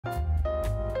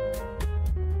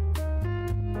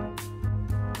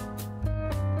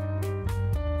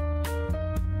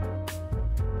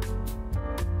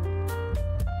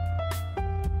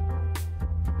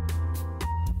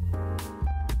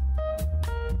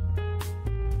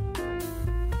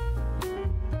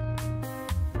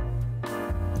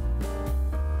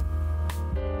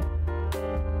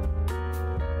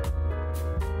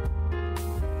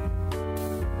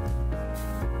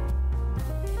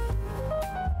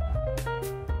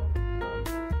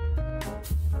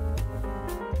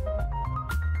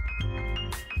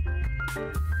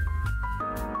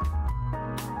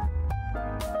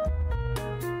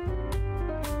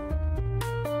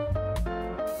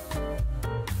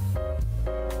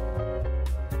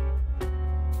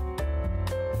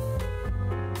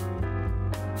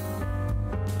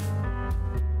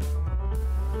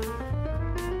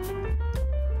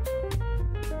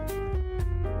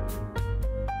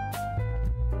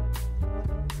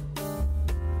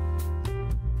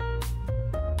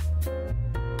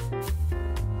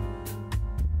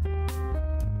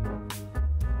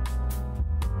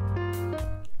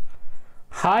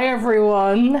Hi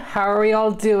everyone, how are we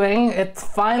all doing? It's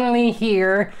finally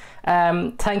here.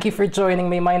 Thank you for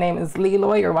joining me. My name is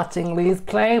Leroy, you're watching Lee's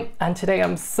Play, and today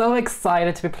I'm so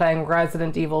excited to be playing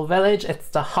Resident Evil Village. It's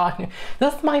the hot...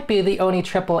 This might be the only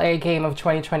AAA game of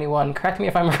 2021, correct me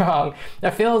if I'm wrong.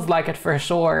 It feels like it for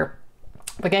sure.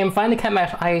 The game finally came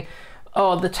out.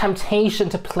 The temptation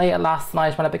to play it last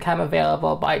night when it became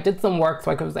available, but I did some work so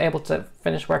I was able to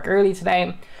finish work early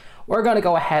today. We're going to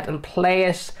go ahead and play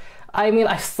it. I mean,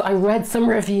 I read some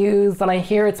reviews and I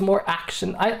hear it's more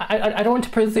action. I don't want to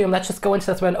presume. Let's just go into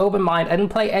this with an open mind. I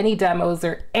didn't play any demos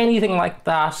or anything like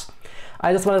that.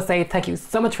 I just want to say thank you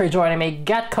so much for joining me.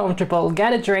 Get comfortable,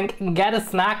 get a drink, get a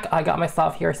snack. I got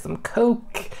myself here some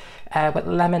Coke with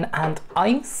lemon and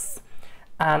ice,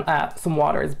 and some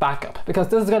water as backup, because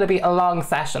this is going to be a long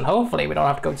session. Hopefully we don't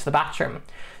have to go to the bathroom.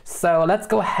 So let's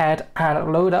go ahead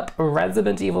and load up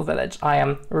Resident Evil Village. I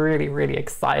am really, really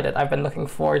excited. I've been looking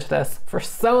forward to this for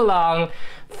so long.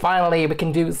 Finally, we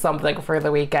can do something for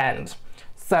the weekend.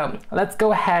 So let's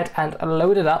go ahead and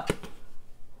load it up.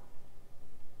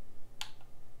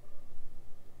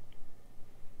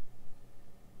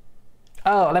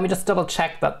 Oh, let me just double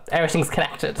check that everything's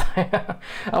connected. I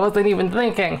wasn't even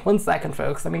thinking. 1 second,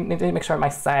 folks. I need to make sure my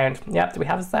sound. Yep, do we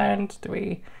have a sound? Do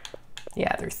we?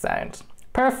 Yeah, there's sound.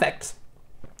 Perfect.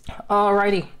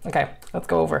 Alrighty. Okay, let's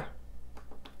go over.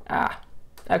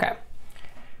 Okay.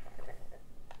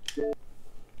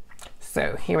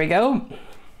 So here we go.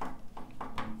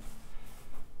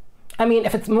 I mean,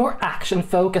 if it's more action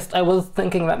focused, I was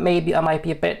thinking that maybe I might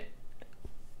be a bit,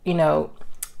 you know,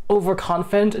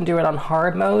 overconfident and do it on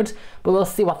hard mode, but we'll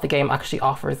see what the game actually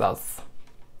offers us.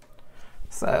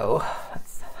 So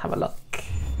let's have a look.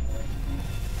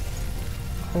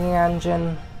 The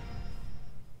engine.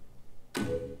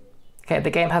 Okay, the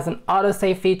game has an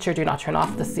autosave feature. Do not turn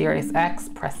off the Series X.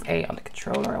 Press A on the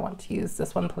controller. I want to use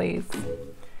this one, please.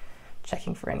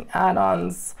 Checking for any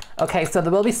add-ons. Okay, so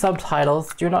there will be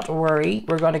subtitles. Do not worry.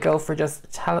 We're going to go for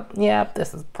just... Yep,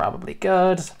 this is probably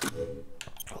good.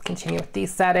 We'll continue with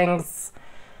these settings.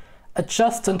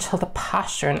 Adjust until the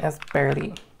pattern is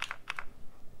barely...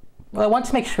 Well, I want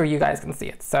to make sure you guys can see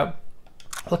it, so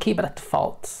we'll keep it at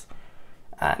default.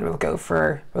 And we'll go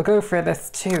for this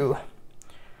too.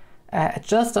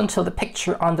 Adjust until the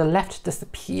picture on the left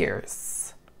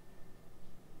disappears.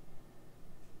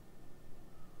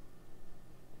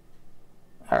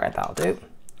 All right, that'll do.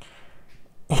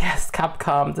 Yes,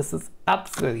 Capcom, this is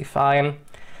absolutely fine.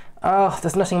 Oh,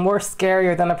 there's nothing more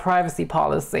scarier than a privacy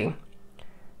policy.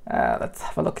 Let's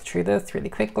have a look through this really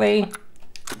quickly.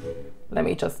 Let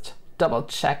me just double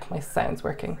check my sound's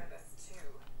working.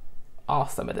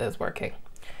 Awesome, it is working.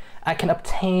 I can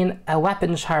obtain a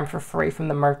weapon charm for free from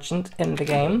the merchant in the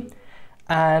game.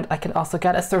 And I can also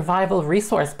get a survival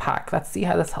resource pack. Let's see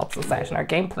how this helps us out in our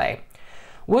gameplay.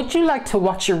 Would you like to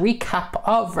watch a recap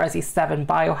of Resi 7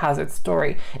 Biohazard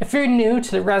story? If you're new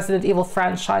to the Resident Evil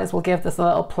franchise, we'll give this a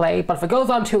little play, but if it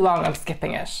goes on too long, I'm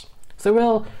skipping it. So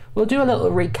we'll do a little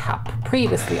recap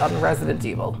previously on Resident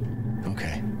Evil.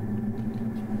 Okay.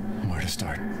 Where to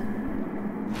start?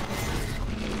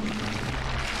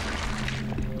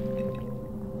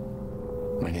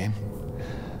 My name?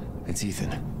 It's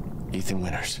Ethan. Ethan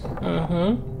Winters.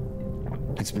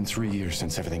 Mm-hmm. It's been 3 years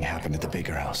since everything happened at the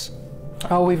Baker house.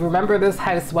 Oh, we remember this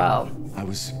house well. I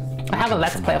have a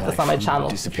Let's Play of this on my channel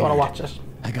if you want to watch it.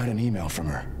 I got an email from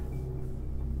her.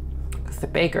 Because the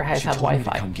Baker house had Wi-Fi. She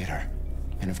told me to come get her.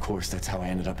 And of course, that's how I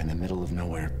ended up in the middle of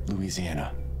nowhere,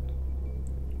 Louisiana.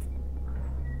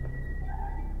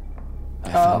 I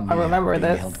Oh, I remember being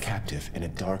this. held captive in a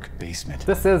dark basement.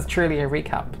 This is truly a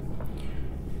recap.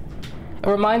 It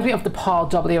reminds me of the Paul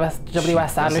W.S.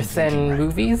 Anderson right.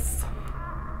 movies.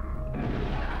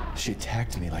 She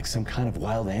attacked me like some kind of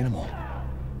wild animal.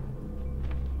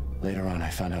 Later on, I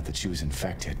found out that she was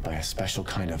infected by a special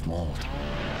kind of mold.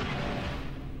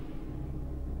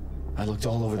 I looked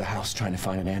all over the house trying to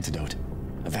find an antidote,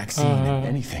 a vaccine,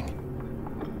 anything.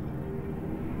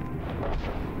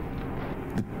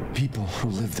 The people who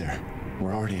lived there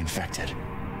were already infected.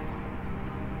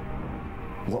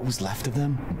 What was left of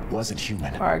them wasn't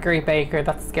human. Marguerite Baker,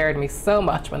 that scared me so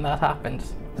much when that happened.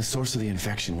 The source of the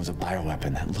infection was a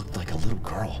bioweapon that looked like a little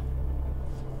girl.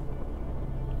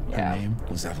 Her name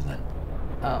was Evelyn.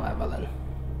 Oh, Evelyn.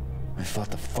 I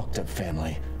fought the fucked up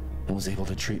family and was able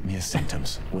to treat Mia's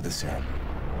symptoms with a serum.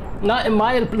 Not in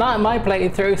my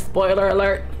playthrough, spoiler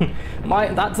alert.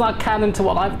 That's not canon to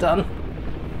what I've done.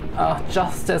 Oh,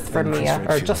 justice for Mia,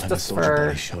 or justice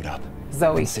for showed up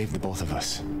Zoe. and saved the both of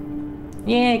us.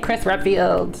 Yay, Chris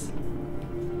Redfield.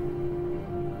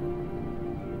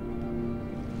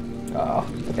 Oh,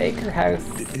 the Baker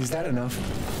house. Is that enough?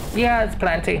 Yeah, it's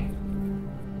plenty.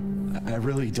 I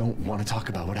really don't want to talk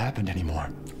about what happened anymore.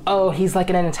 Oh, he's like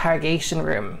in an interrogation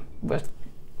room with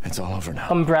It's all over now.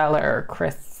 Umbrella or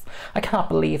Chris. I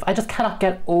just cannot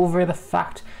get over the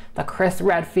fact that Chris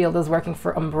Redfield is working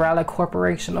for Umbrella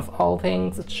Corporation of all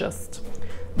things. It's just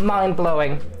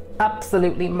mind-blowing.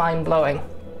 Absolutely mind-blowing.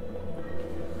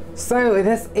 So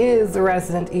this is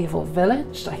Resident Evil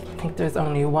Village. I think there's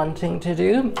only one thing to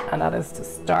do, and that is to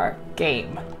start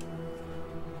game.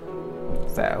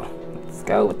 So let's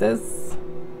go with this.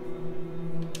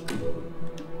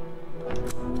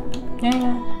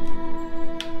 Yeah.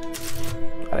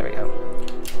 Oh, there we go.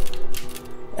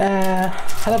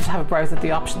 I'd love to have a browse at the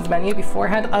options menu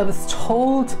beforehand. I was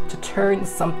told to turn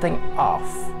something off.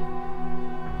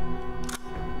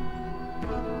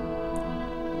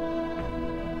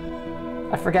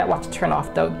 I forget what to turn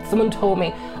off though. Someone told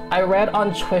me, I read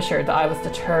on Twitter that I was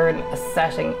to turn a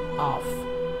setting off.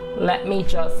 Let me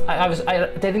just, they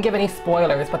didn't give any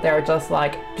spoilers, but they were just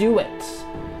like, do it.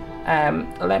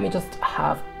 Let me just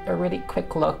have a really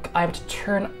quick look. I have to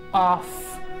turn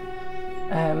off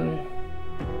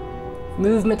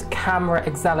movement camera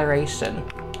acceleration.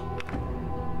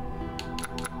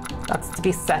 That's to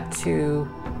be set to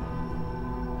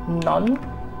none.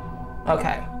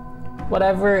 Okay.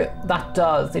 Whatever that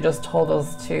does, they just told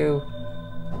us to.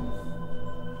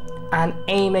 And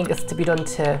aiming is to be done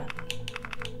to,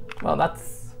 well,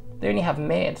 they only have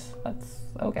mid. That's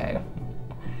okay.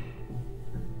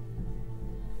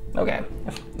 Okay,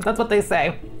 that's what they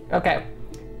say. Okay,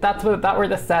 that were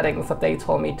the settings that they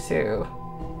told me to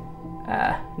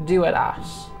do it at.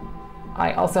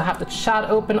 I also have the chat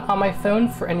open on my phone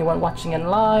for anyone watching in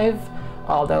live,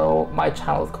 although my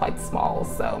channel is quite small,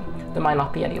 so there might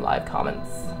not be any live comments.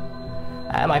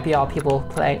 It might be all people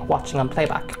watching on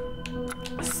playback.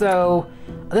 So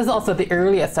this is also the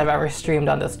earliest I've ever streamed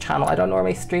on this channel. I don't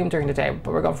normally stream during the day,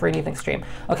 but we're going for an evening stream.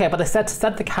 Okay, but I said to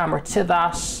set the camera to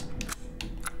that.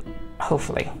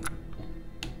 Hopefully.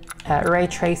 Ray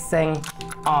tracing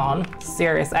on.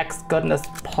 Serious X goodness,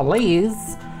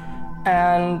 please.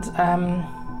 And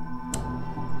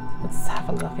let's have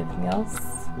a look. Anything else?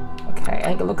 Okay, I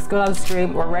think it looks good on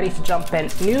stream. We're ready to jump in.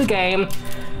 New game.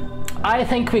 I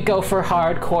think we go for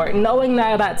hardcore. Knowing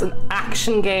now that it's an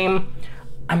action game,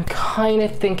 I'm kind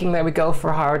of thinking that we go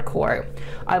for hardcore.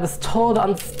 I was told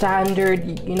on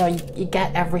standard, you know, you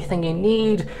get everything you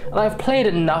need. And I've played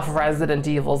enough Resident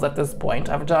Evils at this point.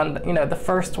 I've done, you know, the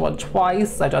first one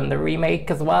twice. I've done the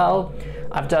remake as well.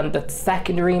 I've done the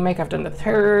second remake. I've done the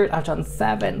third. I've done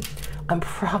 7.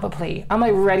 Am I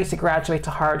ready to graduate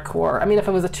to hardcore? I mean, if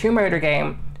it was a Tomb Raider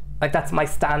game, like that's my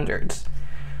standard.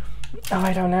 Oh,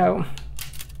 I don't know.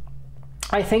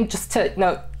 I think just to, you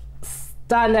know,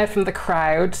 stand out from the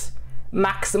crowd,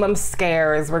 maximum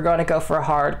scares, we're going to go for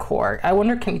hardcore. I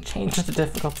wonder, can you change the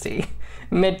difficulty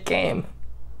mid-game?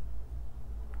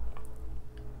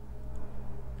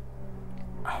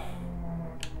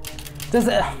 Does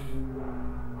it?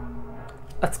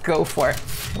 Let's go for it.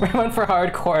 We went for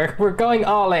hardcore. We're going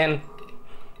all in.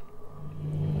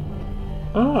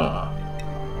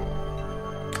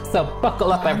 So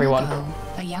buckle up, everyone.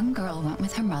 A young girl went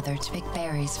with her mother to pick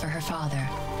berries for her father,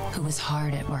 who was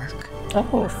hard at work.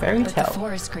 Oh, fairy tale. But the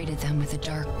forest greeted them with a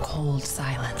dark, cold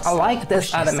silence. I like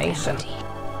this animation.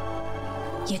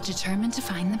 Yet determined to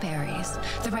find the berries,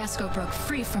 the rascal broke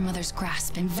free from Mother's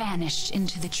grasp and vanished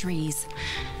into the trees.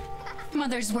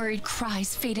 Mother's worried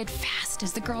cries faded fast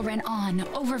as the girl ran on,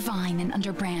 over vine and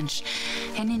under branch,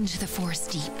 and into the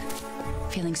forest deep.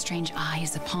 Feeling strange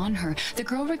eyes upon her, the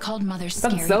girl recalled Mother's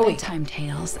That's scary Zoe. bedtime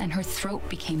tales, and her throat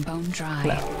became bone dry.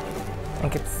 No, I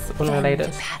think it's Then unrelated.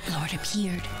 the Bat Lord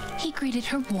appeared. He greeted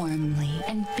her warmly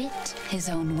and bit his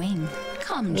own wing.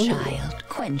 Come, child,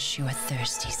 quench your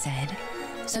thirst, he said.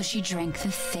 So she drank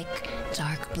the thick,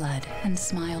 dark blood and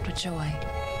smiled with joy.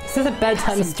 This is a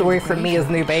bedtime Passing story through for the me as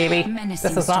new graveyard, baby. menacing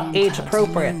This is not storm age clouds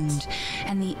appropriate. loomed,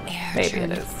 and the air Maybe it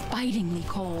turned is. bitingly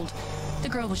cold. The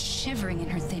girl was shivering in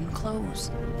her thin clothes.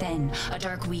 Then a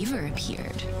dark weaver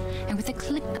appeared, and with a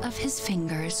click of his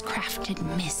fingers, crafted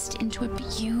mist into a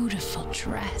beautiful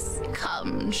dress.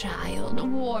 Come, child,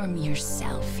 warm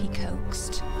yourself, he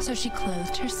coaxed. So she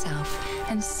clothed herself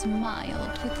and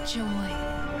smiled with joy.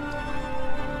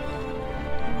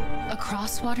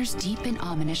 Across waters deep and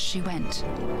ominous she went,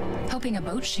 hoping a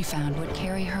boat she found would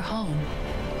carry her home.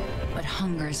 But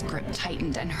hunger's grip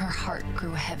tightened and her heart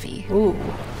grew heavy. Ooh.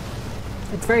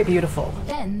 It's very beautiful.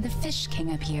 Then the Fish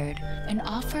King appeared and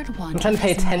offered one. I'm trying to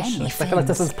pay of his attention, many 'cause I feel like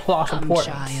this fins. is plot Come,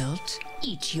 important. child,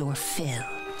 eat your fill.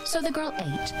 So the girl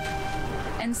ate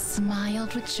and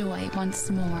smiled with joy once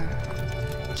more.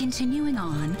 Continuing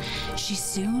on, she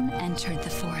soon entered the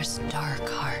forest's dark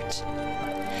heart.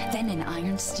 Then an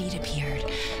iron steed appeared,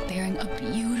 bearing a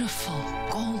beautiful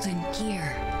golden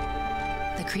gear.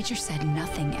 The creature said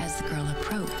nothing as the girl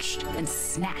approached and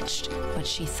snatched what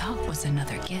she thought was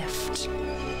another gift.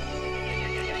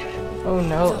 Oh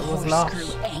no, The it was horse not. grew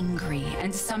angry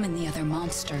and summoned the other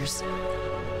monsters.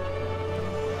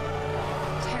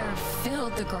 Terror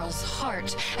filled the girl's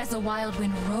heart as the wild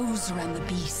wind rose around the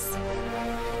beasts.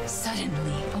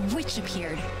 Suddenly, a witch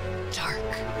appeared, dark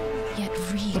yet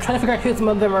real. I'm trying to figure out who's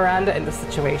Mother Miranda in this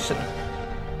situation.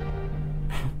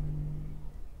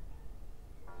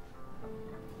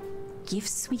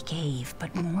 Gifts we gave,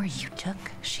 but more you took,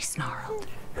 she snarled.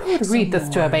 Who would read this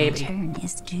to a more baby? return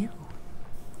is due.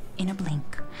 In a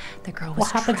blink, the girl was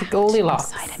What happened to trapped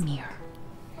Goldilocks? inside a mirror.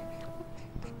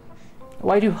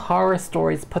 Why do horror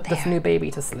stories put this There. new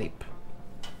baby to sleep?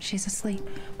 She's asleep.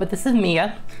 But this is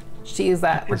Mia. She is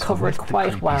recovered What's the quite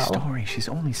creepy well. Story. She's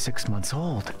only 6 months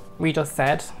old. We just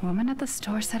said. Woman at the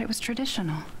store said it was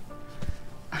traditional.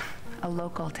 A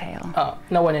local tale. Oh,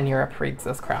 no one in Europe reads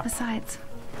this crap. Besides,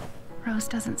 Rose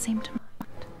doesn't seem to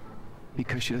mind.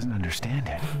 Because she doesn't understand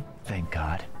it. Thank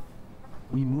God.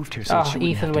 We moved here so Oh, she wouldn't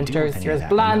Ethan have to deal with Winters, any you're of as that,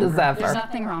 bland as remember? There's ever.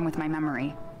 nothing wrong with my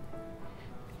memory.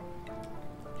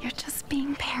 You're just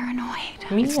being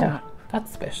paranoid. Mia,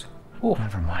 that's a bit. Oh,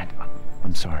 Never mind.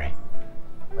 I'm sorry.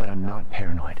 But I'm not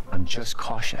paranoid. I'm just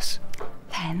cautious.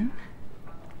 Then,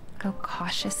 go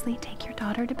cautiously take your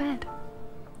daughter to bed.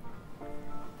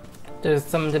 there's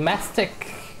some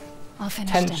domestic I'll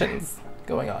finish dinner. tensions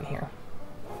going on here.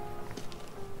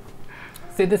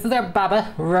 See, this is our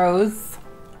Baba, Rose.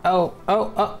 Oh,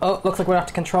 looks like we have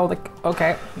to control the...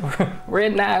 Okay, we're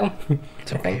in now.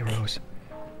 It's okay, Rose.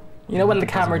 You know when the It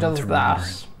doesn't camera run does through that?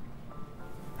 remembering.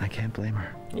 I can't blame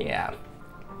her. Yeah.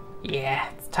 Yeah,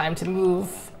 it's time to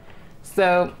move.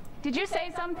 So, Did you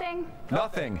say something?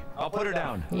 Nothing. I'll put her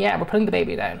down. yeah, we're putting the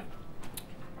baby down.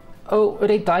 Oh, are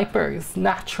they diapers?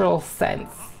 Natural sense.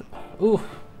 Ooh.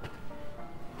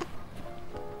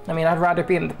 I mean, I'd rather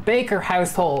be in the Baker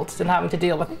household than having to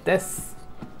deal with this.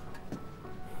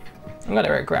 I'm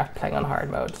gonna regret playing on hard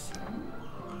mode.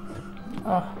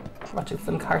 Oh, watching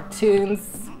some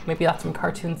cartoons. Maybe that's from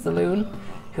Cartoon Saloon,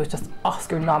 who was just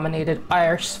Oscar-nominated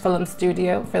Irish film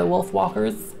studio for the Wolf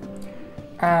Walkers.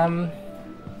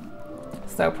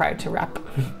 So proud to rep.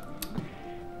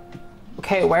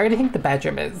 Okay, where do you think the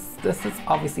bedroom is? This is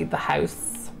obviously the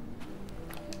house.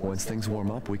 Once things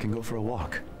warm up, we can go for a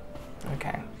walk.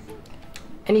 Okay.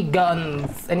 Any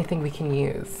guns? Anything we can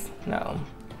use? No.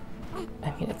 I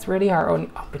mean, it's really our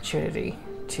own opportunity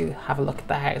to have a look at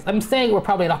the house. I'm saying we're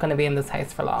probably not going to be in this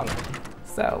house for long.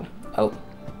 So, oh,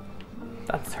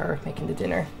 that's her making the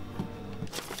dinner.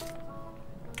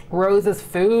 Rose's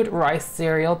food: rice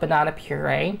cereal, banana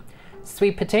puree,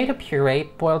 sweet potato puree,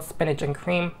 boiled spinach and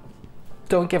cream.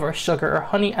 Don't give her sugar or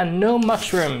honey, and no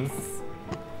mushrooms.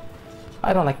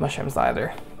 I don't like mushrooms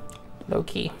either. Low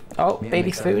key. Oh, Mia baby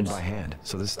makes everything food. by hand,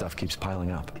 so this stuff keeps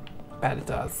piling up. Bet it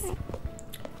does.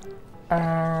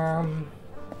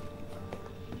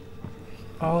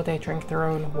 Oh, they drink their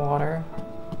own water.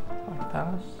 Like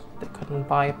that. They couldn't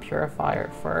buy a purifier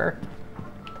for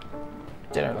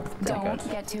dinner. Looks pretty Don't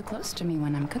good. get too close to me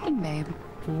when I'm cooking, babe.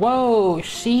 Whoa,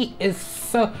 she is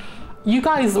so... You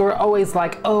guys were always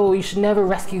like, oh, you should never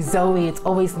rescue Zoe. It's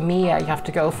always Mia you have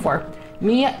to go for.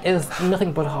 Mia is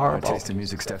nothing but Our horrible. taste in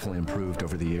music's definitely improved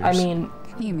over the years. I mean,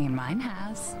 You mean mine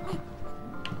has?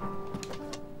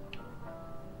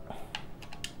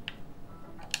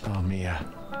 Oh, Mia.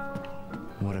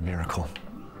 What a miracle.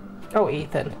 Oh,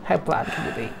 Ethan, how bland can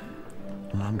you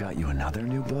be? Mom got you another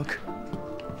new book?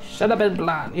 Should have been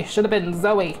bland. You should have been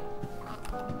Zoe.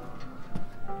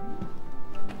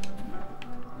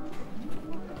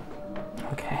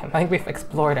 Okay, I think we've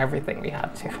explored everything we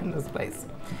had to in this place.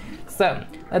 So,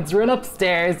 let's run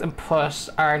upstairs and put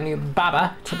our new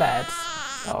Baba to bed.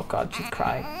 Oh god, she's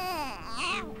crying.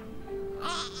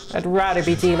 I'd rather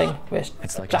be dealing with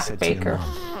It's like Jack I said Baker. to your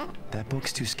mom. That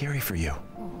book's too scary for you.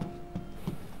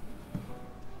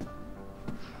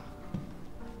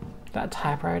 That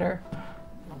typewriter.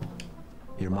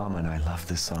 Your mom and I love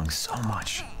this song so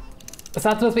much. Is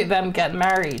that supposed to be them getting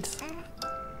married?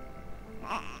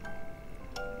 I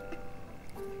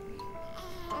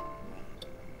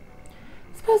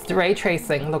suppose the ray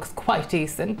tracing looks quite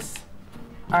decent.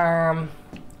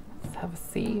 Let's have a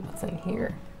see what's in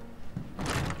here.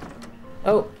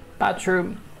 Oh,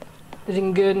 bathroom.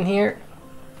 Anything good in here?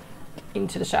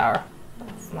 Into the shower.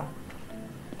 That's not.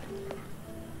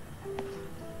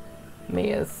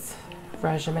 Mia's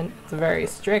regimen is very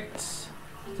strict.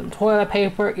 Some toilet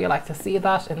paper, you like to see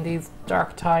that in these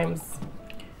dark times.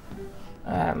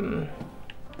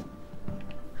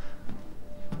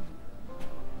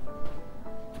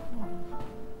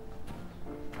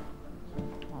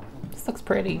 This looks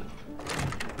pretty.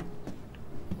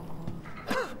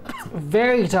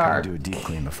 Very dark. Do a deep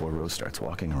clean before Rose starts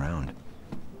walking around.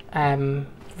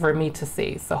 For me to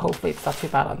see, so hopefully it's not too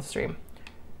bad on stream.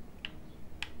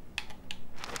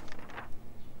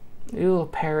 Ooh,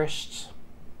 perished.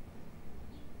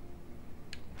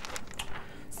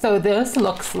 So this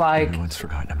looks like Everyone's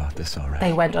forgotten about this already.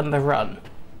 they went on the run.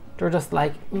 They're just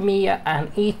like, Mia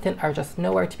and Ethan are just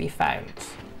nowhere to be found.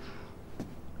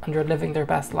 And they're living their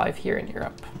best life here in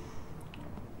Europe.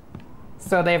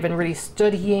 So they've been really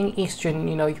studying Eastern,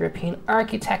 European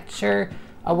architecture.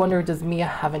 I wonder, does Mia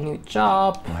have a new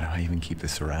job? Why do I even keep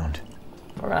this around?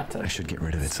 We're gonna have to I should get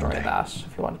rid of it destroy someday. that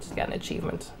if you wanted to get an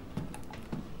achievement.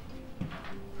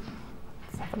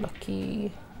 Let's have a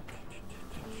looky.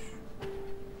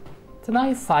 It's a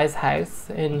nice size house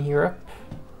in Europe.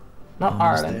 Not Almost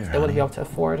Ireland. there, They wouldn't be honey. able to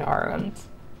afford Ireland.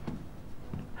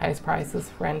 House prices,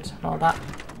 rent, and all that.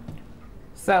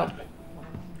 So,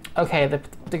 okay,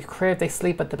 the crib, they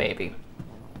sleep with the baby.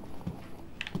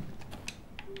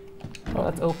 Oh,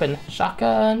 let's open.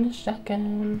 Shotgun,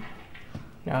 shotgun.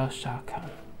 No, shotgun.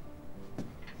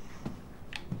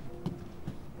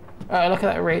 Oh, look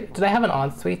at that rate. Do they have an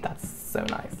ensuite? That's so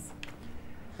nice.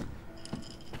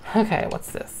 Okay,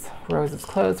 what's this? Rose's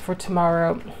clothes for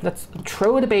tomorrow. Let's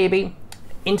throw the baby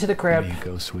into the crib. There you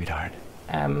go, sweetheart.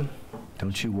 Um,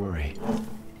 Don't you worry.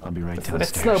 I'll be right it's a bit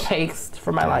downstairs. slow paced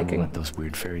for my I won't liking. let those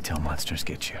weird fairy tale monsters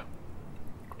get you.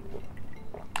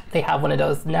 They have one of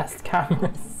those Nest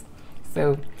cameras,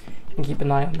 so you can keep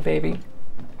an eye on the baby.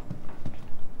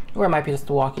 Or it might be just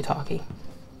a walkie-talkie.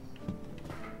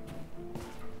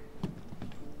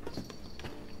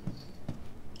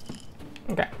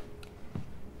 Okay.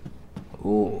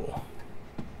 Ooh.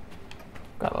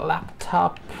 Got a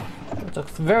laptop. It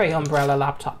looks very umbrella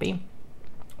laptop-y.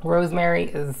 Rosemary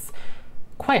is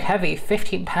quite heavy,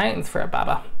 15 pounds for a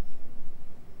baba.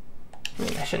 I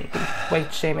mean, I shouldn't be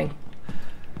weight shaming.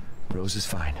 Rose is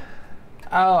fine.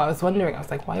 Oh, I was wondering. I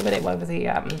was like, why was he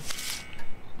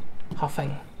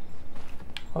huffing?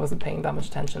 I wasn't paying that much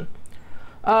attention.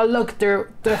 Oh, look, their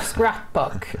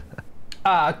scrapbook.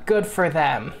 Good for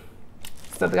them.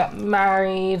 So they got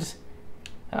married.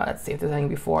 Let's see if there's anything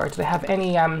before. Do they have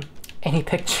any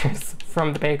pictures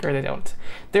from the baker? They don't.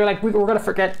 They're like, we're gonna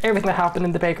forget everything that happened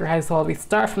in the Baker household. We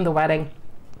start from the wedding,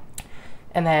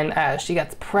 and then she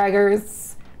gets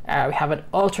preggers. We have an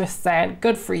ultrasound.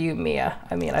 Good for you, Mia.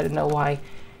 I mean, I didn't know why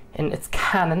in its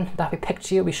canon that we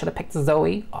picked you. We should have picked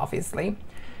Zoe, obviously.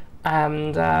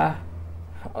 And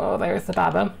oh, there's the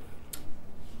baba.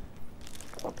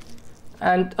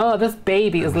 And oh, this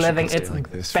baby is wish I living could stay its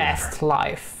like this best forever.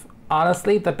 life.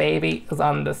 Honestly, the baby is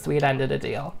on the sweet end of the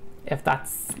deal. If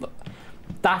this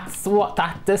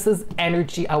is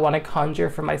energy I want to conjure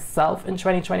for myself in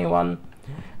 2021,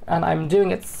 and I'm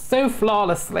doing it so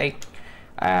flawlessly.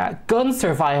 Gun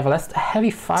survivalist, a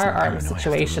heavy firearms paranoia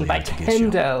situation by to get you.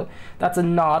 Kendo. That's a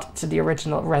nod to the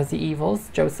original Resi Evils,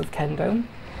 Joseph Kendo.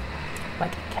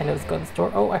 Like Kendo's gun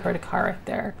store. Oh, I heard a car right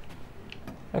there.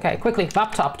 Okay, quickly,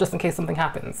 laptop, just in case something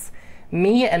happens.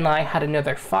 Mia and I had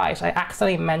another fight. I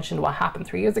accidentally mentioned what happened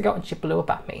 3 years ago and she blew up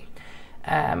at me.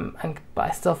 But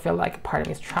I still feel like part of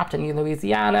me is trapped in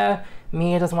Louisiana.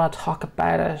 Mia doesn't want to talk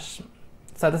about it.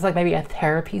 So this is like maybe a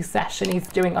therapy session he's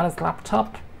doing on his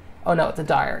laptop. Oh no, it's a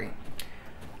diary.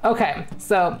 Okay,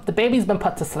 so the baby's been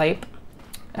put to sleep.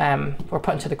 were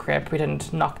put into the crib. We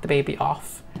didn't knock the baby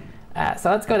off.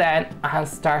 So let's go down and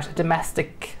start a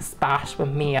domestic spat with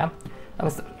Mia. It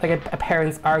was like a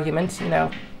parent's argument, you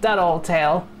know, that old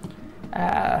tale.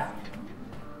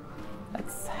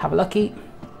 Let's have a looky.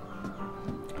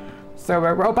 So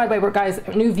oh, by the way, guys,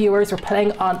 new viewers, we're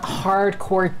playing on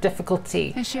hardcore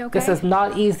difficulty. Is she okay? This is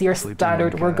not easy or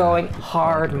standard. We're going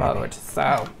hard mode.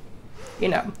 So, you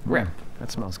know, rip.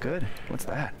 That smells good. What's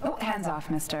that? Oh, hands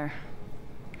off, mister.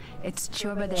 It's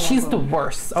churba de She's the legume.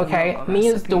 worst, okay?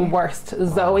 Mia's the worst.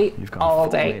 Zoe, all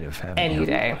day, native, any you?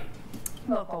 day.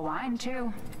 Local wine,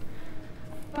 too.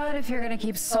 But if you're gonna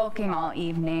keep sulking all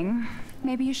evening,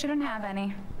 maybe you shouldn't have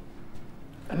any.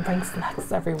 And bring snacks,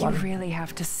 You everyone. really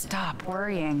have to stop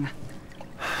worrying.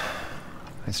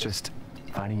 It's just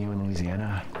finding you in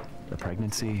Louisiana, the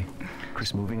pregnancy,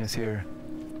 Chris moving us here,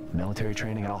 military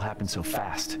training, it all happened so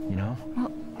fast, you know?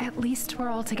 Well, at least we're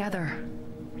all together.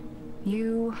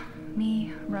 You,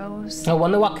 me, Rose. I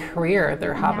wonder what career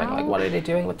they're having. Now, like, what are they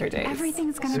doing with their days?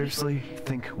 Everything's gonna Seriously,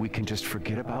 think we can just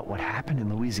forget about what happened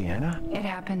in Louisiana? be... It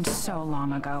happened so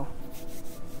long ago.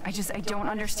 I don't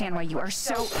understand why you are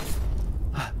so...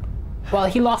 Well,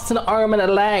 he lost an arm and a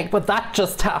leg, but that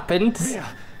just happened. Yeah,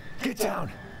 get down.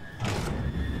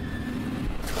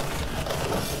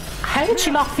 How did she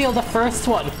not feel the first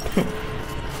one?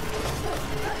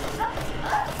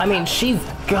 I mean, she's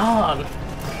gone.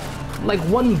 Like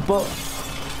one book.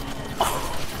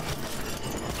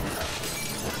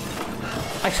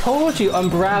 I told you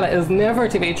Umbrella is never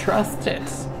to be trusted.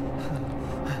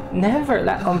 Never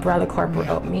let Umbrella Corp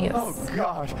out me. Oh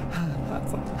God.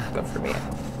 That's not good for me.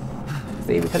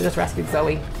 See, we could have just rescued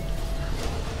Zoe.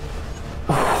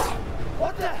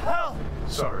 What the hell?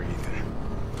 Sorry, Ethan.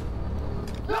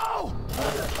 No!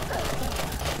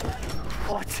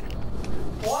 What?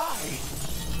 Why?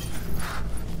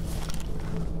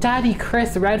 Daddy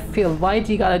Chris Redfield, why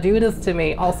do you gotta do this to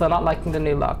me? Also, not liking the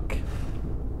new look.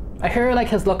 I hear like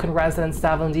his look in Resident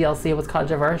 7 DLC was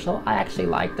controversial. I actually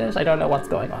liked it. I don't know what's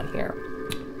going on here.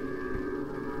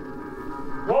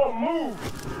 Don't move!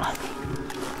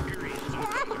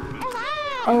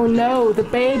 Oh no, the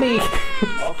baby!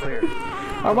 All clear.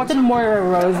 Or what did Moira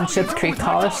Rose and Schitt's Creek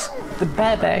call it? The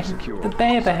baby. The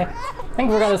baby. I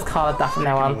think we're gonna just call it that from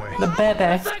now on. The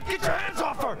baby. Get your hands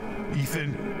off her!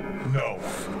 Ethan, no.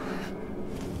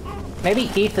 Maybe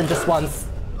Ethan just wants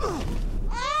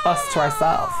us to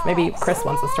ourselves. Maybe Chris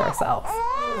wants us to ourselves.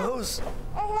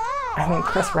 I mean,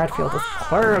 Chris Redfield is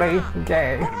clearly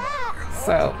gay.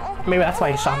 So, maybe that's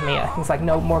why he shot Mia. He's like,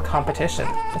 no more competition.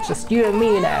 It's just you and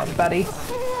me now, buddy.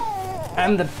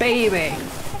 And the baby.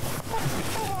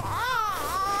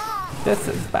 This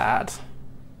is bad.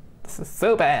 This is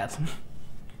so bad.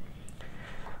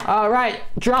 Alright,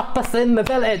 drop us in the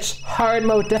village. Hard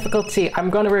mode difficulty. I'm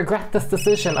gonna regret this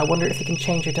decision. I wonder if you can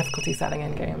change your difficulty setting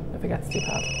in game if it gets too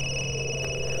bad.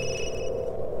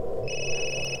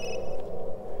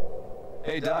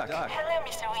 Hey, Doc. Hello,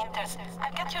 Mr. Winters.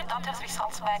 I've got your daughter's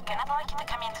results back, and I'd like you to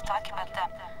come in to talk about them.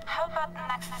 How about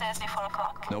next Thursday, 4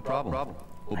 o'clock? No problem.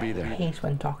 We'll be I there. hate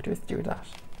when doctors do that.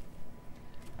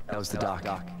 That was the doc.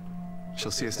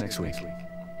 She'll see us next week.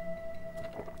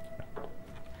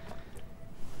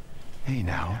 Hey,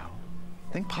 now.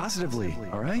 Think positively,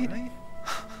 all right?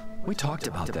 We talked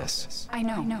about this. I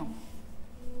know.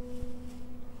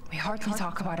 We hardly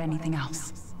talk about anything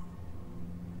else.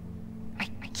 I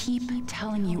keep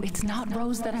telling you, it's not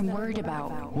Rose that I'm worried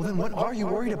about. Well, then what are you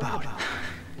worried about?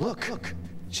 Look,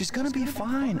 she's gonna be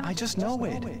fine. I just know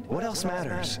it. What else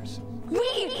matters?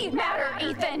 We matter,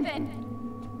 Ethan!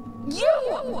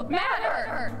 You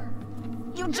matter!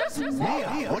 You just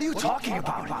Mia, what are you talking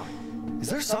about? Is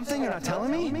there something you're not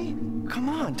telling me? Come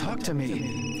on, talk to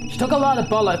me. She took a lot of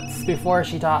bullets before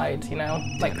she died, you know?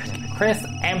 Like, Chris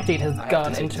emptied his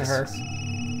gun into her.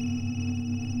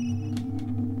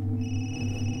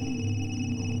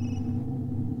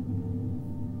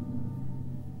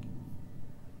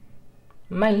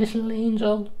 My little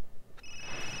angel.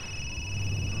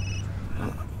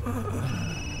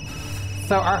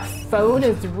 So our phone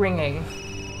is ringing.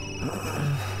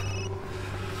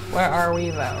 Where are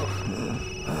we though?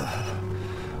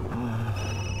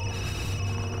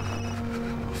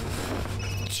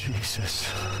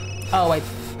 Jesus. Oh wait,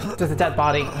 there's a dead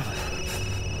body.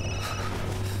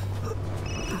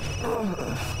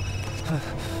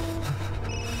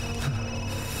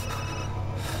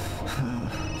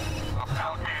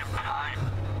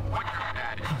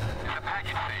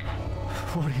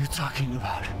 What are you talking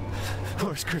about?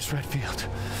 Where's Chris Redfield?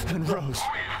 And Rose?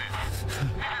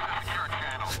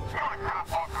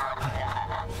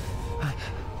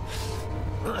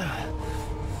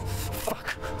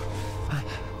 Fuck.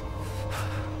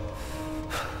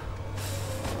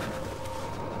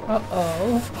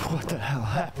 Uh-oh. What the hell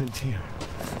happened here?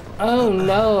 Oh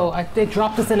no, they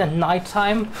dropped us in at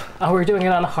nighttime and we're doing it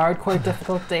on a hardcore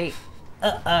difficulty.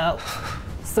 Uh-oh.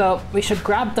 So we should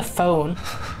grab the phone.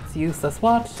 It's useless.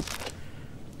 What?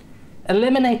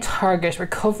 Eliminate target,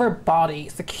 recover body,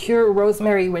 secure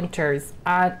Rosemary Winters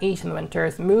and Ethan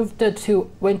Winters. Move the two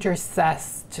Winters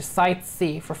Cess to Site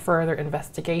C for further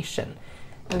investigation.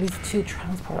 Now, these two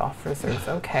transport officers,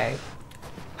 okay.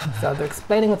 So they're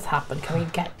explaining what's happened. Can we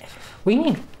get... We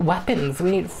need weapons, we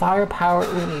need firepower,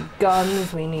 we need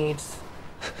guns, we need...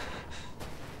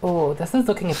 Oh, this is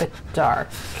looking a bit dark.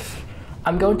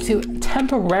 I'm going to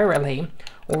temporarily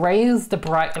raise the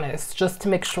brightness just to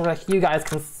make sure that you guys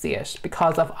can see it,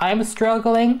 because if I'm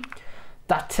struggling,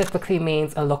 that typically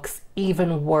means it looks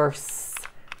even worse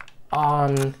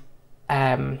on...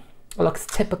 it looks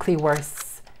typically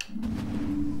worse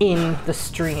in the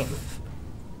stream.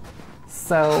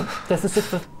 So this is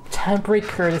just a temporary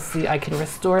courtesy. I can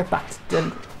restore it back to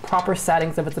the proper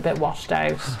settings if it's a bit washed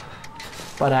out.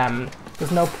 But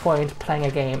there's no point playing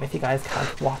a game if you guys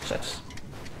can't watch it.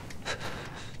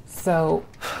 So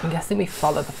I'm guessing we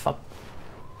follow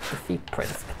the feet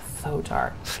prints. It's so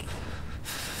dark.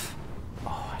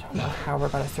 Oh, I don't know how we're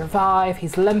going to survive.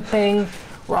 He's limping.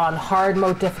 We're on hard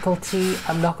mode difficulty.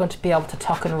 I'm not going to be able to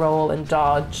tuck and roll and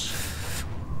dodge.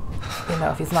 You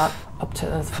know, if he's not up to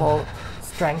his full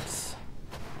strength.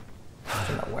 I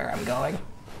don't know where I'm going.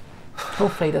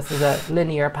 Hopefully this is a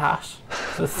linear path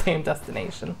to the same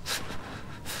destination.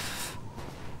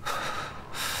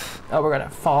 Oh, we're gonna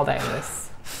fall down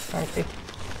this, aren't we?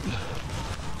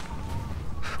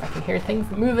 I can hear things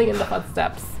moving in the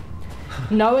footsteps.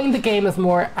 Knowing the game is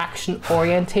more action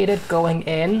orientated going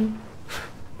in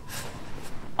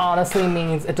honestly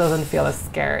means it doesn't feel as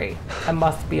scary. I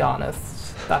must be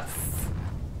honest. That's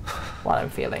what I'm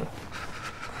feeling.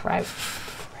 Crouch.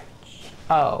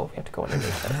 Oh, we have to go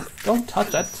underneath this. Don't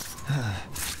touch it.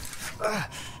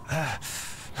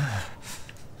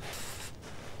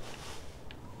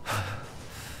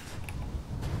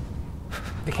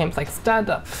 The game's like, stand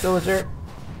up, soldier.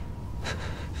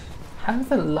 How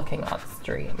is it looking on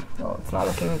stream? Oh, it's not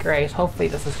looking great. Hopefully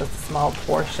this is just a small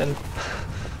portion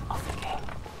of the game.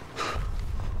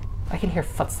 I can hear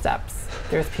footsteps.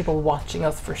 There's people watching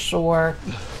us for sure.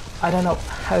 I don't know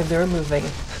how they're moving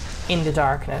in the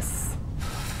darkness.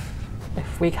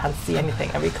 If we can't see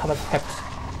anything and we come equipped.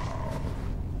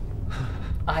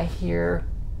 I hear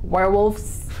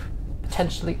werewolves,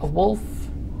 potentially a wolf.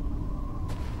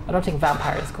 I don't think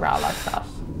vampires growl like that.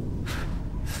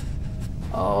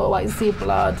 Oh, I see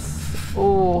blood.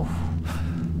 Oh,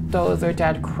 those are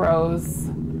dead crows.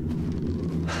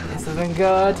 This isn't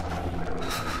good.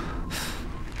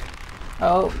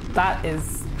 Oh, that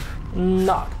is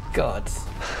not good.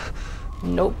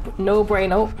 Nope, no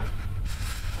braino.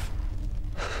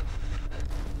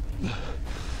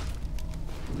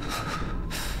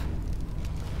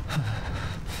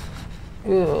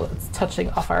 Ooh, it's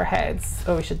touching off our heads.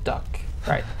 Oh, we should duck.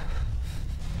 Right.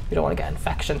 We don't want to get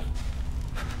infection.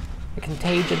 A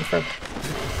contagion for...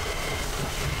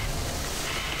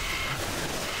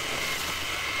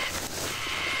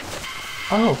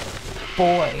 Oh,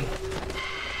 boy.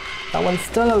 That one's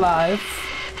still alive.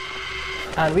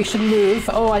 And we should move.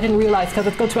 Oh, I didn't realize because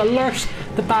it's going to alert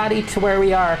the baddie to where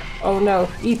we are. Oh no,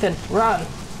 Ethan, run.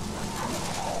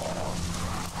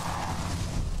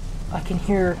 I can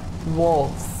hear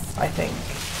wolves, I think.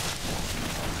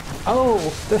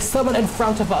 Oh, there's someone in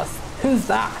front of us. Who's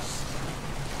that?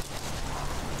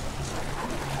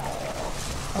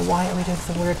 Oh, why are we doing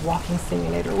some weird walking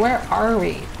simulator? Where are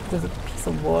we? There's a piece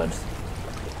of wood.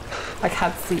 I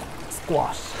can't see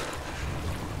squat.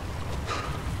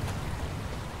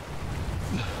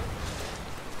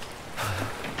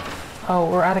 Oh,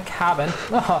 we're at a cabin.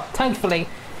 Oh, thankfully,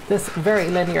 this very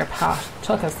linear path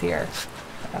took us here.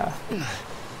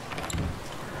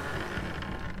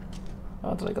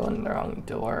 Oh, did I go in the wrong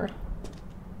door?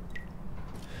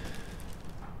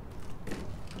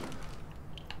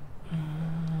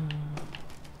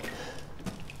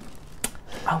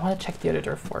 I want to check the other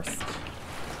door first.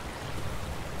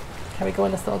 Can we go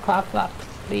in this little clap flap,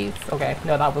 please? Okay,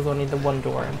 no, that was only the one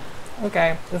door.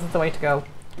 Okay, this is the way to go.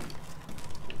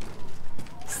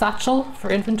 Satchel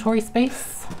for inventory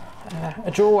space.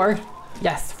 A drawer.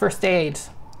 Yes, first aid.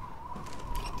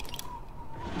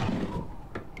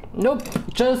 Nope,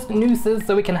 just nooses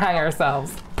so we can hang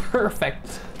ourselves.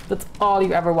 Perfect. That's all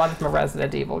you ever wanted from a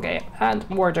Resident Evil game. And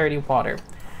more dirty water.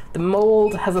 The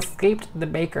mold has escaped the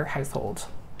Baker household.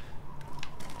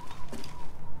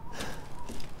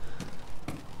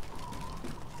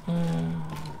 I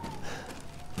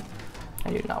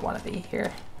do not want to be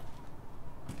here.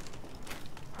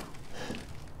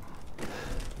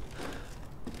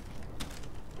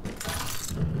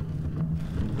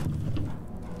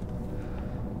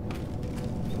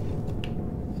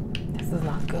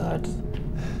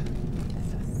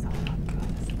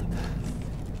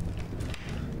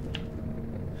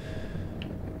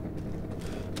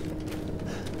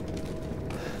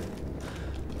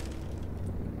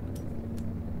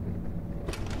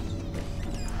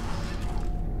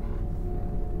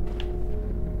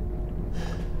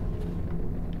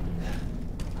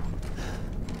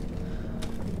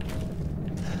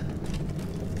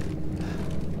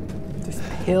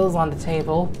 pills on the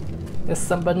table. Is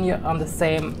somebody on the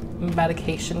same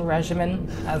medication regimen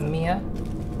as Mia?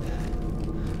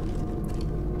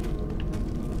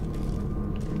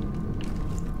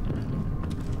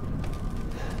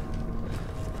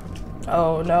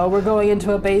 Oh no, we're going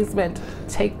into a basement.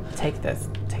 Take this.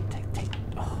 Take.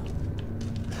 Oh.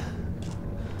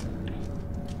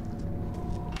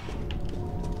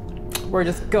 We're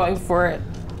just going for it.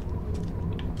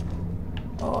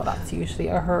 Oh, that's usually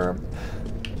a herb.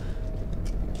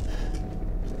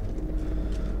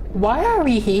 Why are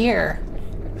we here?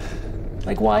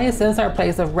 Like, why is this our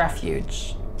place of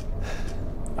refuge?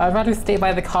 I'd rather stay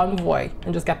by the convoy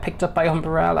and just get picked up by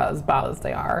Umbrella, as bad as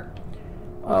they are.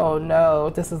 Oh no,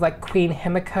 this is like Queen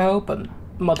Himiko, but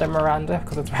Mother Miranda,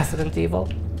 because it's Resident Evil.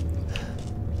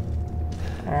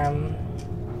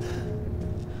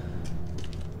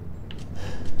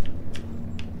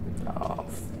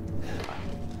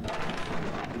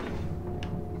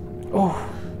 Oh,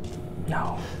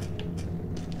 no.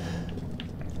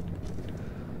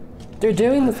 They're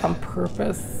doing this on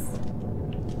purpose.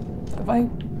 If I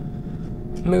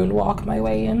moonwalk my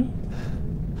way in?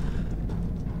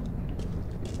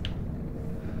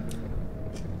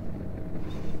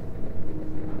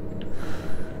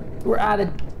 We're at a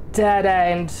dead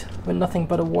end with nothing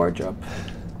but a wardrobe.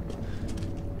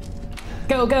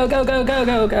 Go, go, go, go, go,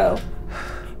 go, go.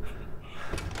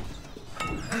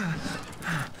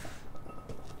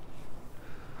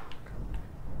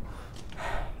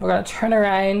 We're gonna turn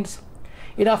around.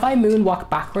 You know, if I moonwalk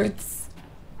backwards,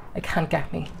 it can't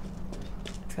get me.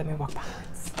 It's gonna moonwalk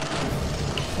backwards.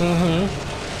 Mm-hmm.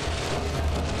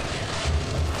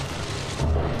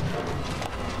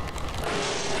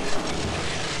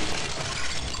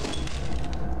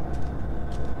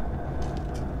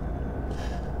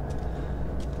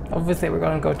 Obviously, we're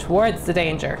going to go towards the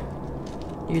danger.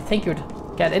 You'd think you'd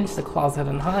get into the closet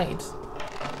and hide.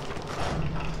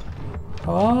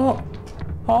 Oh.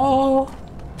 Oh.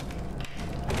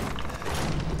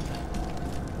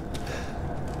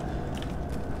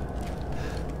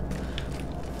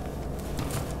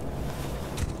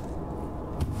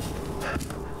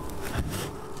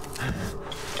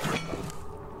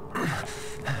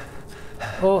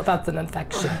 Oh, that's an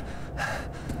infection.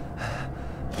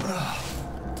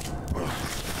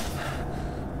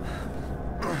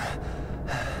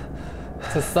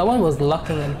 So someone was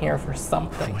looking in here for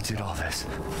something. What did all this?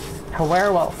 A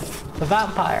werewolf, a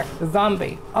vampire, a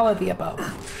zombie, all of the above.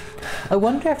 I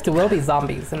wonder if there will be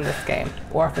zombies in this game,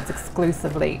 or if it's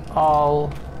exclusively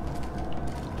all,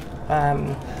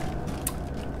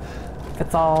 if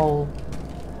it's all,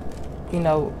 you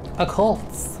know,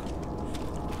 occults.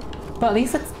 But at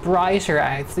least it's brighter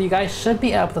out, so you guys should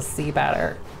be able to see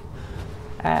better.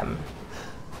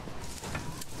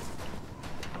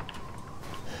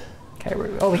 Okay,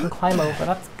 oh, we can climb over,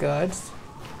 that's good.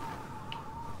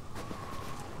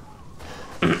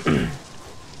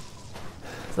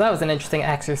 So that was an interesting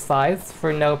exercise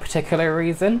for no particular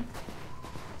reason.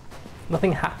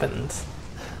 Nothing happened.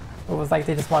 It was like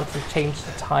they just wanted to change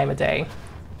the time of day.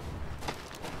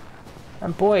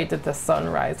 And boy, did the sun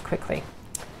rise quickly.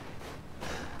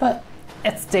 But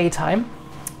it's daytime.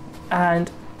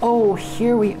 And oh,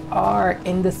 here we are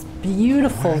in this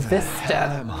beautiful vista.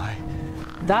 Where am I?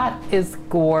 That is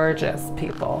gorgeous,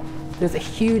 people. There's a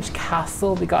huge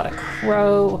castle. We got a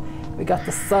crow. We got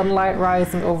the sunlight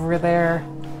rising over there.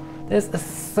 This is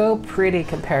so pretty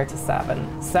compared to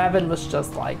 7. 7 was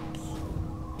just like,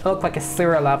 it looked like a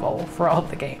sewer level for all of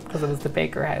the game because it was the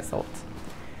Baker household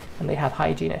and they had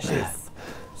hygiene issues.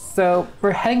 So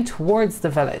we're heading towards the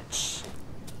village.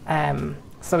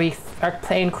 So our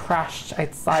plane crashed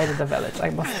outside of the village.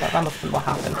 That must have been what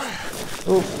happened.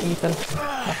 Oh, Ethan,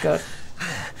 not good.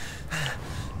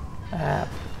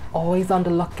 Always on the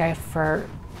lookout for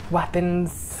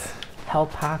weapons,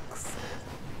 health packs.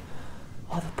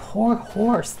 Oh, the poor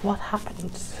horse, what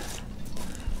happened?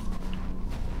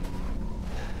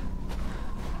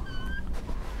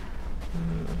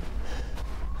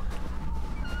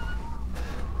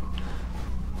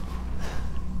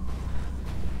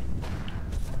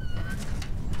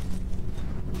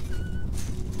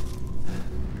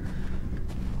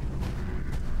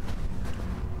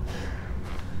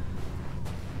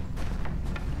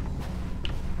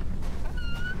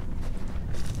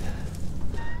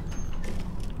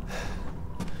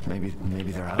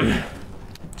 Maybe they're out.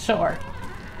 Sure.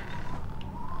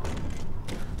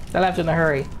 They left in a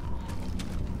hurry.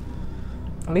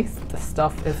 At least the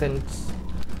stuff isn't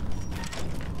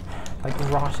like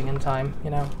rotting in time, you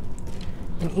know.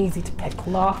 An easy to pick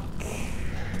lock.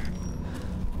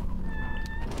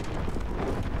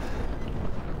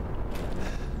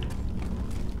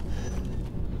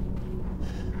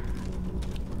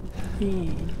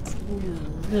 feet.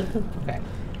 Okay,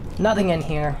 nothing in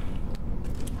here.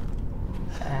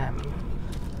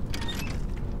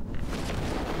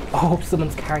 Oh,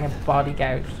 someone's carrying a body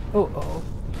gouge. Oh.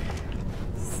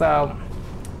 So,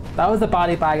 that was a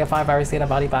body bag if I've ever seen a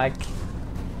body bag.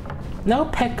 No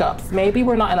pickups. Maybe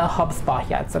we're not in a hub spot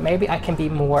yet, so maybe I can be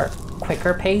more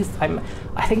quicker paced. I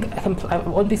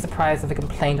wouldn't be surprised if I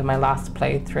complained in my last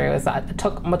playthrough, is that it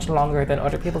took much longer than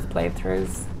other people's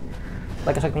playthroughs.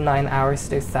 Like, it took me 9 hours to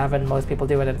do 7. Most people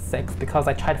do it in 6 because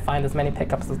I try to find as many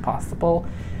pickups as possible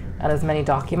and as many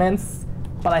documents.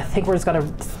 But I think we're just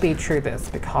gonna speed through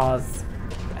this because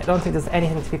I don't think there's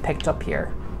anything to be picked up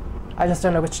here. I just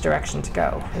don't know which direction to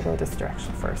go. We'll go this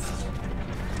direction first.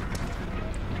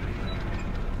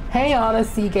 Hey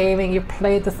Odyssey Gaming, you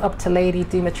played this up to Lady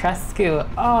Dimitrescu.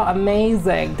 Oh,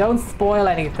 amazing. Don't spoil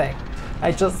anything.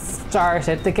 I just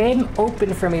started. The game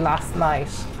opened for me last night.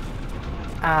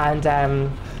 And,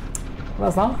 well,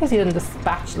 as long as you didn't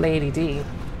dispatch Lady D.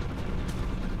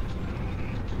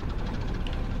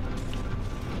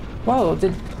 Whoa,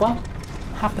 what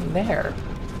happened there?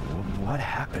 What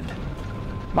happened?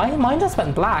 Mine just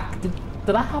went black. Did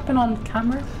that happen on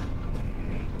camera?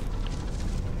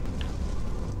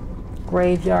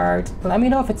 Graveyard. Let me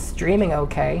know if it's streaming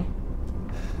okay.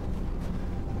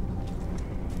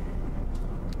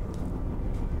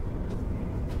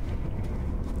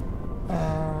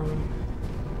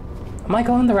 Am I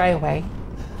going the right way?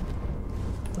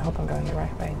 I hope I'm going the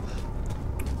right way.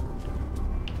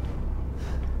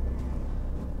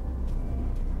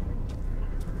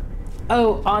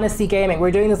 Oh, Honesty Gaming,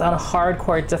 we're doing this on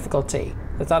hardcore difficulty.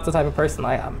 Because that's the type of person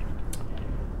I am.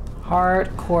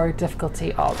 Hardcore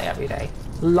difficulty all day, every day.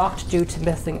 Locked due to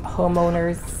missing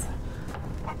homeowners.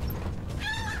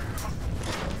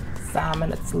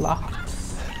 Salmon, it's locked.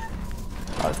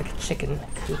 Oh, it's like a chicken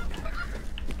coop.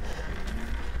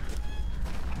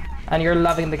 And you're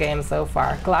loving the game so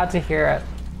far. Glad to hear it.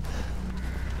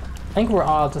 I think we're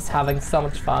all just having so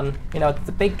much fun. You know, it's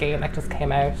a big game that just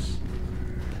came out.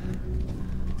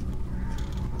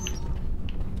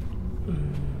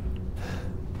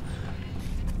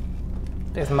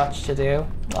 There's much to do.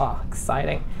 Oh,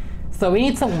 exciting. So we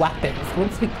need some weapons.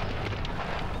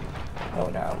 Oh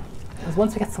no. Because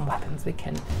once we get some weapons, we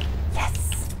can...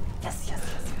 Yes!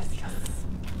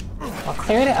 Well,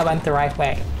 clearly I went the right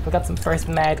way. We got some first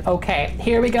med. Okay,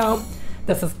 here we go.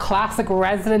 This is classic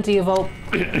Resident Evil.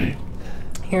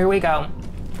 Here we go.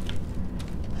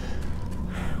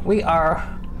 We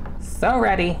are so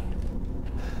ready.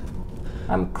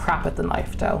 I'm crap at the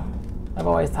knife though. I've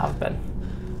always have been.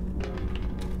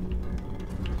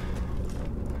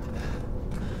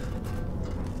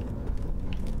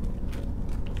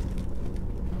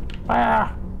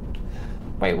 Ah!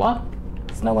 Wait, what?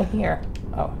 There's no one here.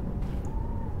 Oh.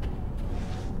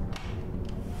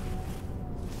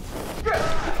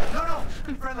 No!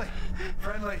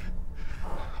 Friendly.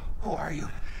 Who are you?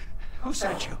 Who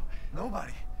sent you?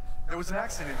 Nobody. There was an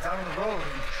accident down the road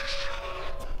and...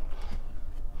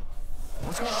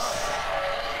 What's going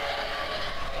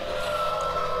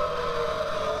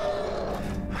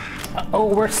on?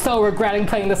 Oh, we're so regretting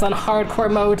playing this on hardcore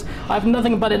mode. I have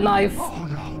nothing but a knife. Oh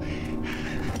no.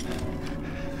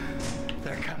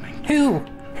 They're coming.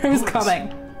 Who's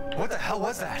coming? What the hell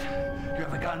was that? You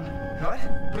have a gun? What?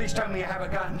 Please tell me you have a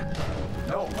gun.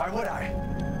 No, why would I?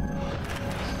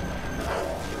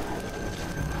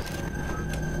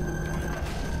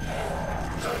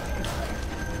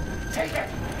 Take it!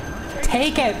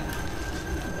 Take it!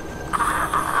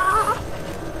 Ah.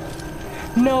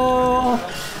 No!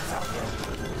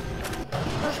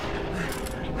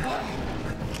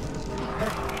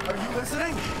 Are you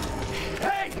listening?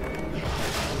 Hey!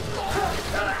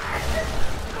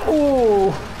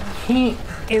 Oh, he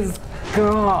is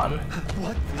gone.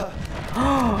 What the?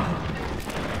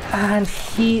 And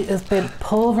he has been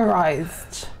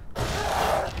pulverized.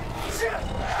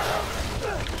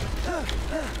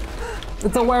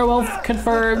 It's a werewolf,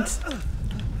 confirmed.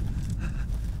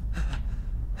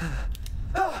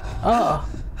 Oh.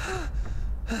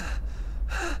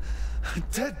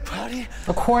 Dead body?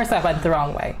 Of course I went the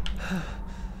wrong way.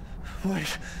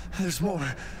 Wait, there's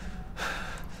more.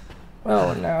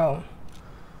 Oh no.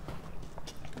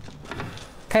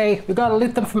 Okay, we gotta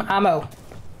loot them from ammo.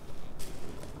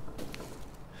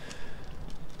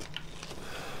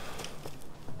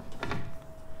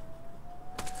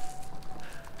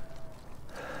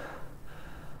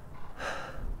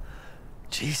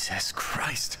 Jesus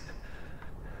Christ.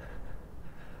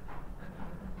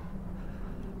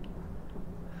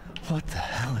 What the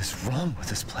hell is wrong with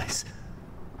this place?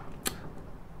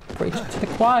 Preach to the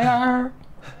choir.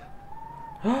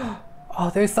 Oh,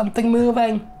 there's something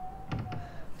moving.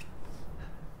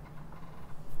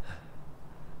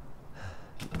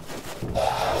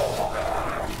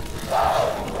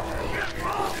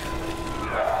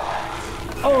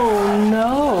 Oh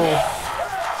no!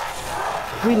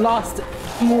 We lost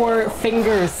more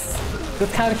fingers.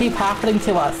 This can't keep happening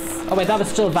to us. Oh wait, that was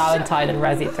still Valentine in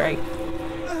Resi 3.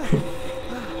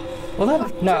 Was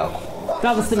that? No.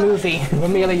 That was the movie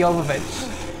with Mila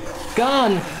Jovovich.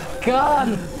 Gun!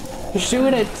 Gun!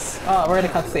 Shoot it! Oh, we're in a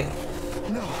cutscene.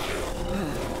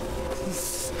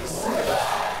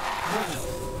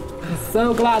 I'm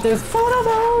so glad there's photo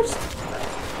mode!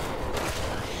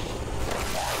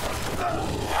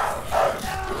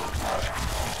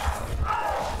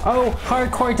 Oh,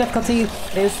 hardcore difficulty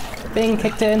is being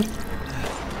kicked in.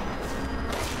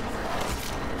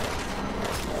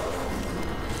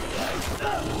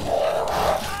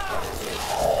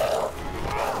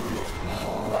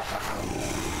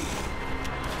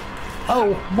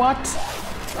 Oh, what?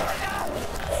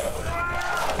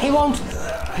 He won't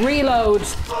reload.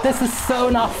 This is so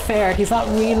not fair. He's not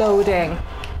reloading.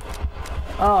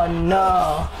 Oh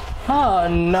no. Oh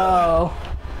no.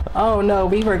 Oh no,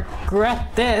 we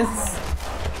regret this.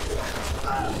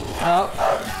 Oh,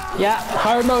 yeah,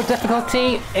 hard mode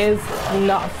difficulty is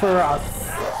not for us.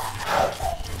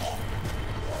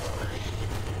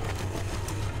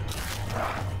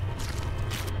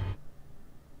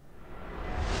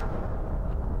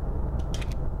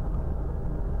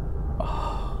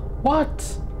 What?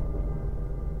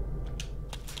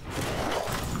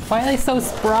 Why are they so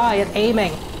spry at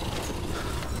aiming?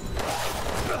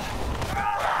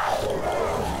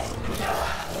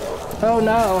 Oh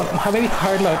no, maybe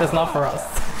hard mode is not for us.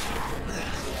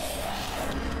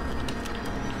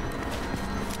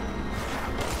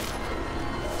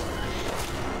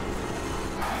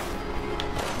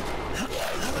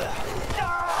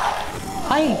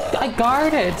 I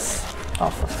guarded.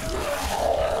 Oh,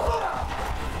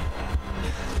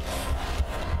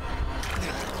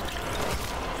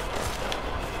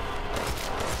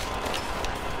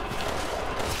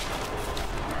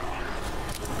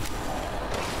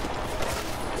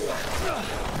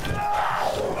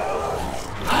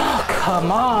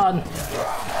 come on!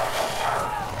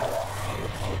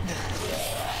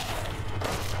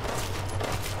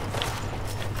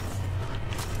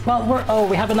 Well, oh,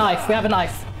 we have a knife, we have a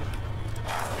knife.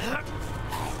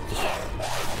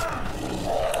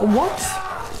 What?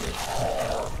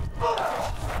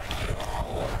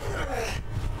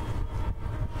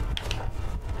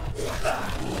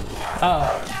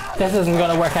 Oh, this isn't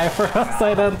gonna work out for us,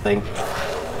 I don't think.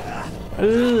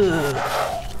 Ugh.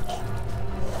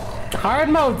 Hard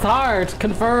mode's hard,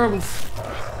 confirmed.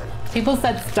 People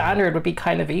said standard would be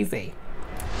kind of easy.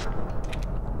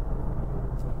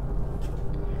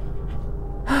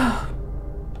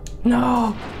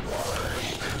 No!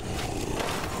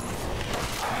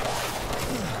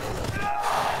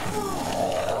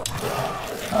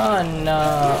 Oh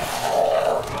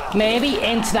no. Maybe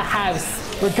into the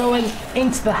house. We're going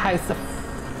into the house, the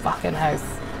fucking house.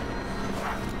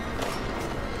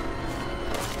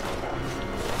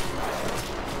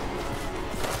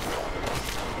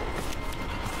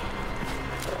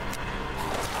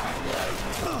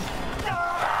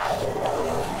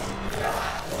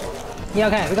 Yeah,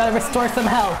 okay, we gotta restore some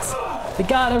health. We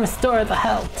gotta restore the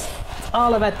health. It's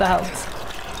all about the health.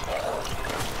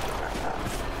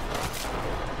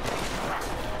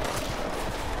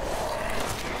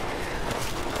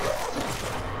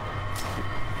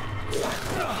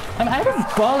 I'm out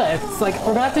of bullets. Like,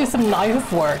 we're gonna have to do some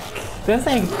knife work. This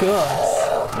ain't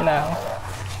good, you know.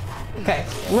 Okay,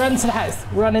 run to the house.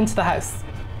 Run into the house.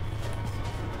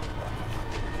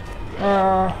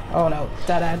 Oh no,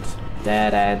 dead end.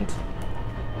 Dead end.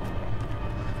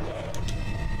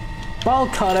 Ball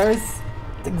cutters.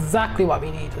 That's exactly what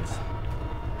we needed.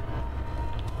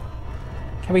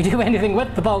 Can we do anything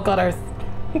with the ball cutters?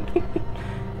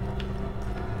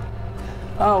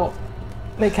 Oh,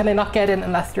 can they not get in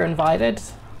unless you're invited?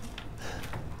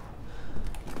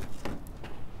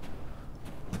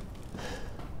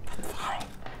 That's fine.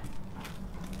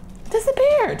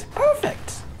 Disappeared.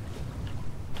 Perfect.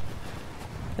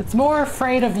 It's more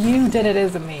afraid of you than it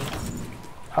is of me.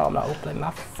 Oh, I'm not opening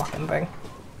that fucking thing.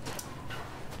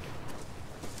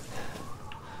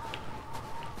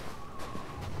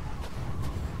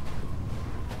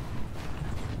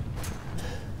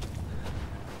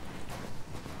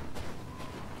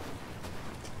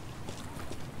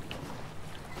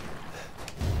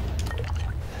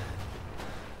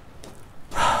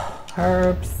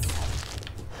 Herbs.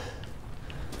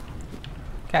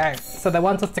 Okay, so they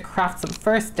want us to craft some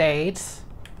first aid.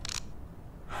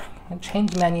 And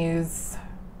change menus.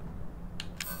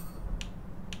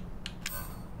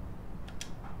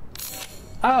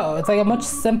 Oh, it's like a much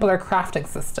simpler crafting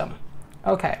system.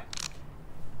 Okay.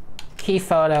 Key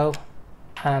photo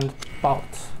and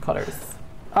bolt cutters.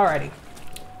 Alrighty.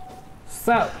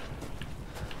 So.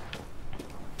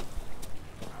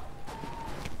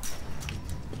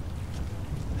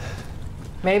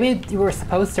 Maybe you were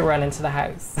supposed to run into the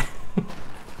house. I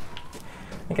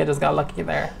think I just got lucky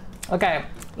there. Okay,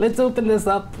 let's open this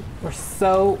up. We're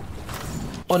so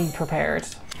unprepared.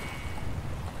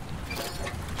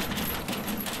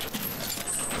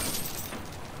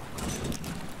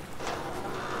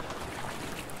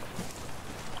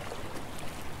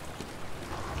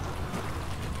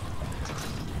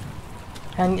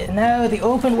 And now the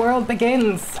open world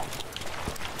begins.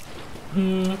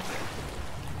 Can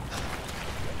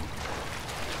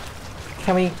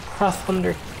we cross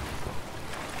under?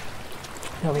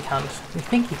 No, we can't. We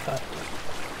think we could.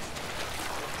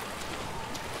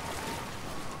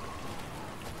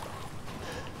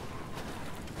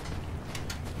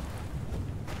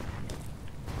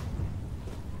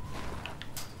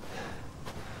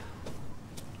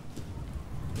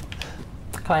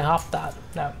 Can I hop that?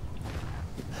 No.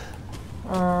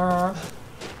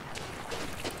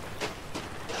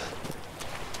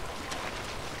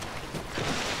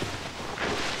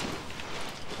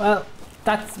 Well,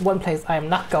 that's one place I am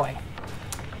not going.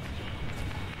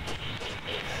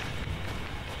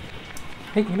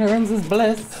 Ignorance is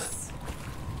bliss.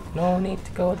 No need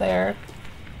to go there.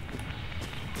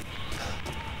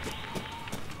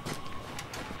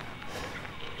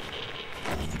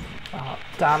 Oh,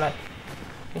 damn it.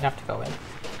 We have to go in.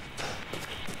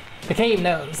 The game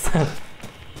knows.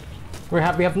 we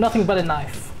have nothing but a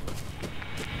knife.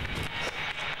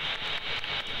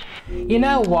 You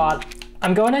know what?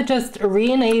 I'm going to just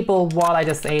re-enable what I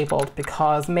disabled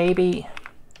because maybe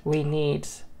we need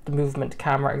the movement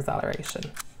camera acceleration.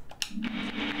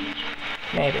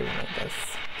 Maybe we need this.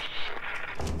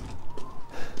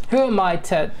 Who am I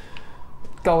to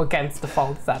go against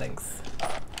default settings?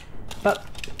 But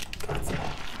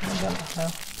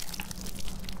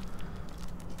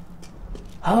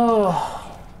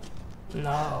oh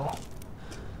no.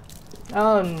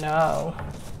 Oh no.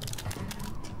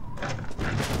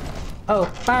 Oh,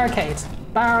 barricade!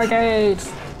 Barricade!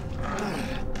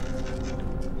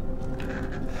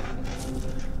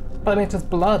 But I mean, just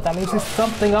blood. That means there's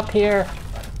something up here.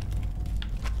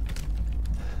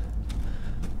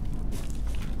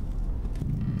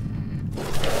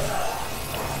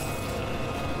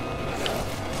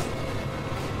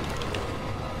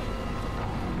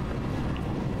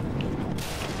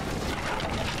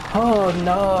 Oh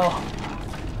no.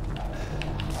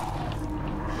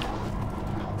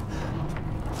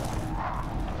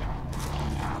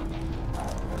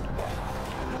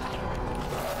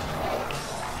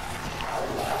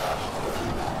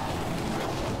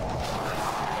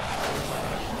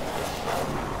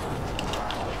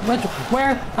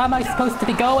 Where am I supposed to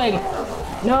be going?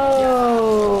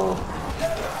 No!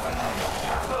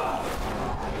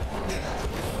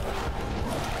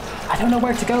 I don't know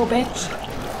where to go, bitch.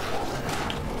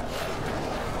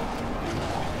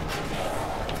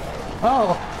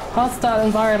 Oh, hostile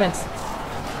environment.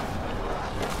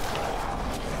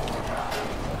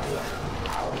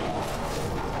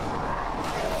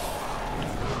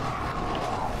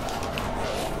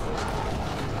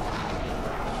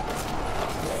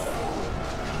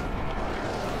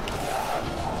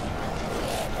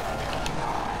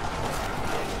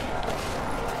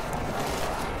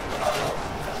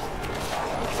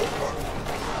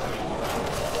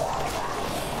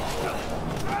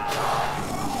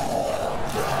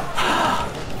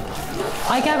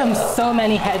 I gave him so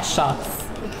many headshots.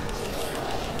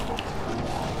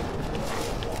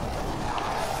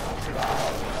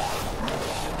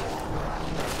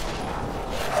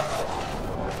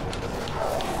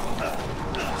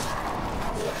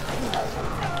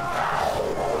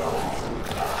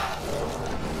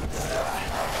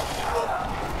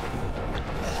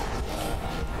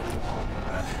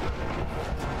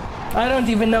 I don't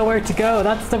even know where to go.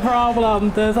 That's the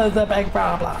problem. This is a big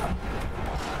problem.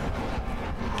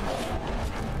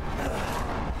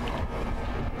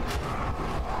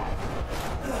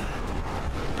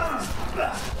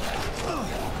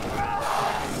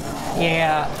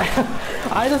 Yeah,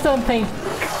 I just don't think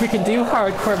we can do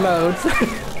hardcore modes.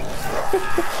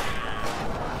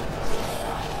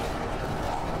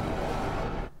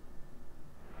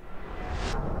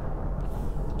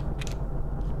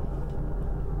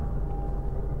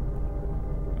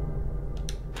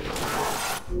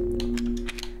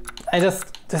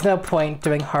 There's no point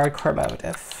doing hardcore mode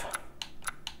if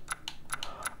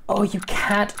Oh, you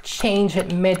can't change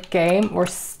it mid-game. We're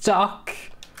stuck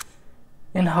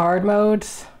in hard mode.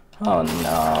 Oh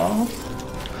no.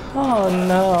 Oh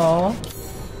no.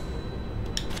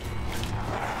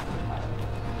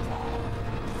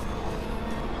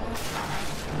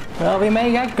 Well, we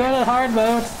may get good at hard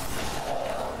mode.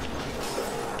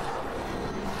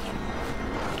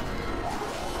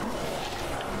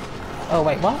 Oh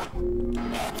wait, what?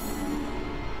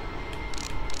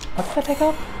 What did I pick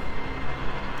up?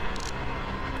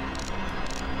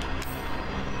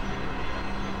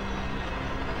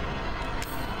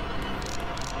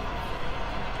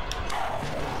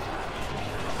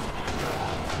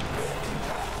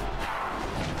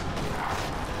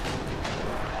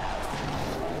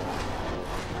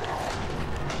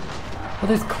 Well,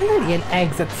 there's clearly an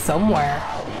exit somewhere.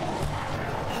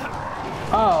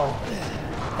 Oh.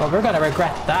 Well, we're gonna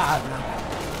regret that.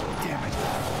 Damn it.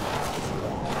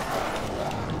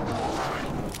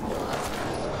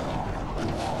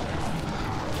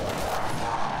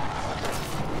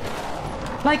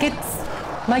 Like it's...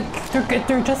 like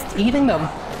they're just eating them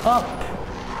up.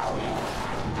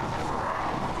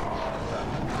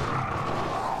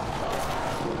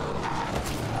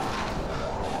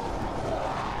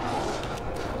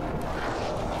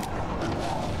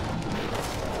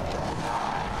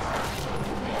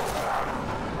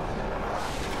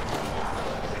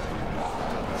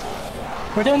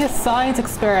 We're doing a science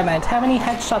experiment. How many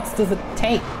headshots does it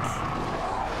take?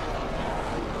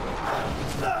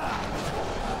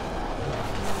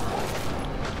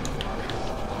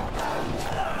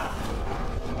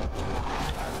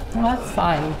 Well, that's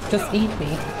fine. Just eat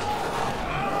me.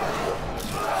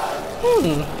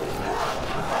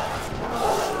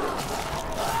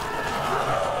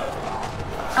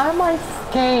 Am I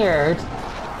scared?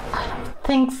 I don't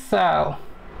think so.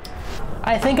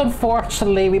 I think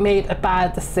unfortunately we made a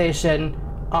bad decision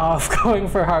of going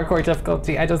for hardcore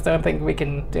difficulty. I just don't think we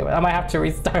can do it. I might have to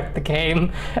restart the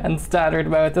game and standard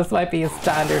mode. This might be a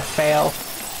standard fail.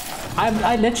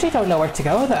 I literally don't know where to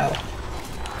go though.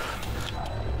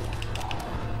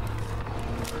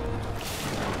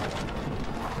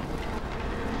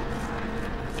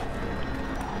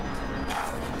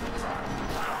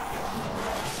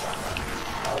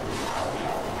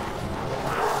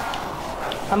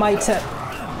 Am I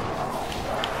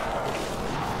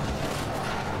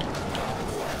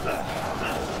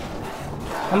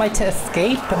to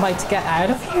escape? Am I to get out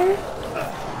of here?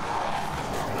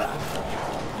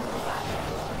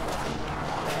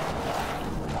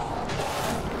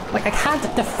 Like, I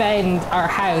can't defend our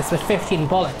house with 15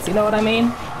 bullets, you know what I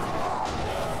mean?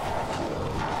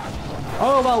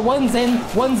 Oh, well, one's in,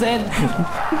 one's in.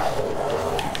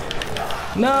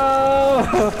 No!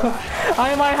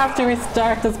 I might have to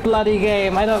restart this bloody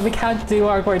game. We can't do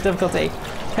hardcore difficulty.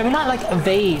 Can we not, like,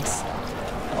 evade?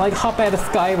 Like, hop out a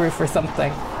sky roof or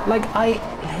something? Like, I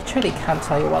literally can't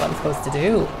tell you what I'm supposed to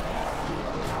do.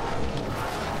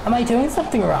 Am I doing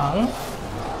something wrong?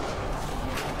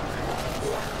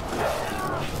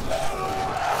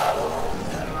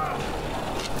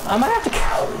 I might have to...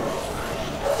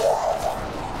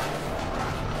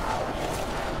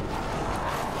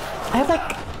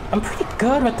 I'm pretty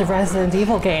good with the Resident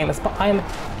Evil games, but I'm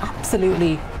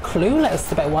absolutely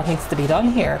clueless about what needs to be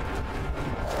done here.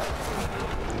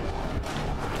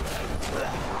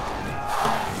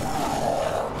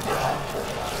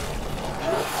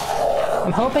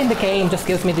 I'm hoping the game just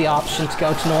gives me the option to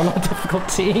go to normal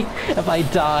difficulty if I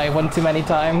die one too many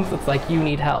times. It's like, you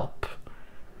need help.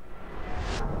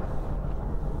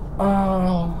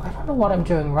 Oh, I don't know what I'm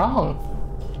doing wrong.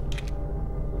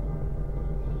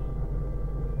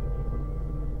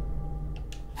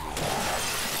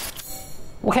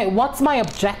 Okay, what's my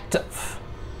objective?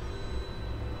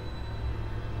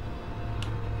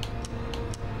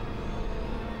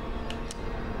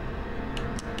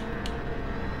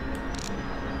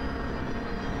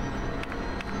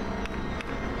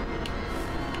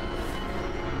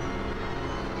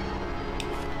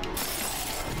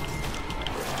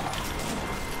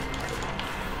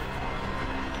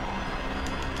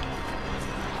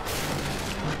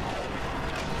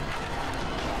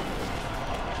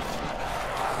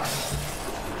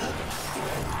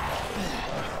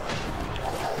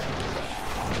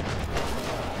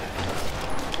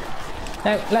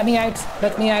 No, let me out.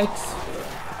 Let me out.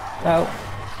 No.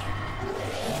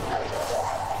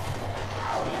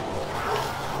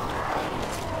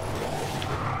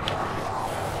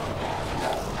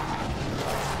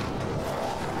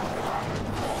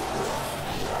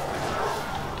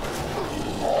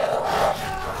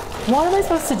 What am I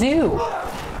supposed to do?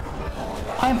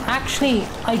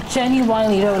 I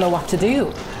genuinely don't know what to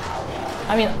do.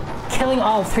 I mean, killing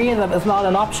all 3 of them is not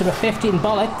an option with 15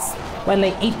 bullets when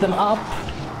they eat them up.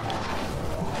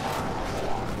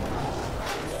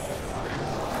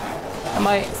 Am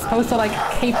I supposed to like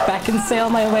Kate Beckinsale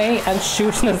my way and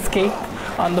shoot and escape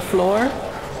on the floor?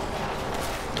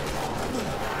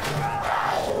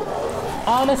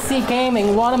 Honesty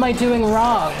Gaming, what am I doing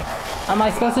wrong? Am I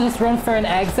supposed to just run for an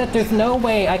exit? There's no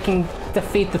way I can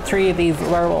defeat the 3 of these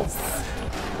werewolves.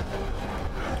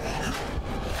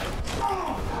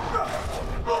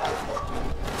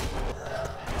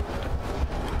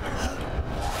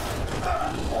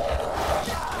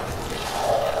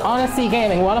 Honesty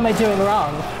Gaming, what am I doing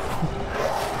wrong?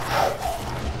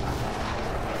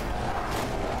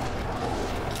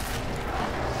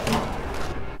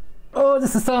 Oh,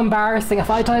 this is so embarrassing. If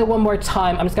I die one more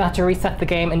time, I'm just gonna have to reset the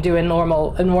game and do a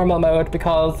normal mode,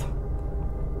 because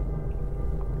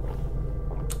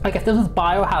like if this was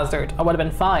Biohazard, I would have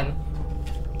been fine.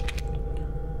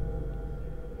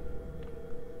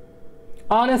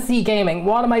 Honesty Gaming,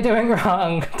 what am I doing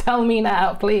wrong? Tell me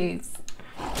now, please.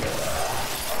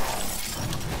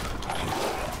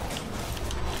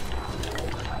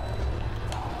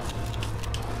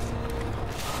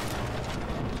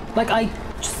 Like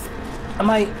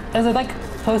is it like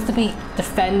supposed to be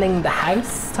defending the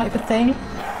house type of thing?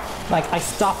 Like I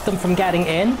stopped them from getting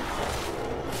in?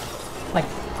 Like,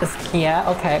 yeah,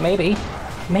 okay, maybe.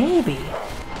 Maybe.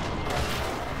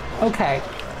 Okay,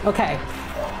 okay.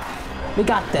 We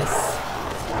got this.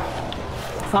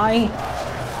 If I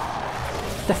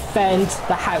defend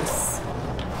the house.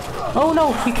 Oh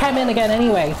no, he came in again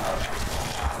anyway.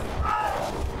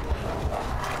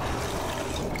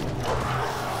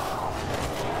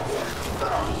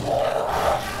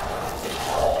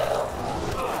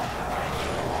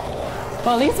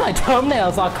 Well, at least my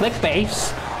thumbnails are clickbait,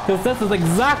 because this is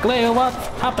exactly what's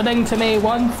happening to me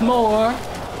once more.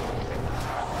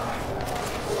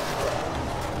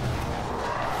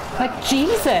 Like,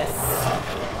 Jesus!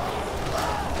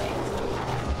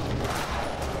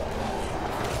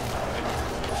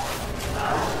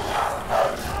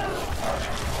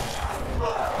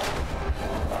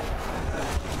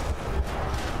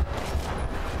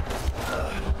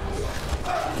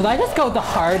 Did I just go the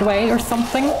hard way or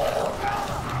something?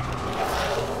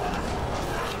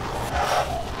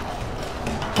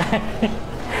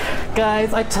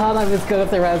 Guys, I thought I was good at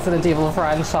the Resident Evil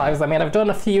franchise. I mean, I've done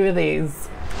a few of these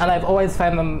and I've always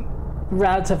found them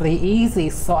relatively easy,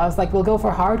 so I was like, we'll go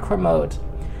for hardcore mode.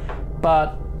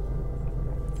 But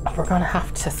we're gonna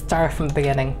have to start from the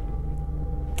beginning.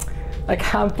 I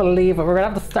can't believe it. We're gonna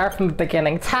have to start from the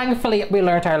beginning. Thankfully, we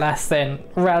learned our lesson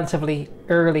relatively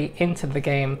early into the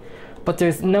game, but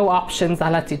there's no options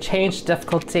that lets you change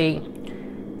difficulty,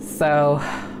 so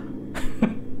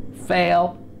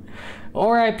fail.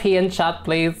 RIP in chat,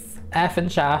 please. F in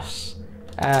chat.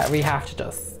 We have to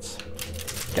just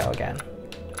go again.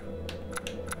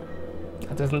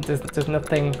 There's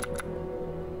nothing.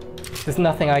 There's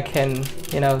nothing I can,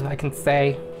 I can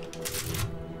say.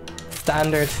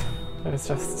 Standard. It's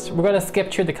just, we're gonna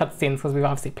skip through the cutscenes because we've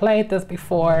obviously played this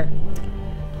before.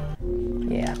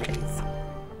 Yeah, please.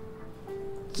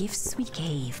 Gifts we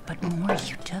gave, but more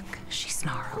you took, she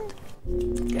snarled.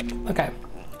 Okay.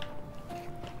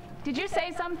 Did you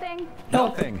say something?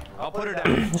 Nothing. I'll put her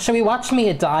down. Should we watch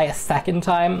me die a second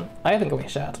time? I think we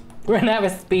should. We're gonna have a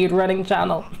speed running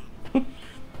channel.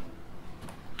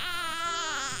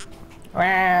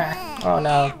 Oh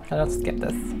no, I'll skip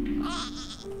this.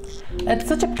 It's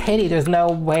such a pity there's no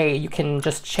way you can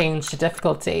just change the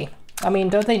difficulty. I mean,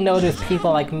 don't they know there's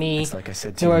people like me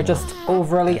who are just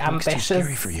overly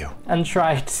ambitious for you. and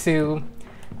try to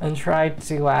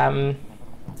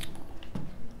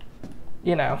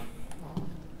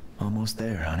Almost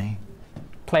there, honey.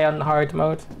 play on hard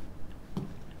mode.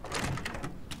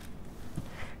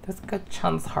 There's a good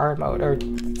chance hard mode or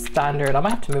standard. I might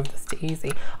have to move this to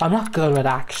easy. I'm not good with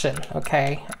action,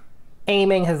 okay?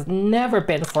 Aiming has never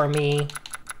been for me.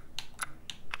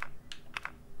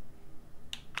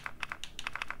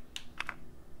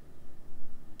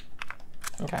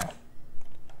 Okay.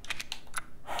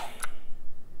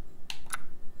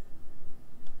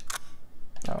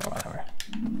 Oh, whatever.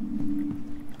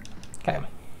 Okay.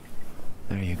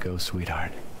 There you go,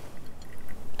 sweetheart.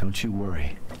 Don't you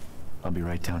worry. I'll be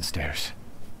right downstairs.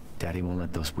 Daddy won't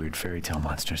let those weird fairy tale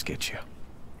monsters get you.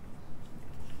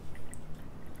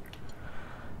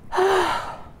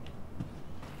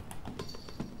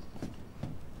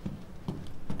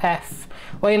 F.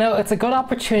 Well, it's a good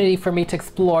opportunity for me to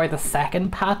explore the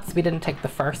second paths we didn't take the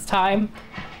first time,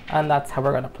 and that's how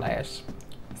we're gonna play it.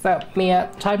 So,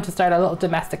 Mia, time to start a little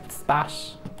domestic spat.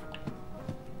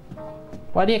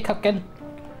 What are you cooking?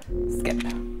 Skip.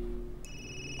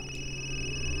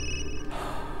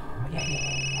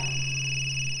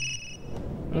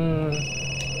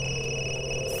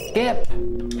 Skip.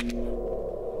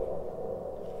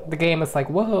 The game is like,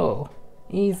 whoa,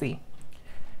 easy.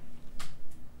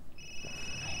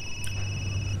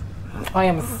 I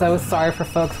am so sorry for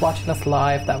folks watching us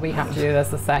live that we have to do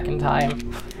this a second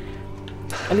time.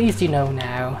 At least you know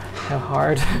now how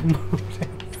hard mode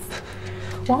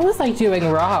is. What was I doing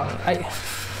wrong?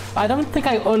 I don't think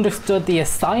I understood the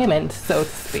assignment, so to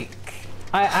speak.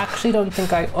 I actually don't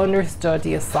think I understood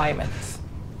the assignment.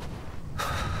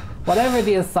 Whatever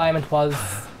the assignment was,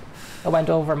 it went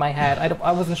over my head.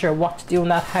 I wasn't sure what to do in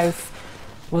that house.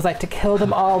 Was I to kill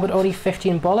them all with only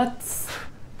 15 bullets?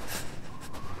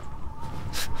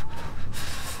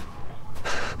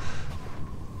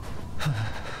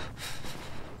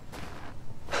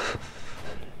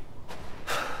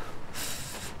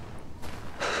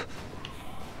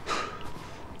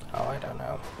 Oh, I don't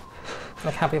know.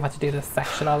 I can't believe I have to do this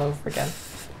section all over again.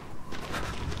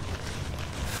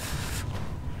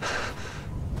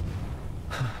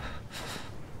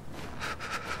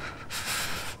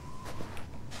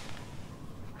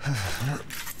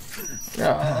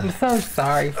 Oh, I'm so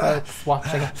sorry, folks,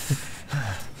 watching.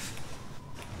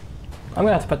 I'm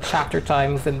gonna have to put chapter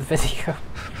times in the video.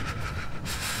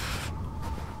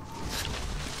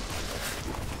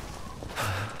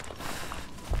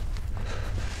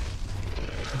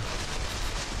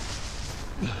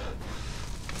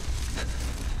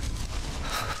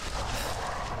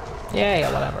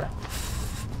 Yeah, whatever.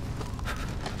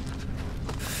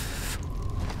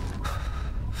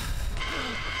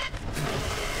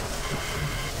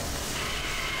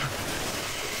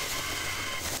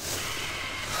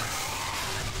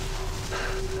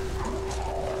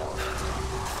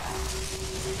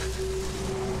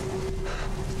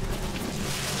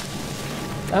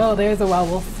 Oh, there's a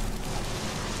werewolf.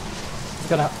 He's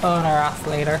gonna own our ass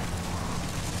later.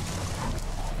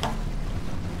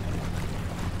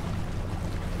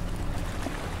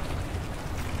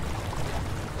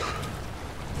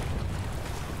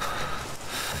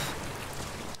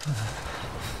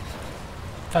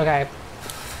 Okay.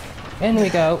 In we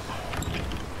go.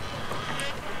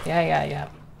 Yeah.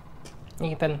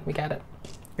 Ethan, we get it.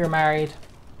 You're married.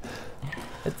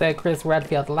 It said Chris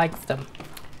Redfield likes them.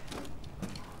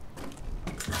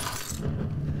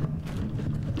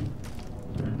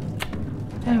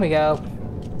 There we go.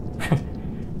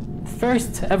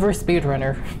 First ever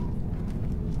speedrunner.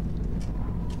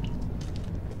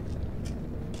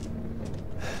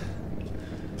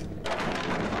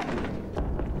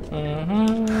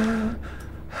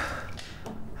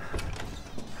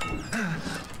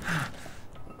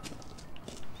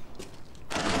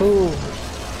 Ooh.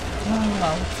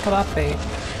 Oh, what could that be?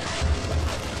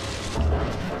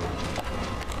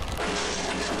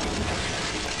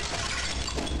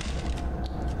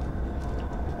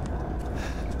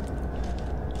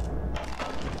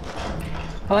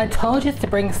 Well, I told you to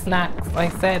bring snacks. I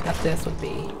said that this would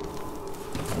be...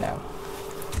 No.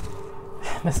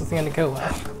 This isn't gonna go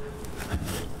well.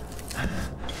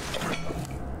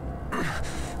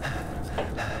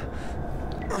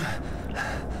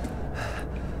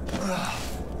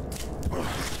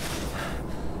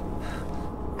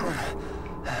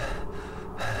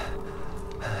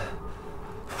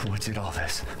 What did all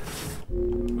this?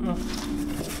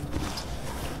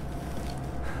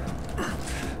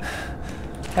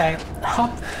 Okay,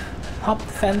 hop the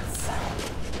fence.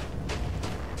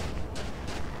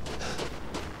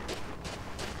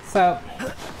 So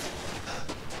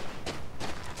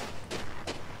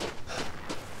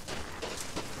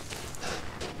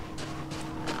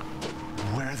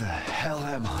where the hell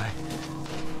am I?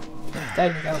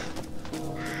 there you go.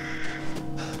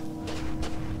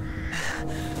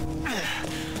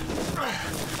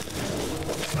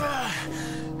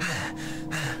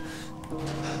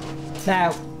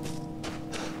 Now,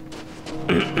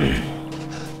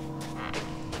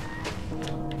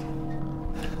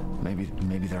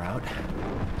 maybe they're out.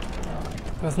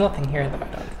 There's nothing here though. I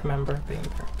don't remember being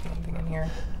anything in here.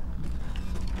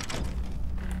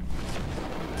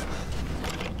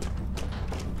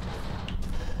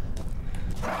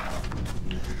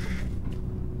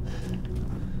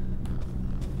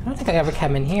 I don't think I ever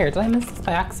came in here. Did I miss this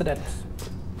by accident?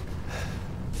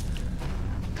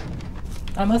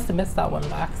 I must have missed that one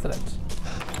by accident.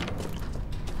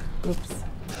 Oops.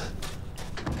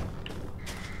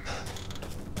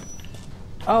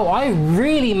 Oh, I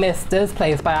really missed this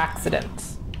place by accident.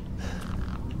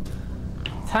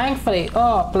 Thankfully,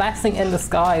 oh, blessing in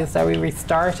disguise that we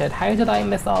restarted. How did I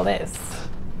miss all this?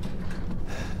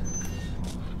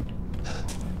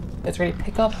 Is there any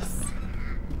pickups?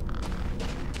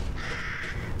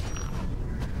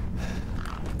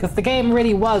 Because the game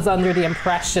really was under the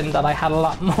impression that I had a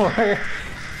lot more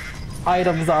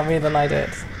items on me than I did.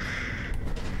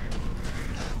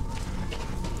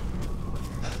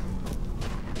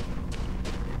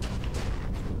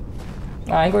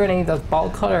 I think we're gonna need those ball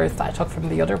cutters that I took from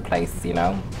the other place, you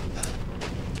know?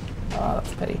 Oh,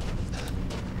 that's a pity.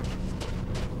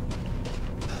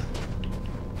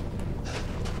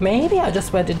 Maybe I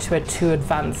just went into it too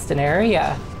advanced an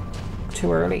area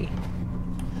too early.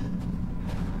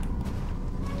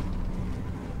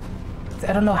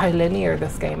 I don't know how linear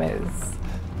this game is.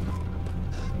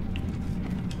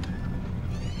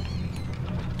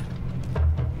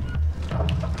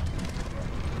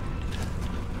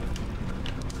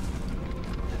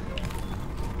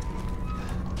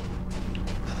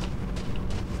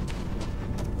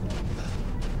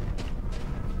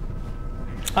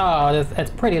 Oh,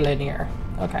 it's pretty linear.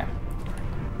 Okay.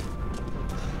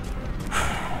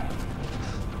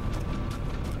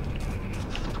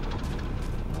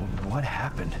 What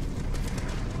happened?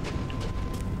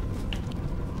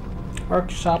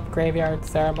 Workshop, graveyard,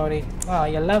 ceremony. Oh,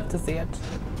 you love to see it.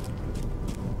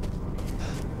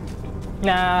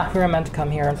 Nah, we were meant to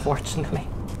come here, unfortunately.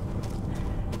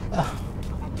 Ugh.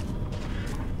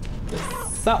 This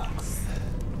sucks.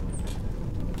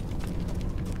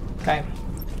 Okay.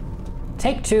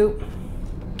 Take two.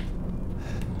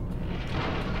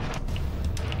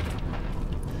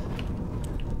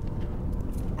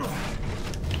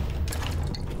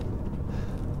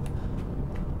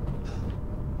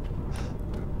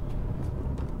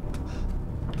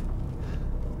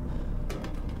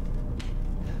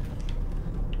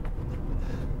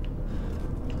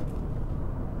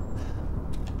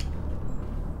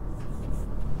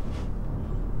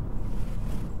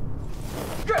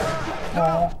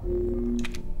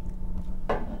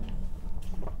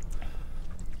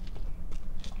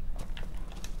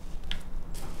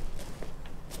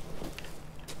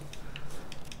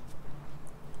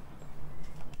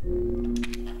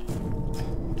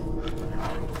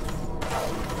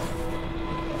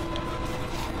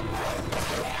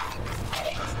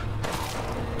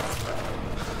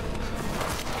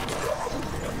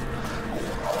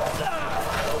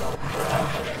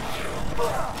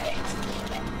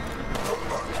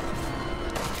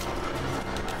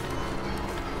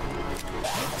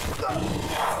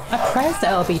 I pressed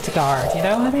LB to guard, you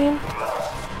know what I mean?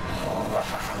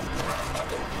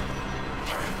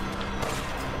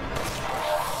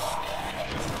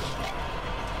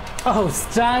 Oh,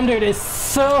 standard is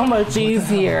so much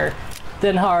easier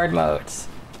than hard mode.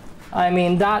 I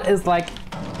mean, that is like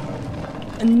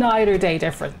a night or day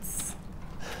difference.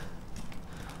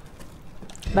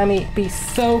 Let me be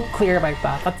so clear about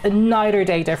that. That's a night or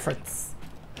day difference.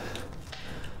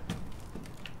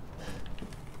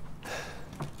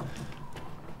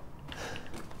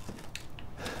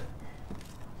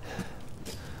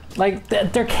 Like,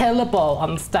 they're killable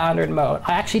on standard mode.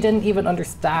 I actually didn't even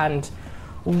understand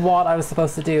what I was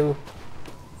supposed to do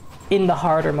in the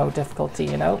harder mode difficulty,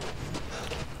 you know?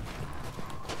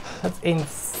 That's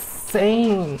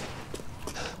insane.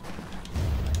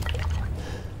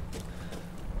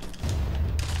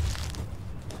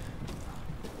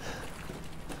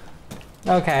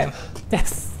 Okay,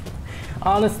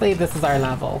 honestly, this is our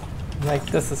level. Like,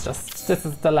 this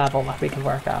is the level that we can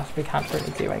work at. We can't really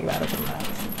do any better than that.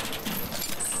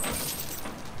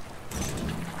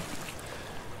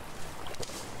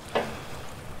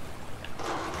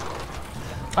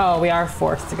 Oh, we are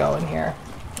forced to go in here.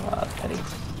 Oh, that's a pity.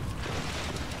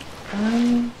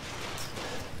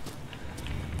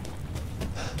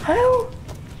 How?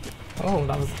 Oh,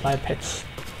 that was a bad pitch.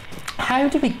 How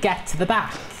do we get to the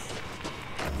back?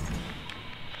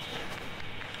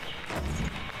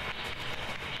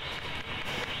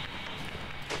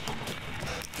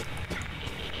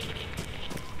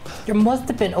 There must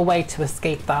have been a way to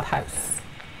escape that house.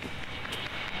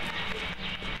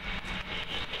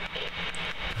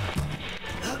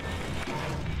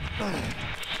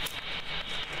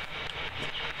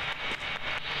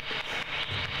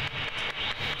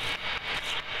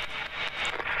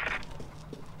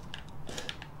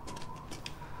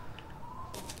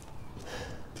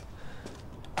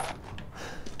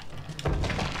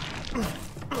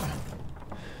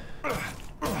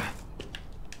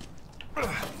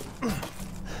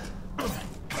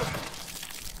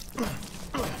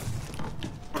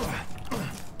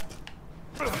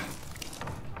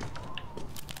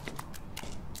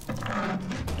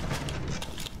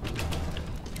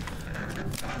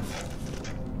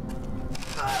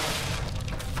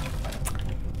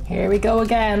 Here we go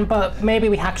again, but maybe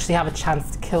we actually have a chance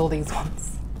to kill these ones.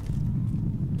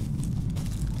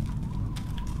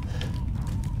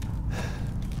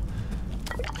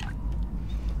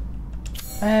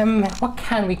 What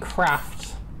can we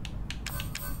craft?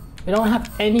 We don't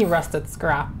have any rusted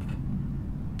scrap.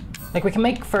 Like, we can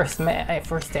make first aids,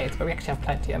 but we actually have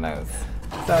plenty of those.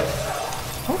 So,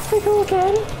 let's go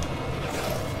again.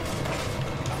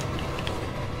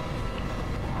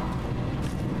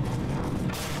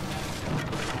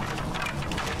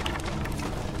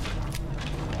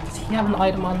 Did he have an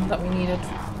item on that we needed?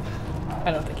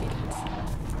 I don't think he did.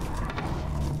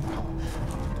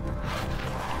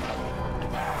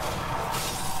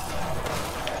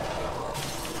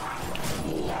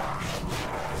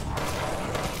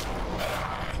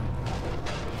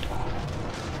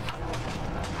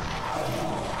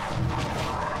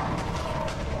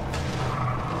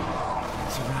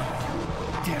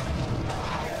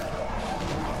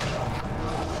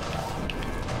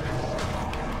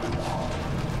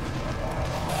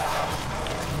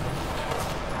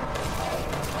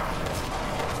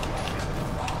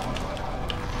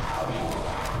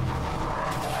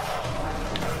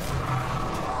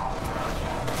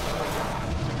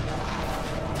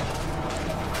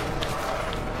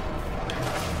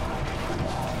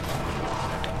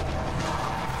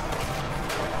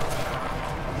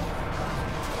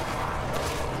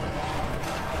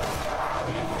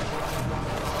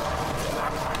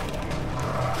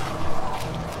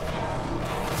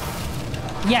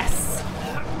 Yes!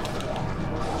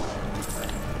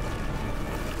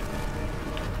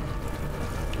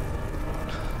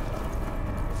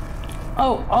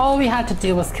 Oh, all we had to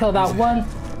do was kill that one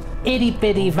itty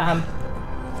bitty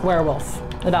werewolf,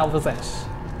 and that was it.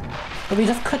 But we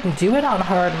just couldn't do it on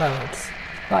hard mode.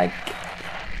 Like,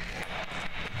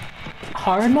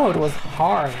 hard mode was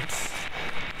hard.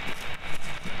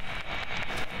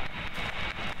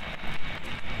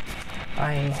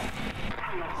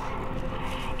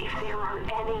 If there are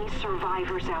any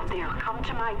survivors out there, come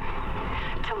to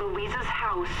Luiza's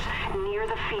house near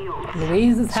the field.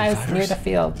 Luiza's house near the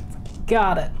field.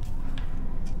 Got it.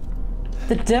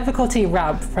 The difficulty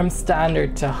ramp from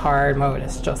standard to hard mode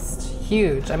is just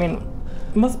huge. I mean,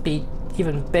 it must be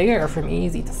even bigger from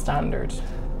easy to standard.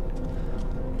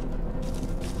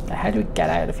 How do we get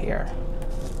out of here?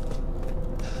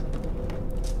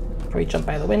 Can we jump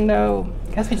out of the window?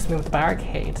 I guess we just move the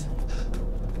barricade.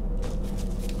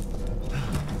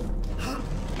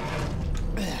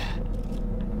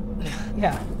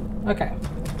 Yeah, okay.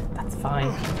 That's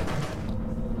fine.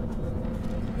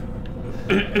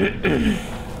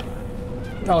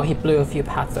 Oh, he blew a few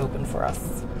paths open for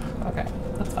us. Okay,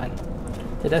 that's fine.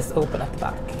 Did this open at the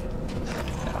back?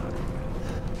 No.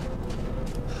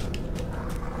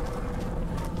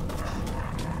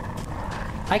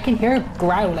 I can hear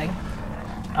growling,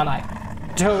 and I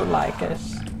don't like it.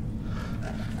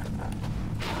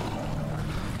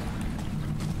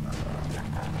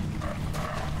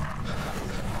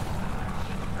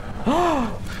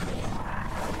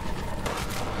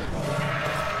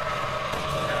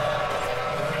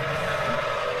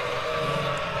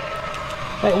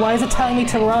 Wait, why is it telling me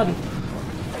to run?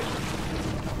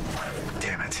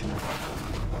 Damn it.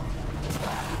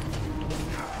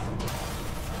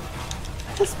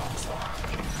 I just...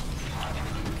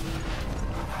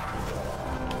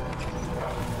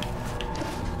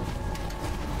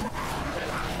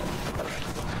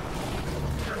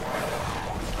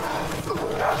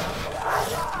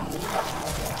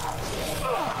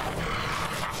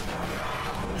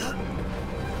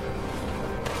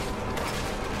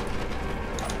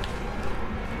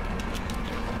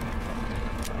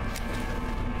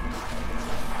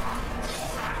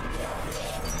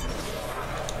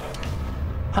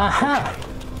 Aha!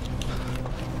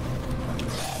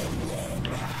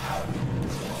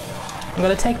 I'm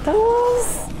gonna take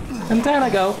those, and down I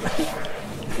go.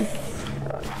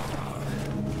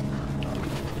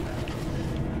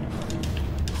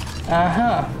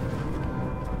 Uh-huh.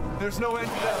 There's no end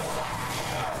to that.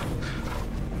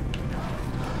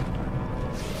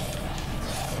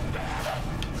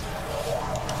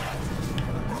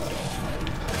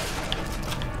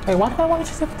 Wait, what do I want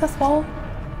you to do with this wall?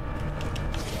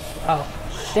 Oh,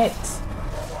 shit.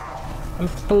 I'm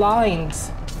blind.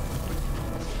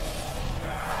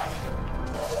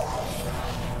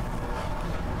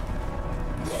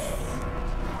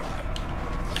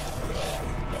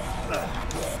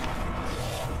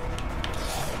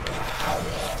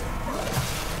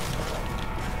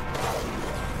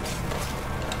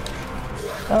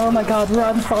 Oh my god,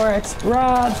 run for it!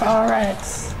 Run for it!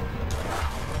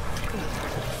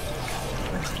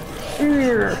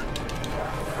 Urgh.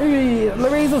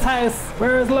 Luiza's house.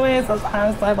 Where is Luiza's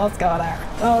house? I must go there.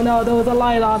 Oh no, there was a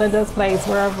light on in this place,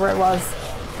 wherever it was.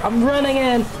 I'm running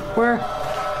in.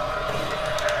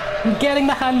 I'm getting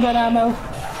the handgun ammo.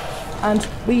 And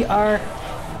we are...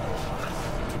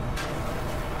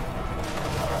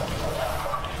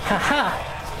 Haha!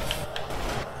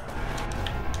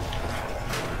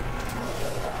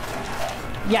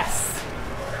 Yes!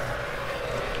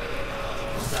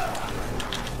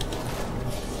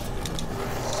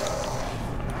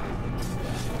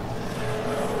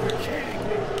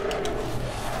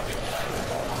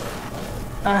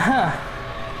 Uh-huh.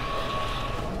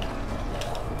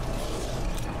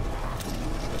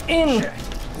 In!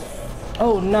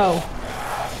 Oh no.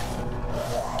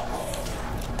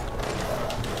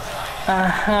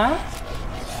 Uh-huh.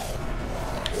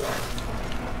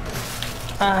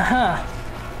 Uh-huh.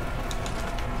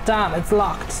 Damn, it's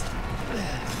locked.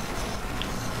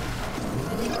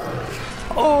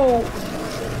 Oh!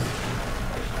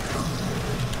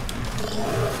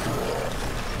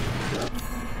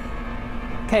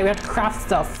 Okay, we have to craft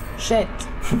stuff. Shit.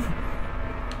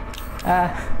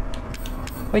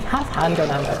 We have handgun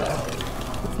ammo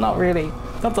though. It's not really...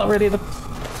 That's not really the...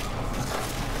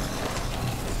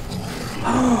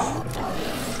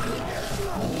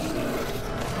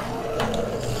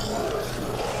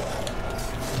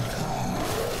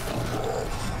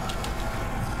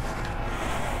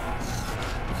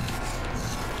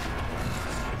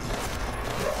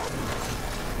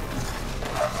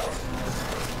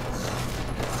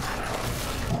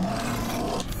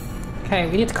 Okay,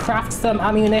 we need to craft some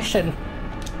ammunition.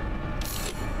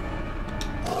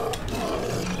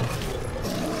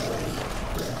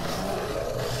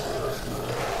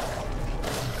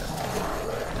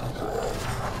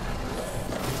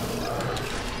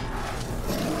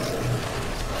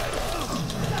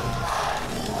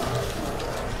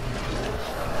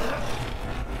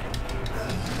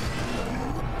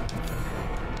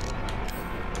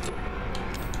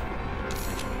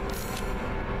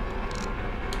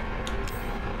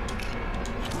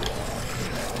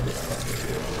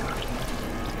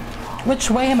 Which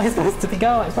way am I supposed to be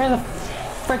going? Where the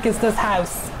frick is this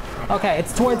house? Okay,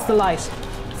 it's towards the light.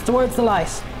 It's towards the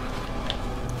light.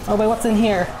 Oh wait, what's in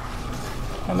here?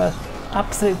 I'm an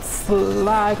absolute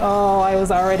slag. Oh, I was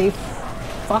already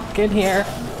fucking here.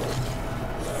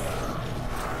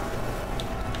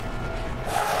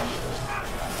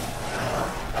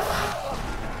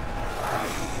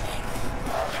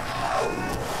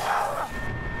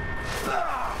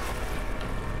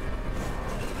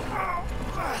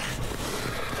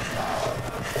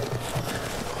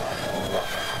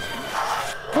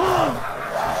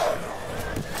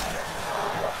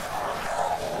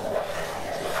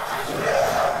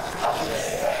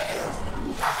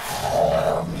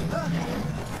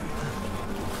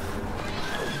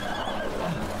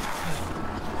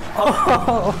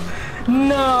 Oh,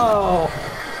 no!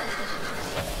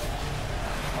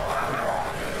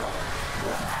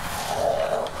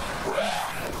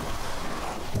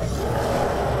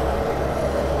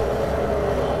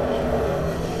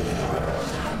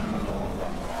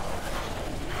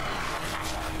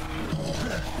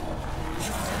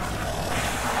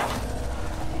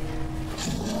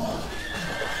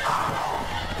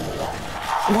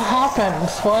 What happened?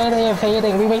 Why are they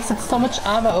evading? We wasted so much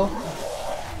ammo.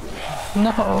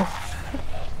 No.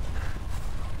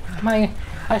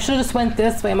 I should have just went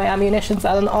this way. My ammunition's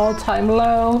at an all-time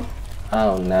low.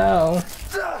 Oh no.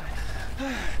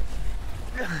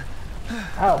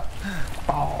 Oh.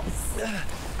 Balls.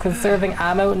 Conserving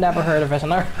ammo, never heard of it,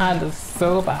 and our hand is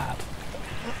so bad.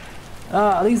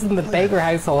 Oh, at least in the Baker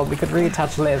household we could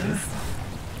reattach limbs.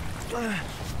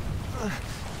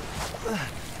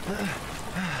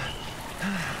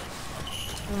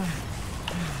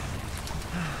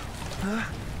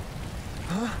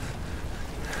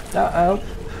 Uh-oh.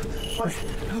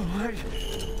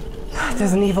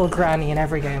 There's an evil granny in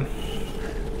every game.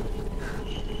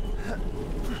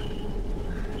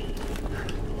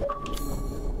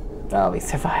 Oh, we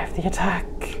survived the attack.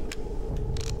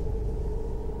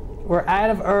 We're out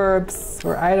of herbs.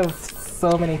 We're out of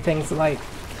so many things, like...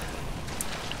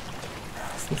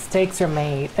 Mistakes are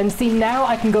made. And see, now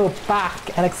I can go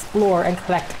back and explore and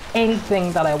collect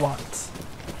anything that I want.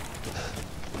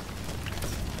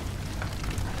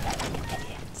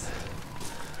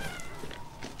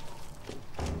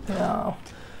 No,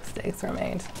 mistakes are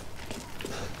made.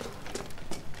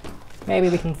 Maybe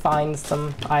we can find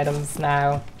some items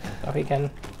now that we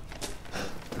can...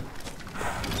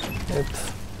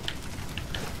 Oops.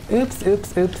 Oops,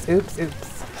 oops, oops, oops,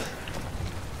 oops.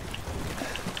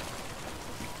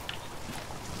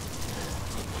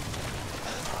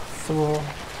 Ooh.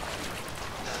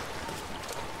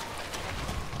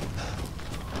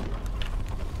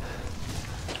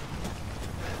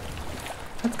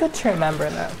 It's good to remember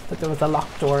that there was a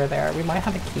locked door there. We might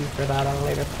have a key for that at a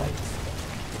later point.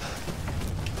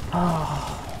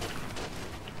 Oh.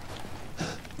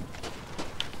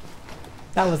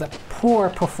 That was a poor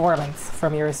performance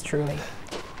from yours truly.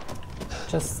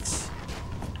 Just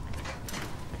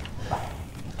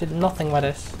did nothing with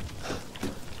it.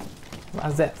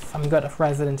 As if I'm good at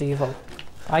Resident Evil.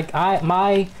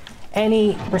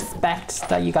 Any respect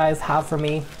that you guys have for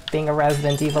me being a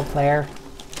Resident Evil player,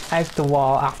 out the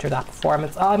wall after that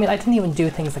performance. Oh, I mean, I didn't even do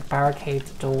things like barricade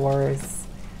doors.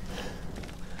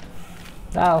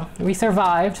 Oh, we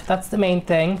survived. That's the main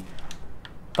thing.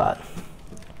 But,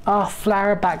 oh,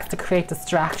 flower bags to create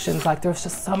distractions. Like, there was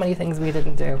just so many things we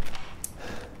didn't do.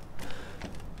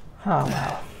 Oh,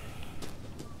 well.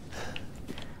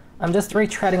 I'm just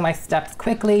retreading my steps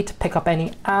quickly to pick up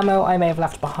any ammo I may have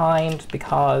left behind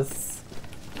because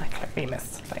I clearly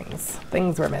missed things.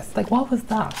 Things were missed. Like, what was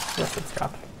that? Listen,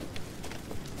 scrap.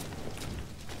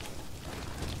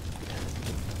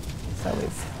 So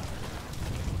we've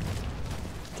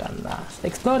done that. The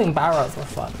exploding barrels were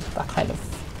fun. That kind of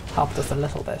helped us a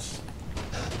little bit.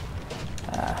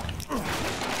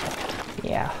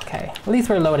 Yeah, okay. At least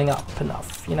we're loading up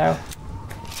enough, you know?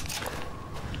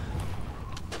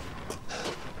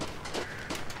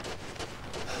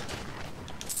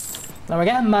 Now we're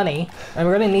getting money, and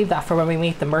we're gonna need that for when we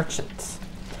meet the merchant.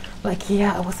 Like,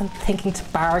 yeah, I wasn't thinking to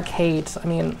barricade. I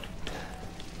mean,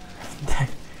 I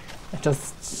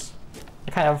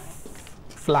kind of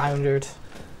floundered.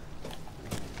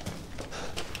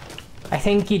 I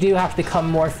think you do have to become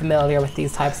more familiar with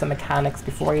these types of mechanics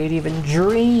before you'd even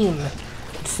dream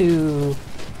to,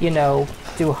 you know,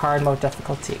 do hard mode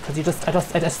difficulty. Because I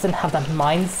just didn't have that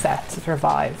mindset to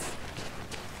survive.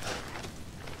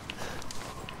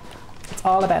 It's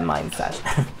all about mindset.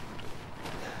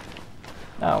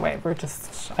 Oh wait,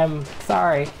 I'm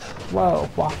sorry. Whoa,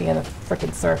 walking in a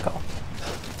freaking circle.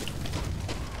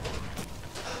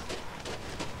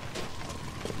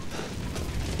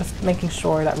 Just making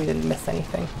sure that we didn't miss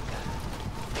anything.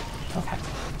 Okay.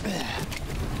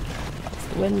 That's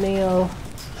the windmill.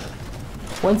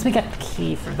 Once we get the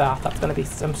key for that, that's gonna be,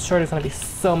 I'm sure there's gonna be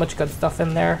so much good stuff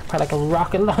in there. Probably like a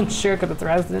rocket launcher because it's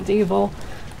Resident Evil.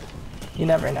 You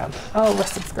never know. Oh,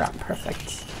 rusted scrap,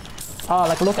 perfect. Oh,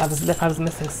 like look, I was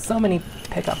missing so many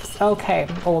pickups. Okay,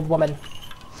 old woman.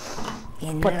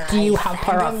 What do you have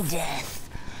for us? Death,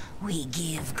 we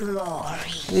give glory.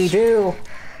 We do.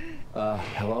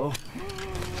 Hello?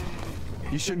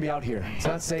 You shouldn't be out here. It's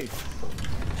not safe.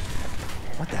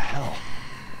 What the hell?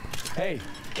 Hey,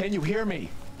 can you hear me?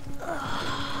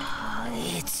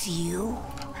 It's you,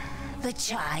 the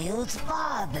child's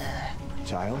father.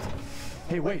 Child?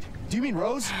 Hey, wait. Do you mean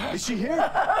Rose? Is she here?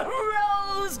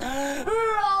 Rose!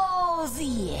 Rose,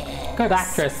 yes. Good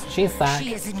actress. She's sad.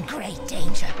 She is in great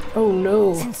danger. Oh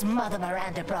no. Since Mother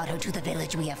Miranda brought her to the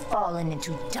village, we have fallen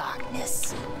into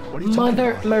darkness. What are you talking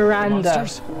Mother about? Miranda.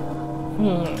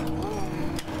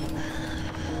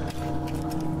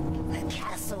 The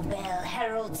castle bell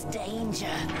heralds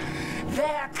danger.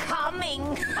 They're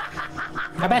coming.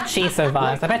 I bet she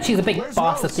survives. I bet she's a big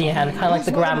boss at the end, kind of like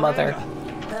the grandmother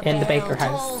in the Baker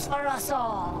house. For us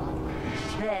all.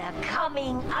 They're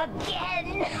coming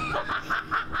again.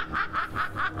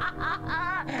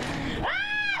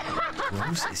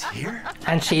 Rose is here?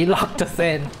 And she locked us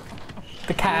in.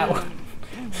 The cow.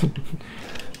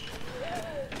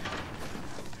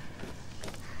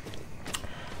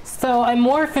 So I'm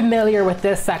more familiar with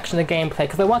this section of gameplay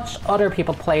because I watched other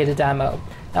people play the demo.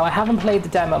 Now I haven't played the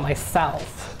demo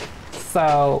myself,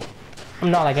 so I'm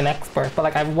not like an expert, but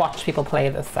like I've watched people play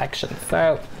this section,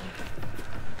 so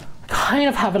kind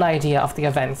of have an idea of the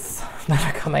events that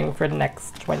are coming for the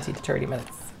next 20 to 30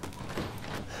 minutes.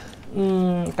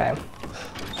 Okay.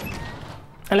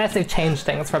 Unless they've changed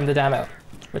things from the demo,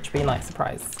 which would be a nice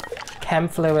surprise. Chem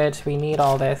fluid, we need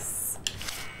all this.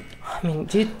 I mean,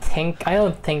 I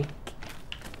don't think,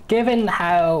 given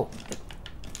how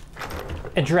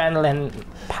adrenaline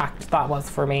packed that was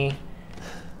for me,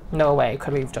 no way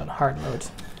could we have done hard mode.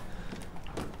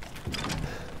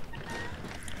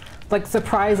 Like,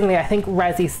 surprisingly, I think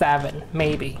Resi 7,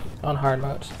 maybe, on hard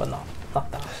mode, but not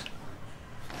that.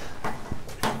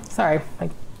 Sorry, my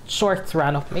shorts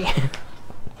ran up me.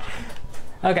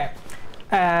 Okay.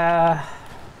 Let's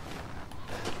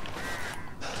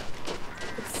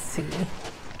see.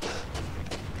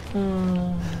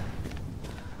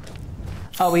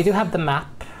 Oh, we do have the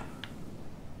map.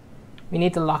 We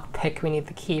need the lockpick, we need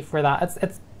the key for that.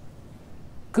 It's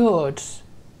good.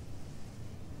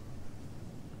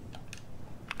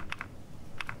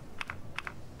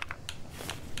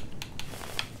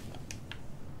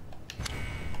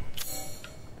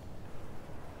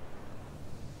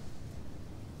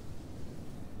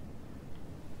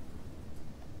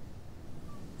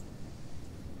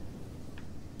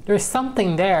 There's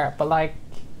something there, but like...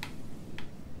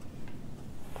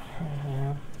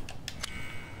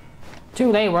 Too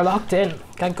late, we're locked in.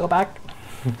 Can't go back.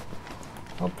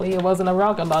 Hopefully it wasn't a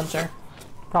rocket launcher.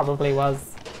 Probably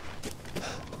was.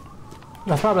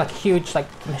 It was probably like a huge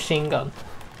like machine gun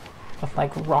with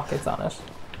like rockets on it.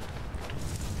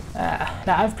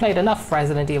 Now I've played enough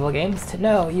Resident Evil games to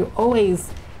know you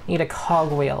always need a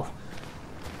cogwheel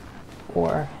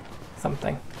or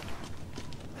something.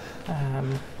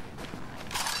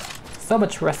 So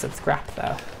much rusted scrap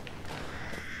though.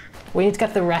 We need to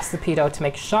get the recipe though to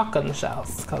make shotgun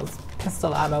shells because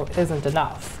pistol ammo isn't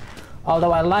enough.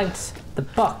 Although I liked the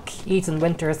book Ethan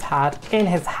Winters had in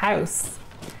his house,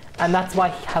 and that's why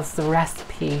he has the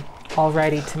recipe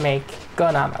already to make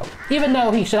gun ammo. Even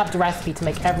though he should have the recipe to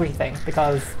make everything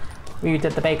because we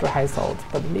did the Baker household,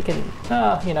 but we can,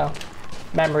 you know,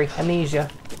 memory, amnesia.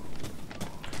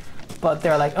 But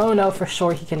they're like, oh no, for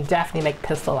sure he can definitely make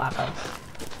pistol ammo.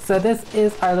 So this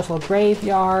is our little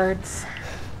graveyard.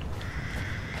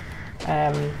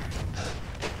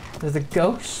 There's a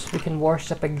goat. We can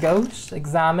worship a goat,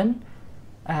 examine,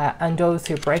 and those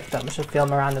who break them should feel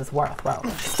Miranda's worth. Well,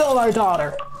 she stole our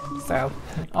daughter, so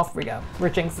off we go. We're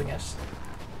jinxing it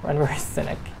when we're a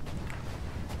cynic.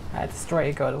 Destroy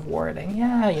a goat of warding.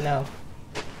 Yeah, you know.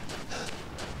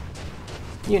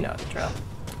 You know the drill.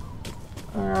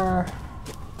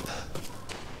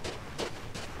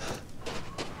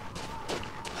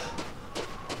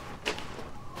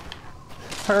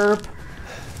 Herb.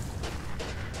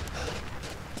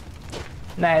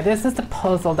 Now this is the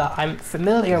puzzle that I'm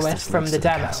familiar with from the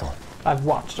demo. Castle. I've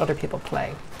watched other people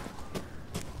play.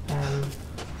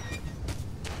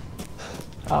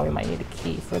 Oh, we might need a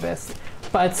key for this.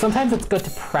 But sometimes it's good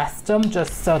to press them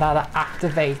just so that it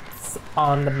activates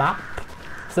on the map.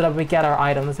 So that we get our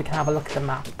items, we can have a look at the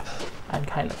map and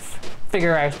kind of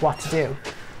figure out what to do.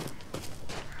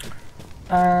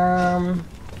 Am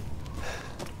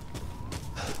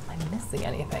I missing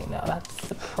anything? No, that's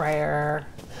the prayer.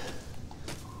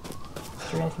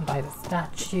 Is there anything by the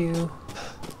statue?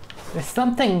 There's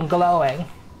something glowing.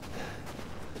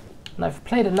 And I've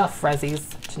played enough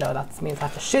Resis to know that means I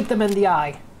have to shoot them in the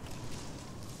eye.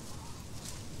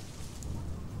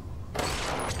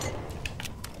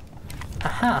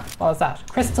 Aha, what was that?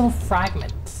 Crystal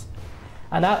fragment.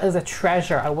 And that is a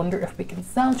treasure. I wonder if we can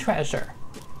sell treasure.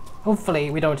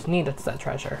 Hopefully we don't need it to sell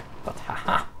treasure, but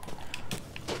haha.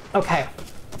 Okay.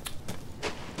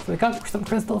 So we got some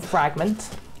crystal fragment.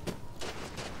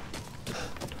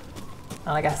 And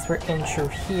I guess we're in through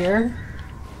here.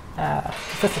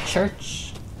 Is this a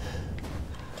church?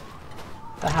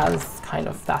 That has kind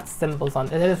of that symbols on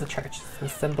it. It is a church.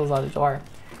 There's symbols on the door.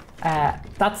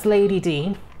 That's Lady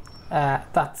D.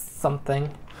 That's something.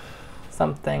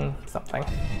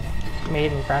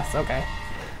 Maiden press, okay.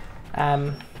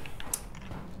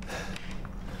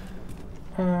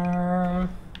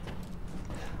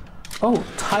 Oh,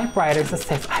 typewriters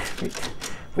assist.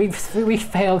 we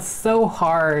failed so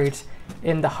hard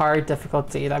in the hard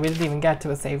difficulty that we didn't even get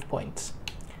to a save point.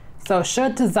 So,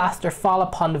 should disaster fall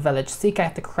upon the village, seek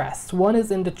out the crest. One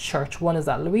is in the church, one is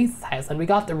at Luiza's house, and we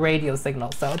got the radio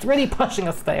signal, so it's really pushing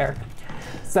us there.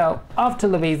 So, off to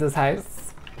Luiza's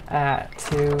house.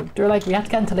 They're like, we have to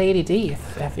get into Lady D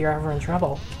if you're ever in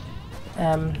trouble.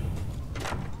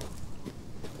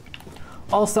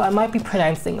 Also, I might be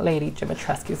pronouncing Lady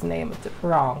Dimitrescu's name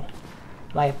wrong.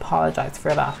 And I apologize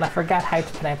for that. And I forget how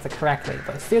to pronounce it correctly,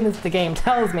 but as soon as the game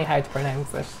tells me how to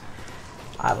pronounce it,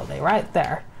 I will be right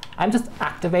there. I'm just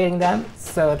activating them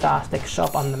so that they show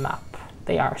up on the map.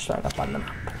 They are showing up on the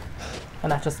map.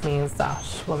 And that just means that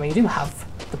when we do have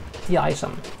the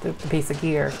item, the piece of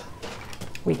gear,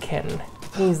 we can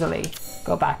easily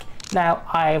go back. Now,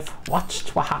 I've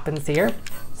watched what happens here,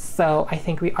 so I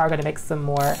think we are going to make some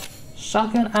more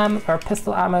shotgun ammo or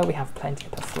pistol ammo. We have plenty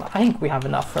of pistol. I think we have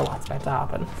enough for what's about to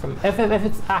happen, if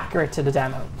it's accurate to the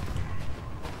demo.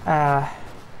 I've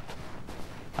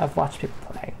watched people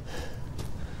play.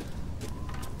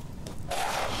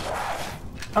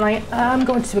 And I am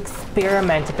going to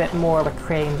experiment a bit more with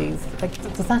creating these. Like,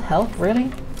 does that help,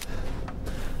 really?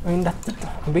 I mean,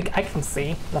 I can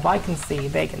see. If I can see,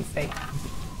 they can see.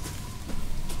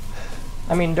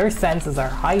 I mean, their senses are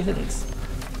heightened.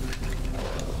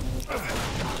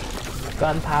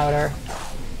 Gunpowder.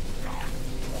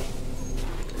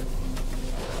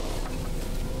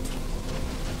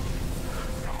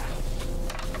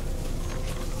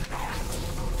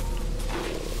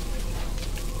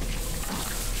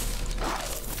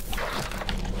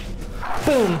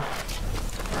 Boom!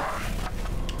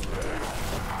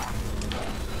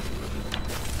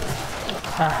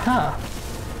 Aha!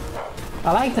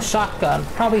 I like the shotgun.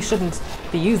 Probably shouldn't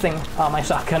be using all my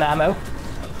shotgun ammo.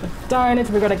 But darn it,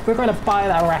 we're gonna buy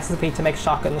that recipe to make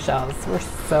shotgun shells. We're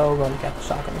so gonna get the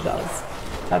shotgun shells.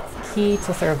 That's key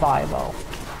to survival.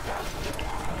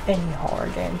 Any horror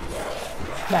game.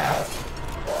 Now.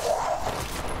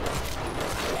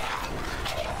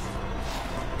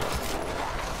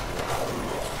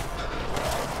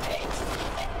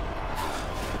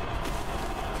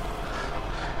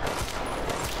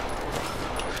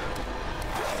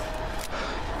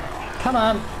 Come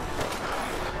on.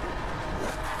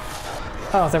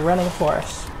 Oh, they're running for it.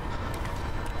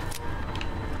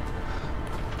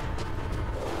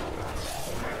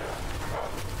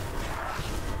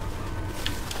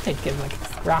 They'd give like a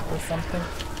scrap or something.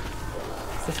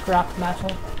 It's a scrap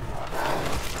metal.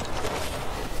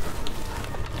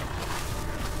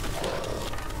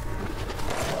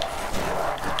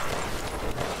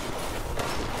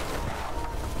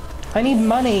 I need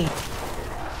money.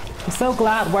 I'm so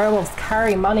glad werewolves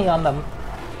carry money on them.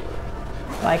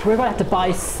 Like, we're gonna have to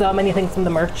buy so many things from the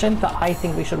merchant that I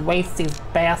think we should waste these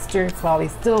bastards while we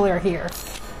still are here.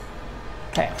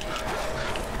 Okay.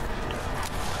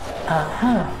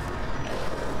 Uh-huh.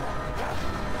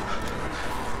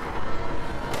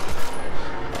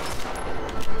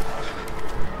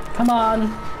 Come on.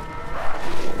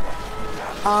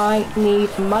 I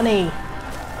need money.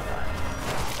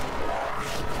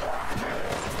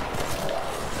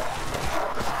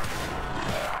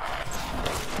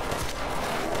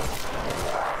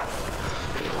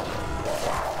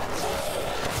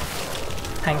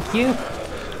 Thank you.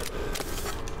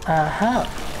 Uh-huh.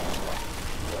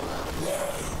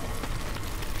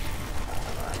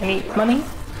 I need money.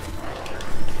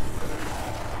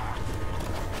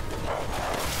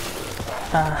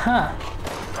 Uh-huh.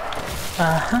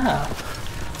 Uh-huh.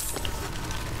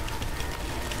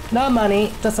 No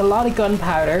money, just a lot of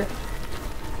gunpowder.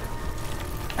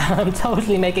 I'm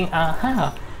totally making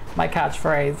uh-huh my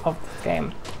catchphrase of this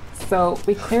game. So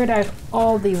we cleared out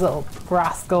all these little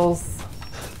rascals.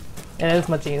 It is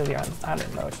much easier on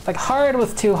standard mode. Like, hard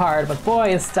was too hard, but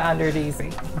boy is standard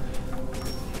easy.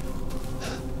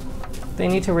 They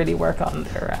need to really work on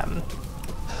their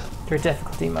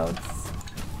difficulty modes.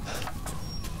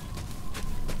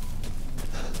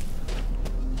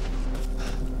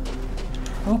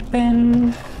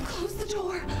 Open. Close the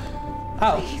door.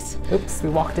 Oh, Please. Oops, we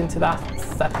walked into that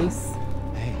set piece.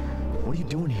 Hey, what are you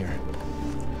doing here?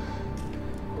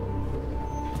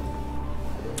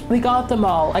 We got them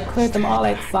all. I cleared them all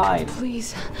outside.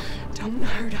 Please, don't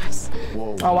hurt us.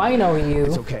 Whoa. Oh, I know you.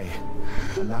 It's okay.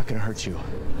 I'm not gonna hurt you.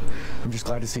 I'm just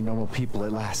glad to see normal people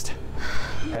at last.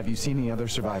 Have you seen any other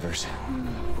survivors?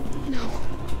 No.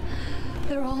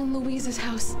 They're all in Luiza's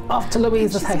house. Off to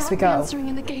Luiza's house we go. Answering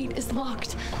and the gate is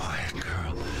locked. Quiet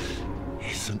girl.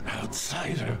 He's an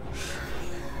outsider.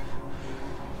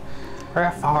 We're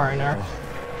a foreigner.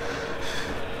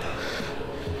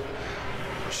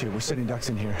 Shit, we're sitting ducks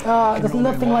in here. Oh, there's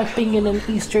nothing like being in an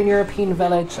Eastern European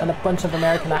village and a bunch of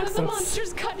American One of the accents.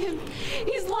 monsters cut him.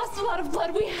 He's lost a lot of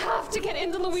blood. We have to get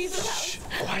into Luiza's house.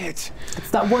 Quiet. It's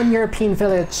that one European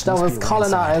village that Must was be way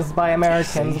colonized inside. by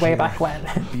Americans Stay way here. back when.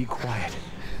 Be quiet.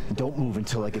 Don't move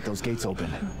until I get those gates open.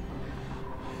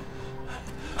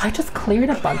 I just cleared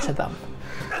a bunch of them.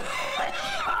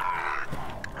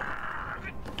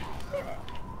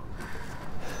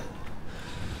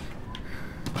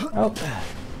 Oh.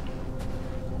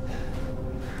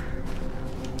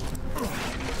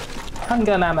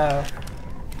 Handgun ammo.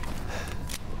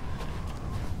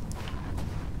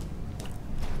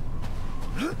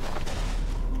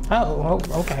 Oh,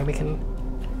 okay, we can...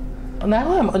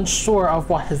 Now I'm unsure of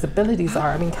what his abilities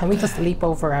are. I mean, can we just leap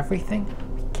over everything?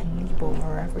 We can leap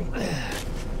over everything.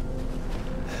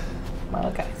 Well,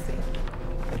 okay,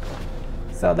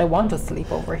 see. So they want us to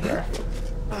leap over here.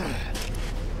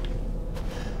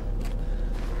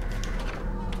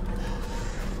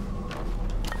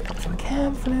 Some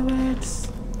cam fluids.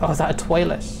 Oh, is that a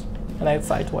toilet? An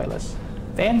outside toilet.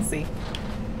 Fancy.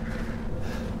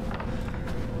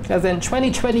 Because in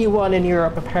 2021 in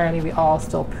Europe, apparently we all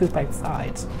still poop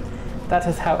outside. That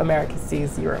is how America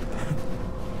sees Europe.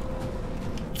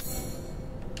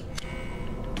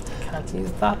 Can't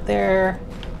use that there.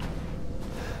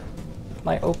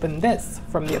 Might open this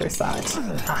from the other side.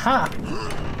 Aha!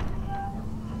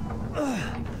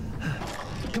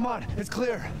 Come on, it's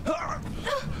clear.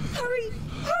 Hurry!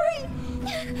 Hurry!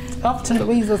 Up to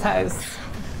Luiza's house.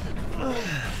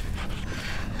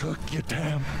 Took your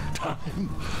damn time.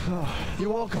 Oh,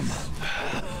 you're welcome.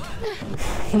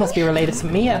 He must be related to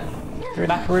Mia. You're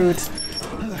that rude.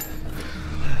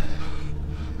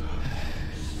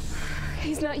 He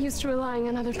He's not used to relying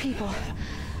on other people.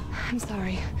 I'm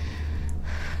sorry.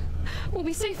 We'll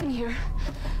be safe in here,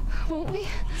 won't we?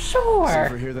 Sure.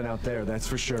 Safer here than out there, that's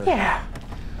for sure. Yeah.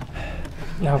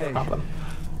 No problem.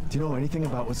 Do you know anything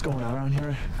about what's going on around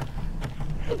here?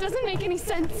 It doesn't make any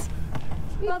sense.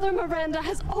 Mother Miranda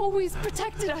has always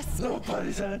protected us.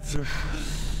 Nobody's answer.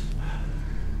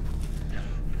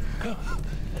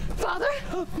 Father?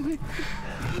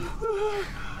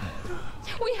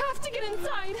 We have to get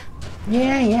inside.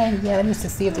 Yeah. Let me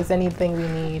just see if there's anything we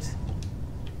need.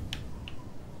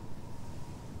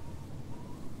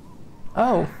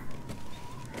 Oh.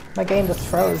 My game just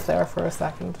froze there for a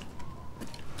second.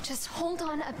 Just hold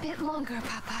on a bit longer,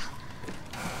 Papa.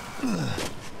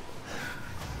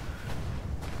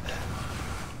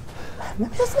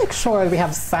 Let me just make sure we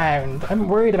have sound. I'm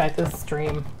worried about this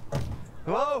stream.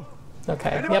 Hello?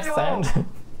 Okay, we have sound.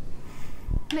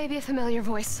 Maybe a familiar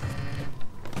voice.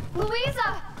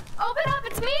 Luiza! Open up!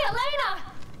 It's me,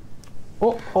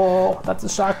 Elena! Oh, that's a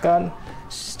shotgun.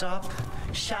 Stop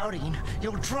shouting.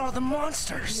 You'll draw the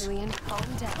monsters. Julian, calm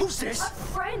down. Who's this? A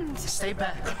friend! Stay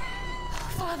back.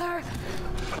 Father!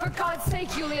 For God's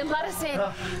sake, Julian, let us in!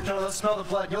 No, they'll smell the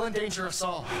blood. You'll endanger us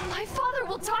all. My father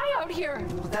will die out here!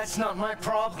 Well, that's not my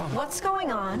problem. What's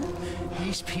going on?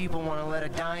 These people want to let a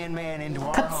dying man into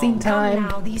our Cutscene home. time. Come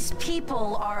now, these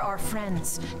people are our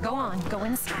friends. Go on, go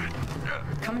inside.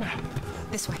 Come now,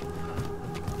 this way.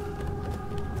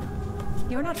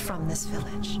 You're not from this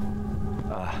village.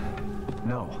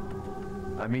 No.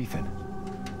 I'm Ethan.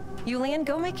 Julian,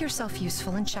 go make yourself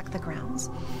useful and check the grounds.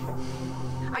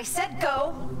 I said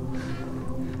go!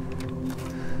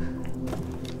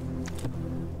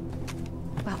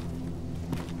 Well,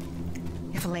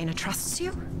 if Elena trusts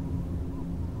you,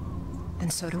 then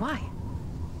so do I.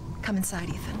 Come inside,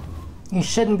 Ethan. You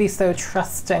shouldn't be so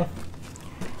trusting.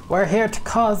 We're here to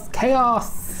cause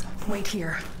chaos. Wait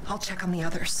here. I'll check on the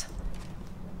others.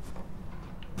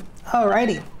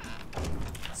 Alrighty.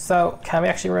 So, can we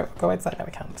actually go outside? No,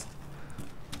 we can't.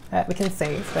 We can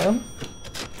save though.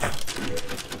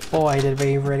 Boy, did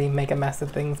we really make a mess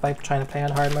of things by trying to play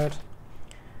on hard mode.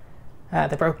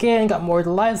 They broke in, got more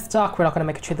livestock. We're not going to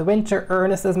make it through the winter.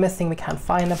 Ernest is missing. We can't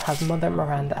find him. Has Mother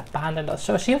Miranda abandoned us?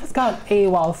 So she has got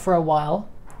AWOL for a while.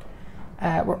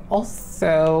 We're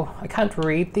also, I can't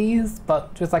read these,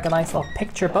 but there's like a nice little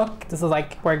picture book. This is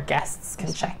like where guests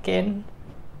can check in.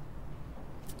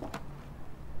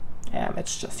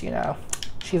 It's just, you know,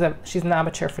 she's an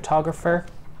amateur photographer.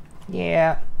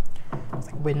 Yeah, it's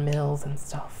like windmills and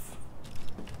stuff.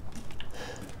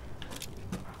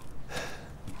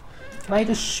 Can I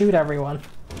just shoot everyone?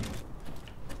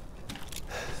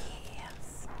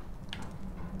 Yes.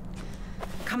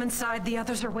 Come inside, the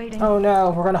others are waiting. Oh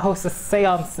no, we're gonna host a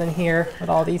seance in here with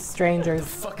all these strangers. The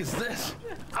fuck is this?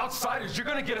 Outsiders, you're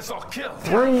gonna get us all killed.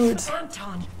 Rude.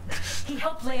 Anton, he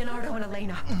helped Leonardo and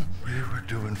Elena. We were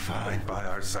doing fine by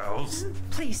ourselves.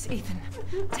 Please, Ethan,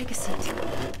 take a seat.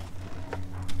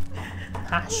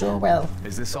 I sure will.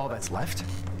 Is this all that's left?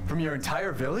 From your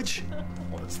entire village?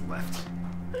 All that's left?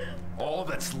 All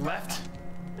that's left?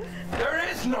 There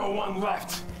is no one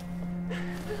left!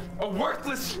 A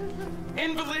worthless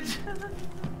invalid,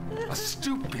 a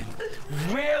stupid,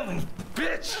 wailing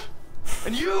bitch,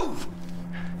 and you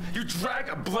drag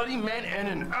a bloody man and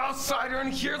an outsider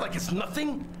in here like it's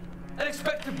nothing, and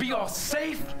expect to be all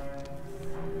safe?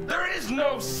 There is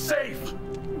no safe!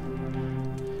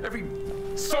 Every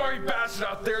sorry bastard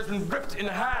out there has been ripped in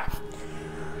half.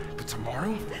 But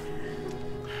tomorrow?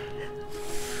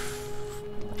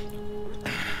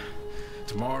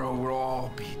 Tomorrow we'll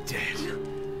all be dead.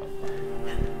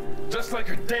 Just like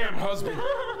her damn husband.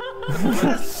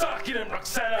 Suck it in,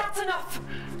 Roxana! That's enough!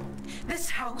 This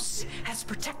house has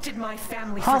protected my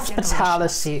family for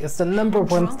Hospitality is the number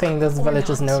one thing this village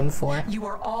is known for. You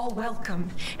are all welcome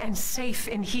and safe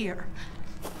in here.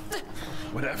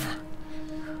 Whatever.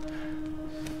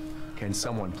 Can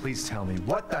someone please tell me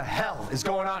what the hell is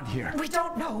going on here? We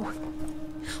don't know.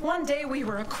 One day we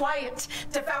were a quiet,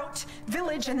 devout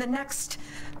village, and the next,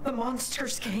 the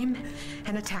monsters came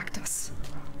and attacked us.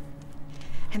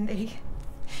 And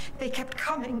they kept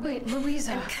coming. Wait,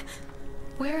 Luiza.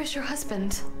 Where is your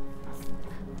husband?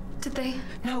 Did they?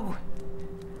 No.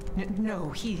 No,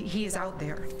 he is out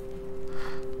there.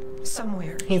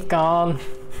 Somewhere. He's gone.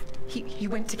 He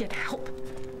went to get help.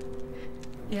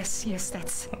 Yes,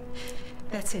 that's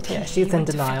it. Yeah, she's in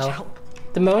denial.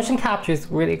 The motion capture is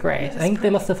really great. I think they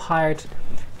must have hired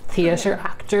theater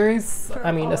actors.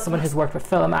 I mean, as someone who's worked with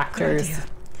film actors,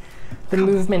 the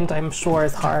movement, I'm sure,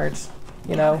 is hard,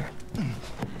 you know.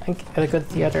 I think a good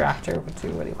theater actor would do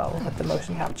really well with the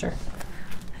motion capture.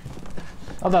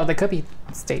 Although they could be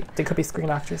state. They could be screen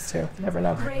actors too. You never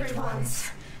know. Great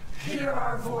ones, hear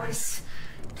our voice.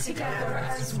 Together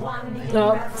as one in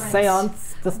No, reverence.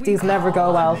 seance. These never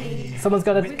go well. Someone's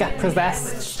gonna get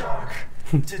possessed.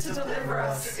 To deliver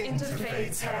us into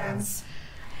fate's hands.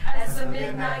 As the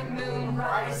midnight moon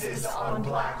rises on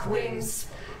black wings,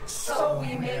 so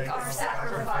we make our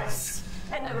sacrifice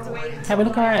and await. Can we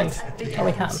look around? Oh,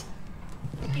 we can.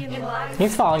 In life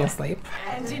He's falling asleep.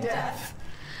 and in death,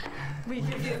 we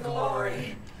give you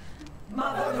glory,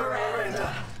 Mother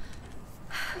Miranda.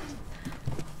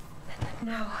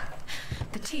 Now,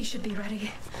 the tea should be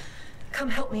ready. Come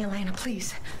help me, Elena,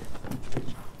 please.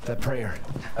 That prayer,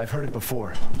 I've heard it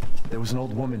before. There was an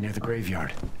old woman near the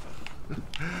graveyard. You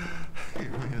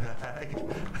mean the hag?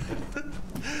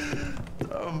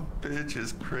 Dumb bitch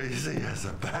is crazy as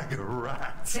a bag of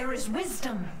rats. There is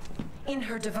wisdom in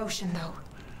her devotion, though.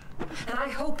 And I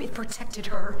hope it protected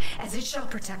her as it shall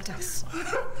protect us.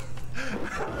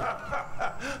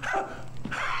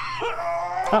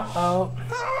 Uh-oh.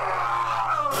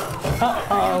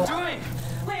 What are you doing?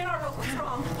 Leonardo, what's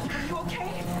wrong? Are you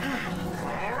okay?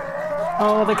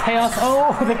 Oh, the chaos.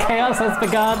 Oh, the chaos has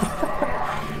begun.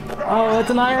 Oh, it's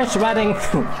an Irish wedding.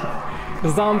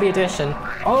 Zombie edition.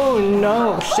 Oh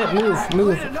no. Shit, move.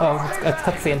 Oh, it's a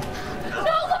cutscene.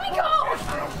 No, let me go!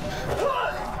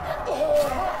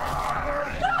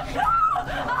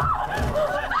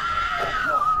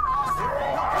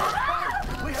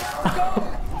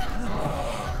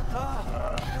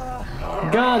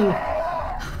 Gun.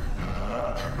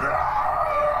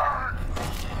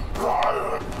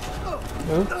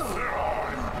 Oops.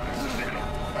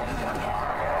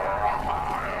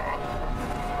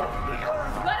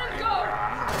 Let him go!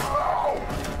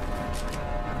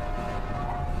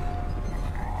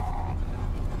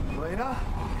 Elena?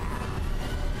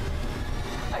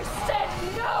 I said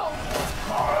no!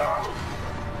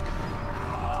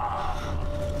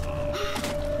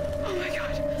 Oh my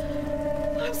god.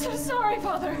 I'm so sorry,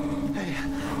 Father. Hey,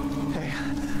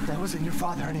 that wasn't your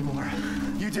father anymore.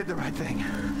 You did the right thing.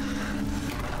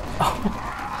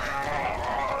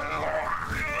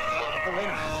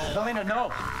 Elena,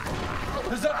 no!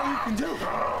 There's nothing you can do!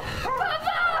 Papa!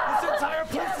 This entire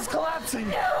place is collapsing!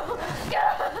 No!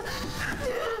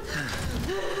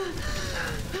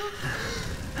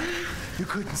 You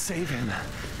couldn't save him.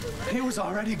 He was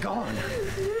already gone.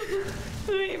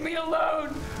 Leave me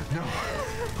alone! No,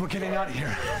 we're getting out of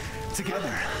here.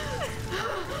 Together.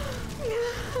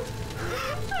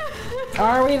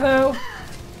 Are we though?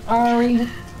 Are we?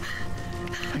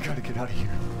 I gotta get out of here.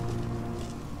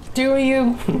 Do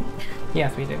you?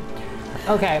 Yes, we do.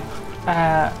 Okay.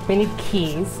 We need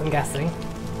keys, I'm guessing,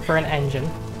 for an engine.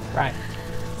 Right.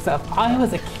 So if I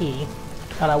was a key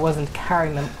and I wasn't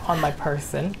carrying them on my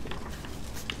person,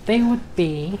 they would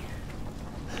be...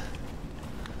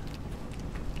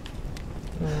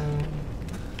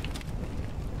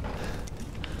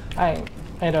 I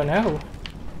don't know.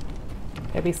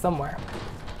 Maybe somewhere.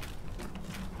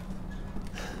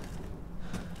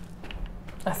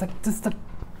 I was like, does the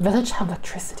village have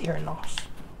electricity or not?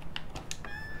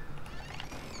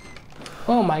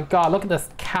 Oh my god, look at this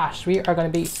cash. We are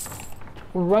going to be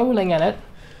rolling in it.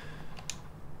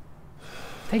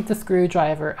 Take the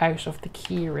screwdriver out of the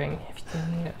key ring if you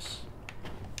need it.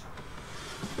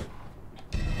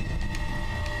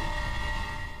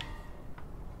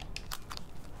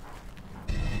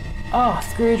 Oh,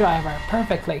 screwdriver,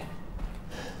 perfectly.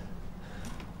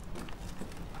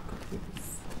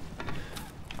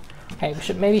 Okay, we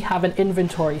should maybe have an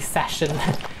inventory session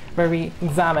where we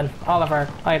examine all of our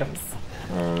items.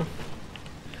 Are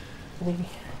we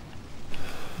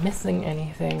missing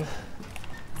anything?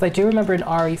 Because I do remember in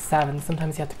RE7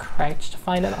 sometimes you had to crouch to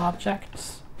find an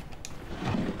object.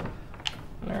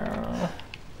 No.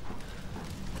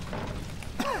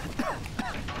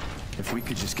 If we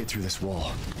could just get through this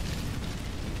wall.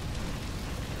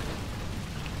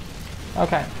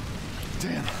 Okay.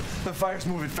 Damn, the fire's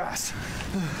moving fast.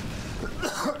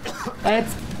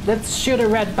 Let's shoot a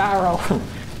red barrel.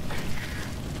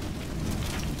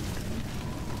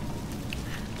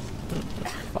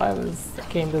 If I was a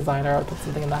game designer, I would put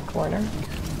something in that corner.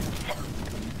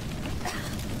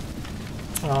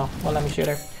 Oh, well, let me shoot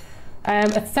her.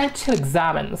 It's said to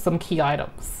examine some key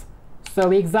items. So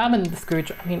we examined the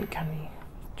screwdriver. I mean, can we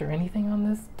do anything on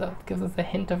this that gives us a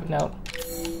hint of no?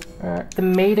 The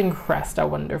maiden crest. I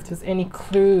wonder if there's any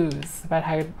clues about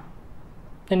how,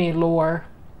 any lore.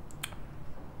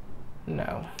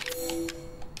 No.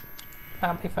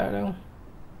 Family photo.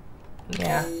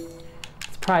 Yeah.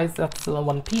 Surprised that's still in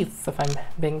one piece, if I'm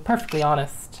being perfectly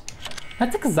honest.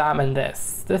 Let's examine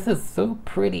this. This is so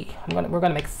pretty. We're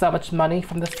gonna make so much money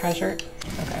from this treasure.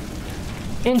 Okay.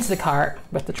 Into the car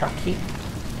with the truck key.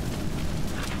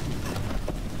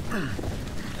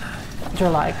 They're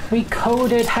like, we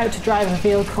coded how to drive a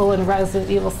vehicle in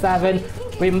Resident Evil 7.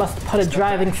 We must put a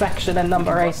driving section in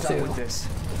number 8 too.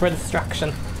 For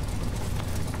destruction.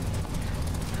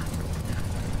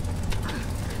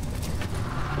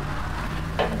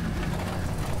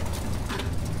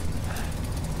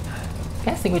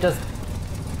 Guessing we just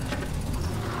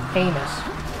aim it.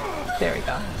 There we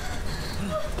go.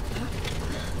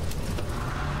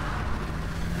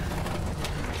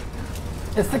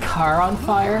 Is the car on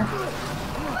fire?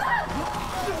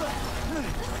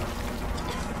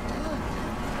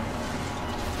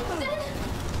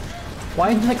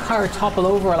 Why did the car topple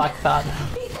over like that?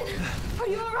 Ethan, are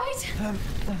you alright? I'm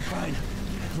fine.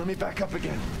 Let me back up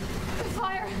again. The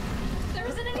fire. There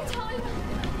isn't any time.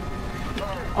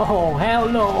 Oh, hell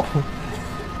no.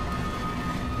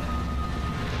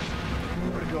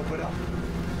 Where to go, put up?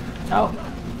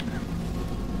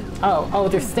 Oh,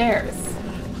 there's stairs.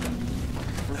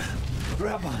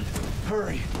 Grab on.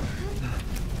 Hurry.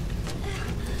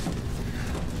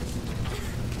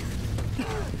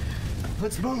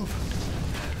 Let's move.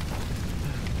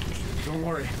 Don't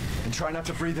worry. And try not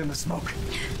to breathe in the smoke.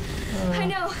 I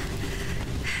know.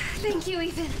 Thank you,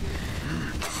 Ethan.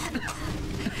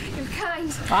 You're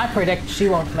kind. I predict she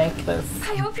won't make this.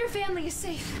 I hope your family is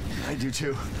safe. I do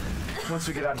too. Once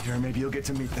we get out of here, maybe you'll get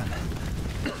to meet them.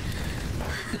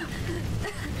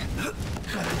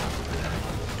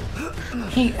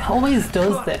 He always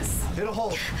does this. It'll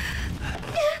hold.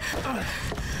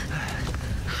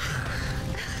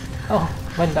 Oh,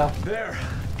 window. There.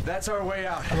 That's our way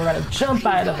out. And we're gonna jump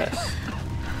out of it.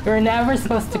 You're never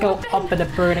supposed to go up in a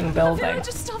burning The building. village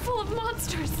is still full of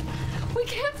monsters. We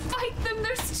can't fight them.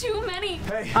 There's too many.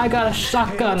 Hey, I got a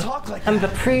shotgun like and the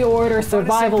pre-order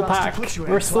survival pack.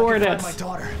 We're sorted. My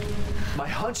daughter. My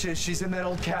hunch is she's in that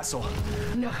old castle.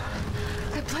 No.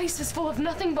 That place is full of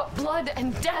nothing but blood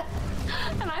and death.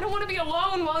 And I don't want to be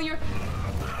alone while you're...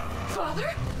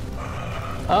 Father?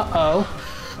 Uh-oh.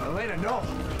 Elena, no.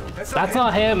 That's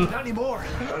not him. Not anymore.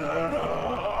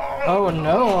 Oh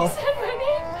no. He said my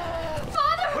name.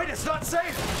 Father! Wait, it's not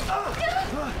safe.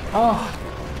 Oh.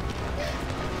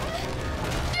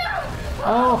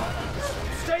 Oh.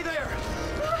 Stay there.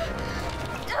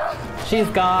 She's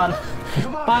gone.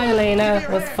 Bye, Elena. It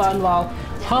was fun. Well,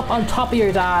 hop on top of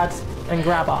your dad and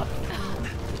grab on.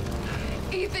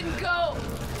 Ethan, go.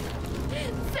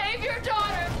 Save your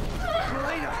daughter.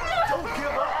 Elena, don't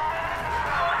give up.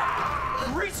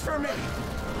 Reach for me.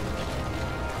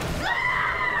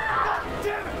 God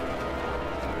damn it.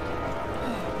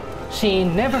 She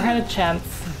never had a chance.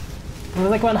 It was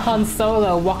like when Han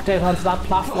Solo walked out onto that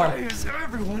platform.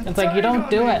 It's like, you don't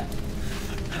do it.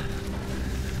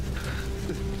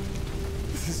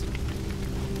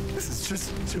 This is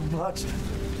just too much.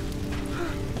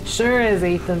 Sure is,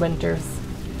 Ethan Winters.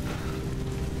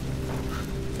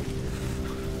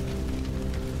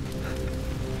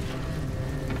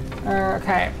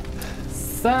 Okay,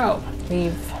 so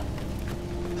we've...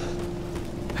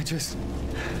 I just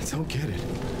don't get it.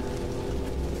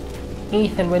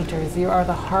 Ethan Winters, you are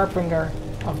the harbinger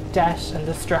of death and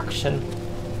destruction.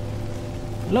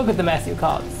 Look at the mess you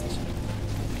caused.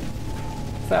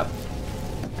 So,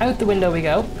 out the window we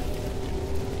go.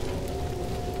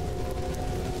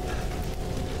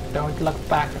 Don't look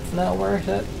back, it's not worth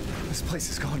it. This place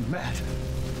has gone mad.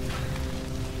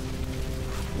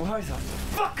 Why the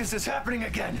fuck is this happening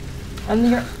again? And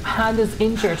your hand is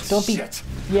injured. Don't be... Shit.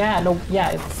 Yeah, no,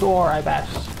 yeah, it's sore, I bet.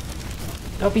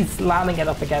 Don't be slamming it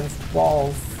up against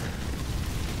walls.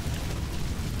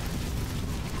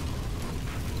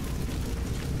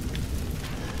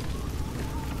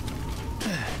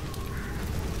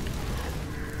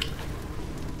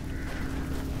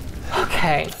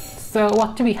 Okay, so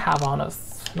what do we have on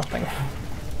us? Nothing.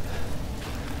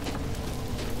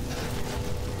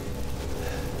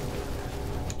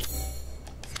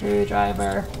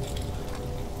 Screwdriver.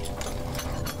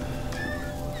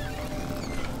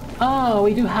 Oh,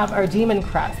 we do have our demon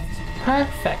crest.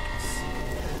 Perfect.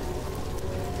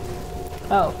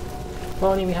 Oh, if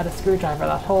only we had a screwdriver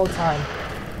that whole time.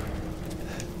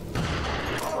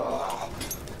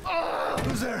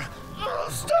 Who's there?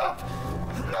 Stop!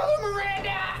 Mother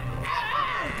Miranda!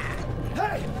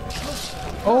 Hey!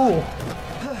 Oh!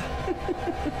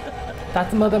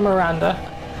 That's Mother Miranda.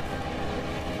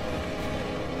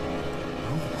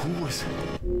 Who was...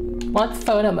 What's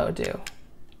photo mode do?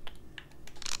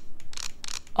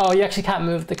 Oh, you actually can't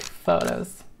move the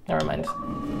photos. Never mind.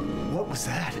 What was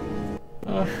that?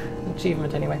 Oh,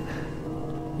 achievement anyway.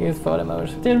 Use photo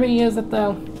mode. Did we use it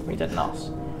though? We did not.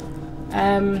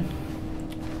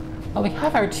 Well, we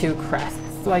have our 2 crests,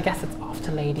 so I guess it's off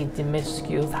to Lady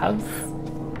Dimitrescu's house.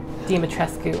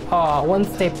 Dimitrescu. Oh, once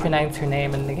they pronounce her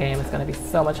name in the game, it's going to be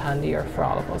so much handier for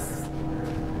all of us.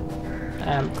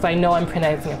 Because I know I'm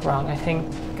pronouncing it wrong. I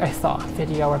think I saw a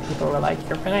video where people were like,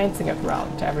 "You're pronouncing it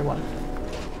wrong," to everyone.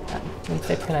 Once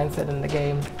they pronounce it in the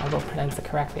game, I will pronounce it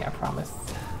correctly, I promise.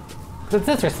 But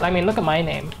sisters, I mean, look at my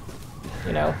name.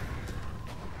 You know,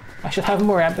 I should have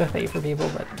more empathy for people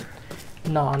with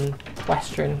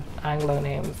non-Western Anglo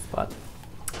names, but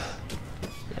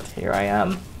yet here I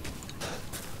am.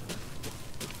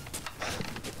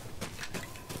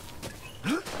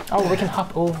 Oh, we can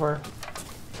hop over.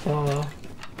 Oh.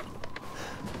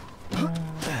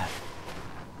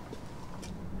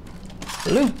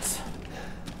 Loot!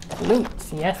 Loot,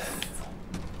 yes.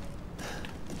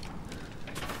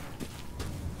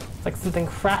 It's like something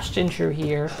crashed in through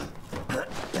here.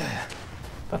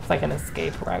 That's like an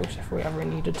escape route if we ever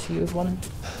needed to use one.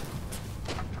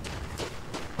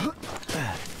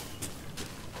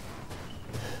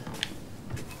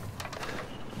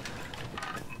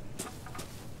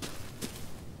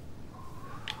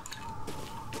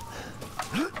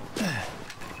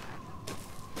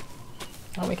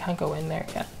 Oh, we can't go in there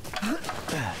yet.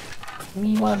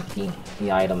 We want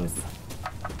the items.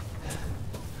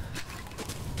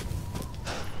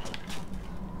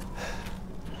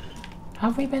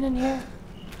 Have we been in here?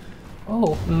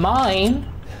 Oh, mine?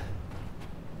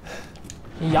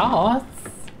 Yas.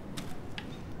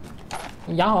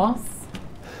 Yas.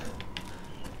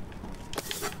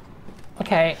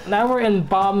 Okay, now we're in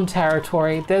bomb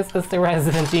territory. This is the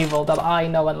Resident Evil that I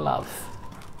know and love.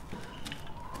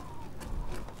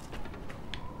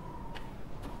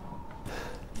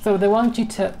 So they want you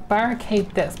to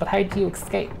barricade this, but how do you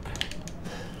escape?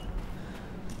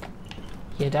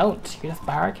 You don't. You just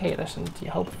barricade it and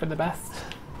you hope for the best.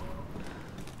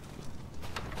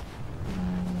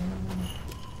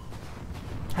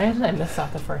 How did I miss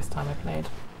that the first time I played?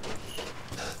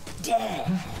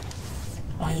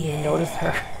 Death. I didn't notice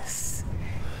her.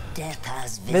 Death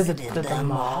has visited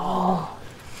them all.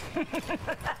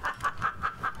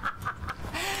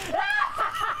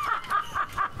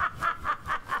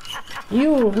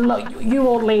 You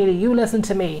old lady, you listen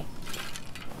to me.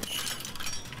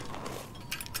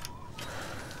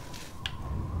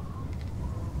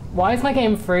 Why is my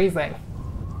game freezing?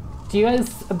 Do you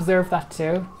guys observe that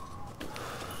too?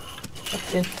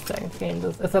 That's interesting. The game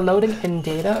does. Is it loading in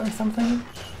data or something?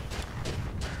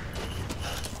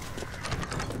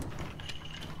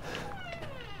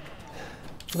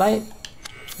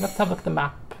 Let's have a look at the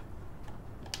map.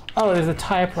 Oh, there's a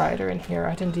typewriter in here.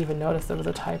 I didn't even notice there was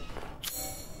a type.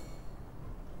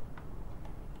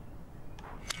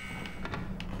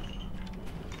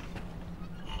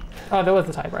 Oh, there was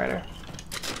a typewriter.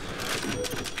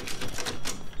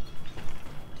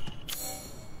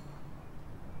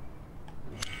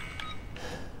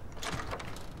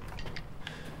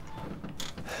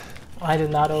 I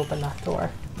did not open that door.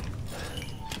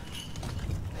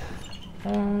 I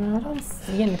don't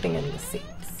see anything in the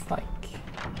seats, like...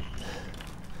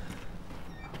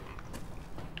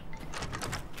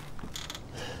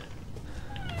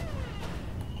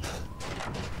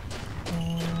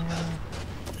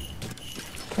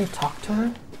 Can we talk to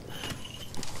her?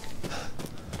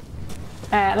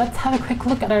 Let's have a quick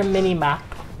look at our mini-map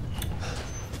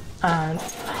and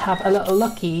have a little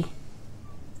looky.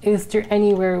 Is there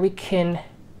anywhere we can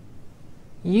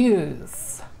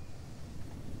use?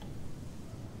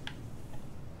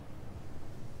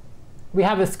 We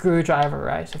have a screwdriver,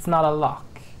 right? It's not a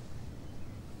lock.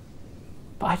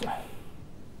 But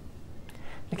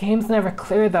the game's never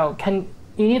clear though. You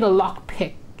need a lock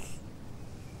pick.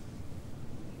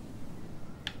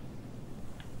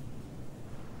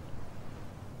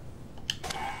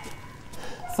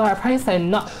 So I probably say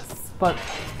nuts, but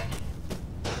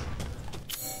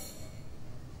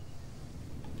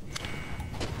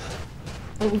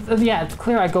yeah, it's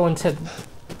clear I go into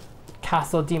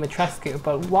Castle Dimitrescu,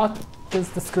 but what is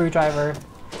the screwdriver?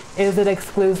 Is it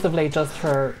exclusively just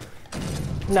for...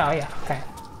 No, yeah, okay.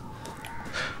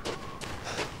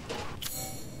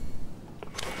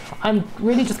 I'm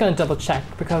really just gonna double check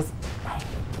because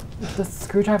does the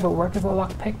screwdriver work as a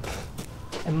lockpick?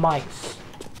 It might.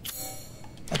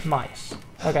 It might.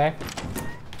 Okay.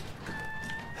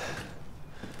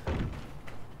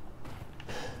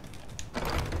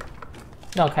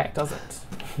 Okay, it doesn't.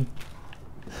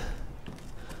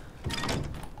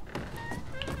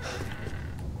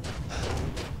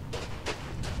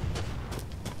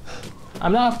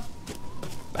 I'm not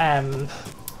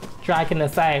dragging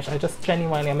this out. I just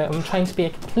genuinely, I'm trying to be a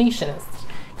completionist,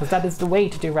 because that is the way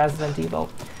to do Resident Evil.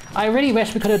 I really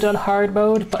wish we could have done hard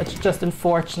mode, but it's just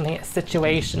unfortunately a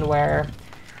situation where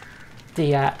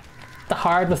the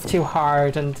hard was too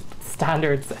hard and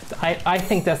standards. I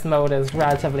think this mode is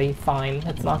relatively fine.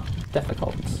 It's not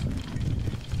difficult.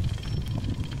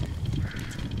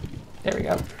 There we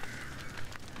go.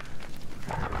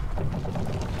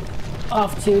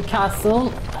 Off to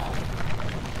castle.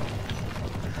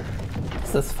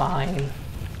 This is fine.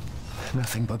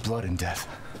 Nothing but blood and death.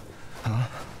 Huh?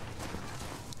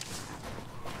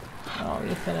 Oh,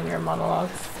 you fill in your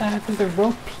monologues. There's a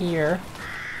rope here.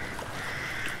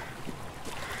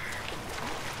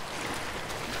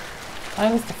 If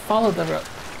I was to follow the rope,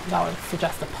 that would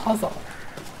suggest a puzzle.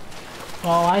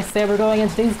 Oh, I say we're going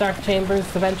into these dark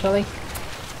chambers eventually.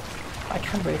 I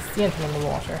can't really see anything in the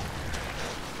water.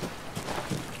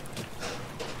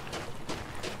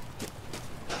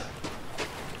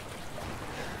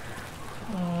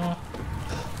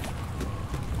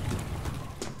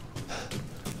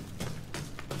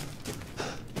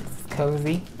 This is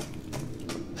cozy.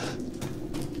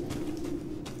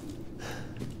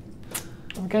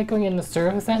 Are we going in the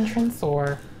service entrance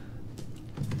or?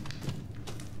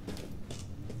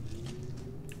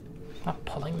 Not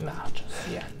pulling that just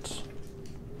yet.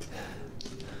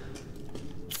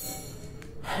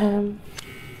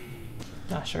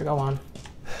 Sure, go on.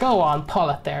 Go on, pull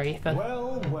it there, Ethan.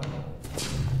 Well.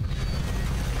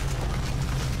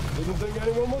 Didn't think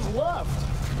anyone was left.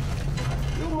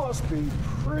 You must be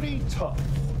pretty tough.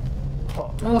 Huh.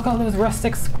 Oh, look at all those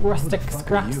rustic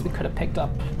scraps we could have picked up.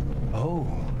 Oh,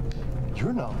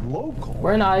 you're not local.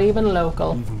 We're not even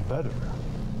local. Even better.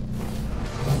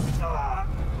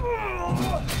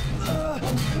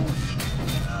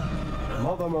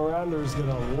 Mother Miranda's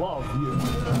gonna love you.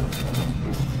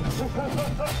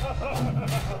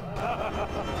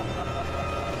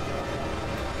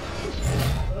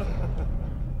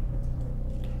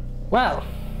 Well,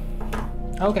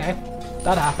 okay,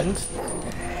 that happened.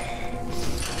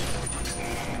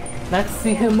 Let's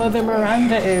see who Mother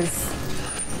Miranda is.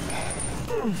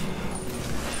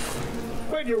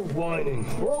 Quit your whining.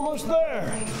 We're almost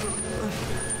there.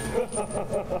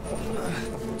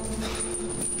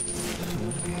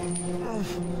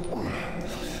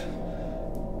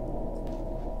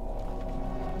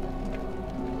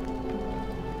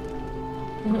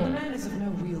 The man is of no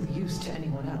real use to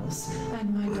anyone else,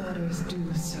 and my daughters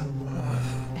do so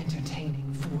love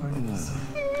entertaining foreigners.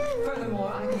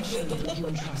 Furthermore, I can assure you that you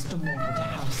entrust a mortal to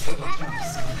house the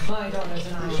dusk. My daughters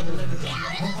and I shall deliver them.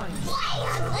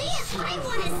 I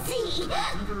want to see.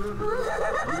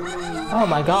 Oh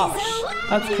my gosh,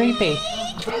 that's creepy.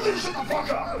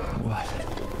 What?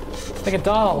 It's like a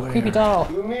doll, creepy doll.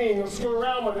 You mean you'll screw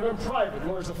around with it in private?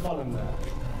 Where's the fun in that?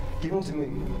 Give them to me,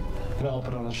 and I'll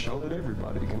put on a show that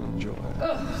everybody can enjoy.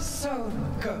 Oh, so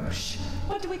gauche.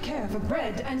 What do we care for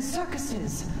bread and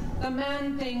circuses? The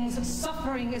man thinks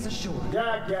suffering is assured.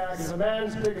 Gag, is a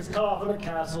man's biggest cough in the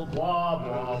castle, blah,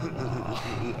 blah.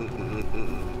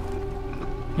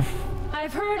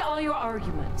 I've heard all your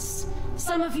arguments.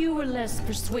 Some of you were less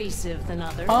persuasive than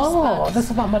others. Oh, this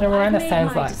is what Mother Miranda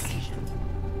sounds like.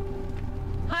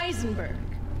 Heisenberg,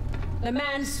 the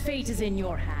man's fate is in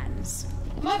your hands.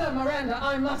 Mother Miranda,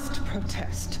 I must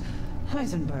protest.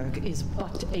 Heisenberg is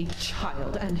but a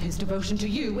child, and his devotion to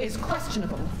you is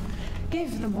questionable.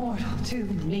 Give the mortal to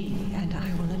me, and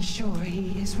I will ensure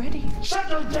he is ready. Shut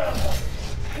your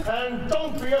mouth! And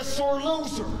don't be a sore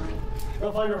loser!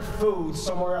 You'll find your food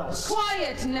somewhere else.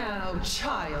 Quiet now,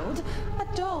 child.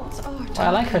 Adults are talking. I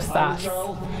like her sass.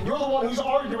 You're the one who's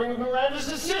arguing with Miranda's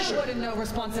decision. You wouldn't know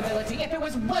responsibility if it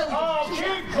was William. Oh,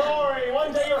 keep glory!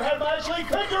 One day your head will actually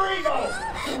pick your ego!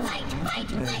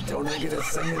 Don't I get a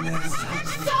say in this?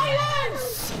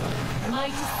 Silence! My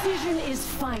decision is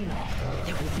final.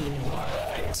 There will be no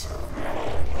argument.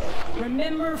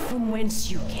 Remember from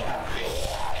whence you came.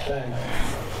 Thanks.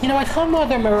 You know, I thought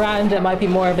Mother Miranda might be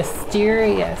more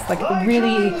mysterious, like a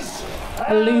really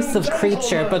elusive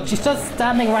creature, but she's just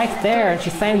standing right there and she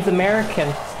sounds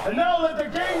American. And now let the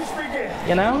games begin!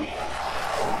 You know?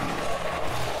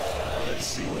 Let's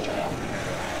see what you're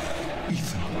doing.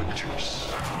 Ethan Winters.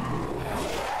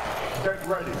 Get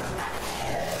ready.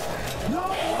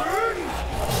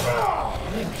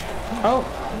 Oh,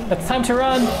 it's time to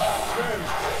run. 10,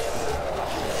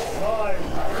 9,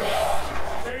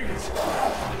 8,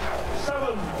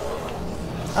 7,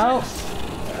 Oh.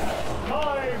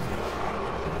 5,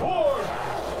 4,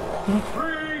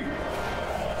 3,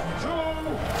 2,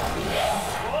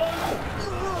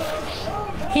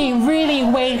 1. He He really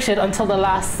waited until the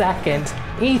last second.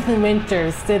 Ethan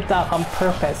Winters did that on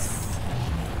purpose.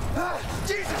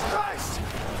 Jesus Christ!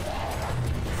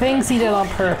 Things he did on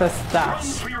purpose, that. Run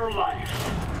for your life.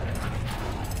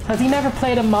 Has he never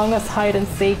played Among Us hide and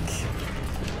seek?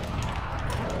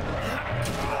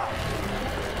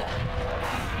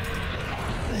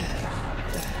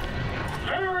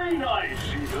 Very nice,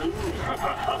 Ethan.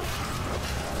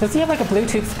 Does he have like a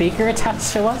Bluetooth speaker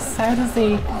attached to us? How does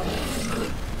he...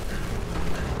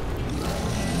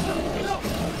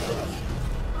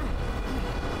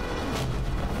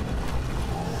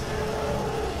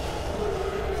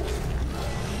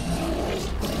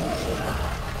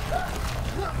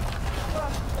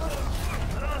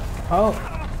 Oh.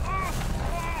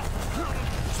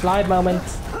 Slide moment.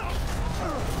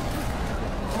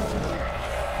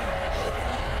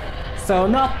 So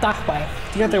not that way,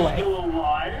 the other way. Still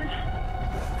alive?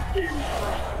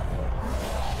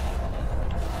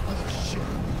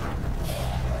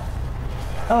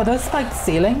 Oh, those spiked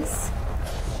ceilings?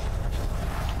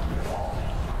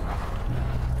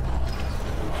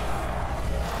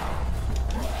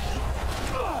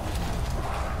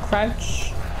 Crouch.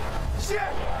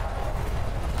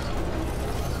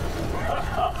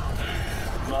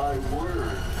 My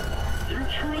word. You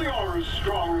truly are as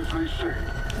strong as they say.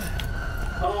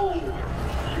 Oh,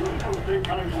 you don't think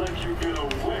I'd let you get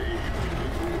away?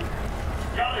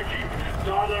 Gotta keep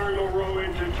Donna Moreau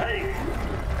entertained.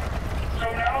 So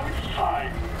now it's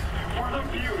time for the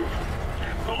beautiful,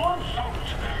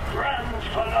 blood-soaked grand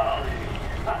finale.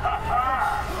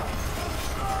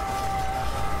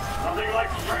 Nothing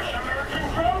like fresh American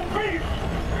ground beef.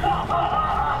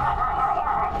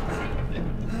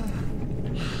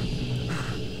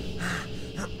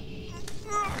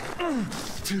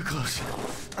 Too close.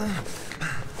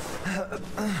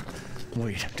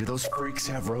 Wait, do those freaks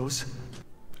have Rose?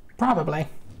 Probably.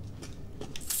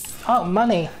 Oh,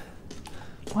 money.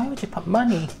 Why would you put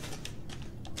money?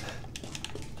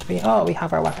 We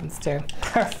have our weapons too.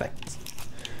 Perfect.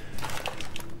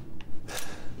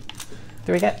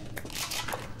 Do we get...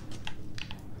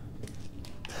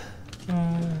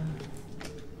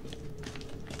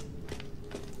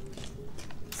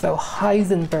 So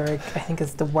Heisenberg, I think,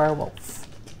 is the werewolf.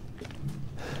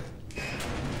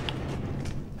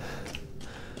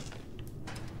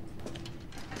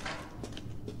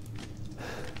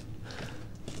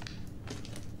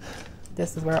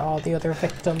 This is where all the other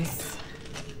victims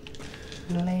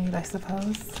laid, I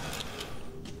suppose.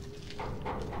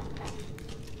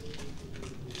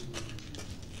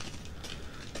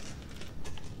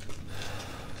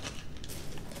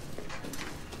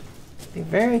 Be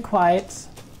very quiet.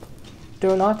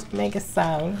 Do not make a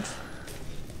sound.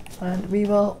 And we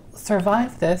will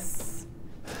survive this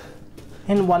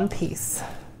in one piece.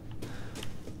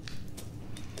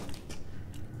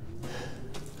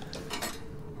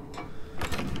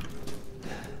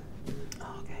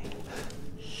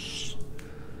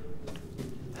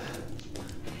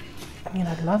 I mean,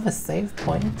 I'd love a save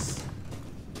point.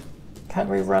 Can't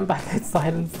we run back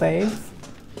outside and save?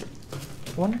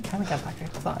 I wonder, can we get back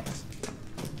outside?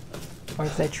 Or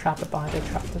did they trap it behind? They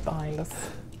trapped it behind us.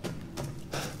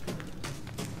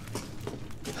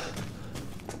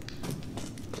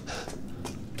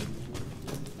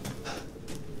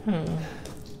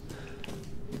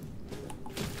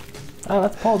 Oh,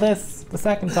 let's pull this the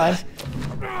second time.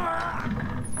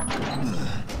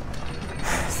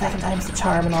 Second time's the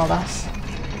charm and all that.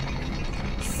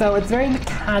 So it's very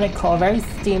mechanical, very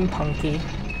steampunky.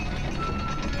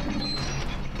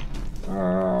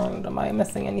 And am I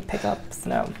missing any pickups?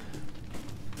 No.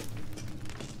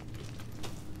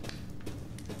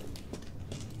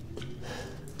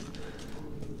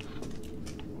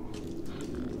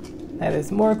 Now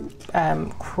there's more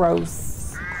crow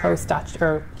statue,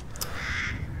 or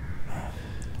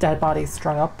dead bodies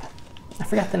strung up. I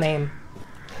forget the name.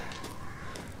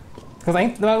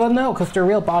 Because well, no, because they're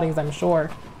real bodies, I'm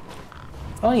sure.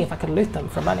 Only if I could loot them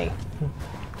for money.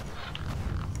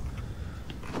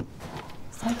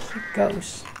 It's like a cute goat.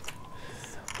 So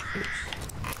cute.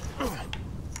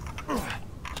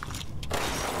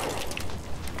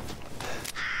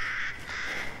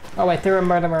 Oh wait, there were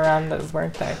Mother Mirandas,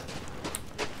 weren't they?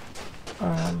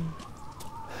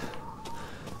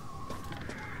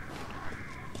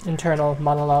 Internal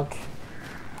monologue.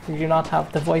 We do not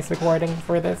have the voice recording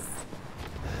for this.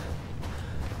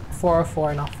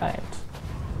 404 not found.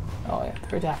 Oh yeah,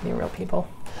 they're definitely real people.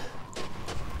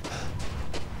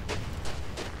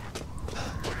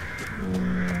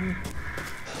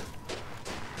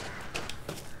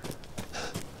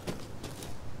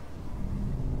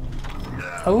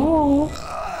 Oh,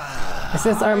 a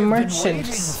This is our merchant. I've been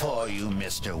waiting for you,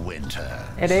 Mr. Winter.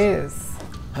 It is.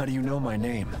 How do you know my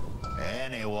name?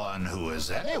 Anyone who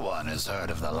is anyone has heard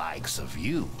of the likes of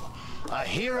you. A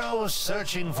hero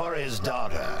searching for his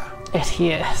daughter. It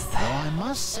is. Though I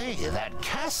must say, that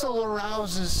castle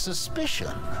arouses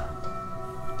suspicion.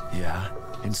 Yeah,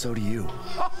 and so do you.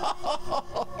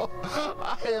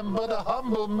 I am but a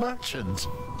humble merchant.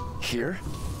 Here?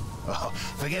 Oh,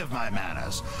 forgive my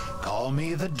manners. Call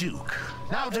me the Duke.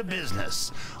 Now to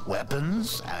business.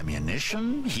 Weapons,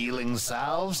 ammunition, healing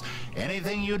salves,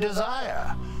 anything you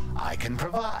desire, I can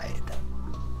provide.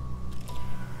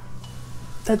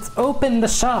 Let's open the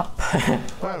shop.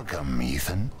 Welcome,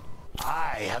 Ethan.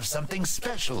 I have something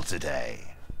special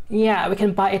today. Yeah, we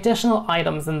can buy additional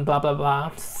items and blah blah blah.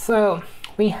 So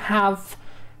we have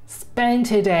spend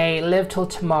today, live till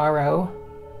tomorrow.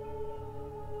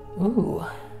 Ooh.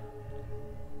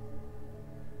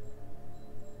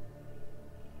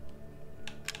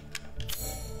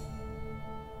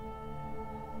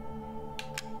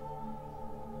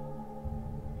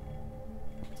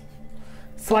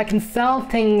 So I can sell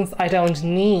things I don't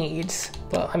need,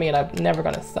 but I mean, I'm never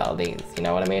gonna sell these, you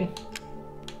know what I mean?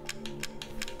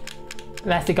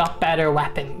 Unless you got better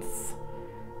weapons.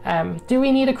 Do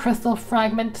we need a crystal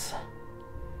fragment?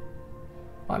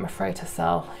 Oh, I'm afraid to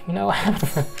sell, you know? I'm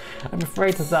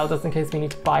afraid to sell just in case we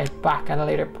need to buy it back at a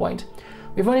later point.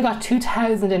 We've only got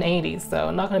 2,080, so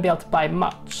I'm not gonna be able to buy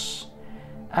much.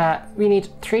 We need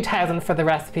 3,000 for the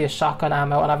recipe of shotgun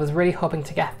ammo, and I was really hoping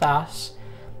to get that.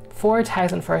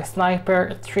 4,000 for a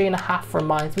sniper, 3.5 for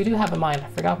mines. We do have a mine, I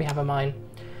forgot we have a mine.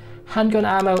 Handgun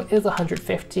ammo is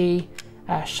 150,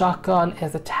 shotgun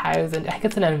is 1,000. I think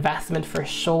it's an investment for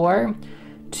sure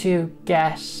to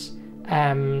get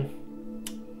the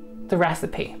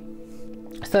recipe.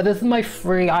 So this is my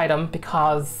free item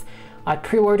because I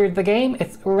pre-ordered the game.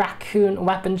 It's Raccoon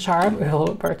Weapon Charm.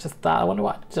 We'll purchase that. I wonder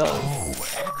what it does. Oh,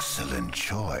 excellent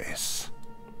choice.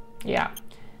 Yeah,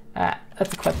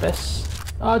 let's equip it.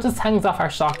 Oh, it just hangs off our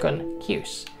shotgun.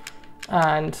 Cute.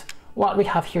 And what we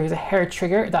have here is a hair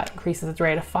trigger that increases its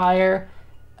rate of fire.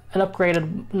 An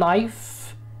upgraded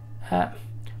knife.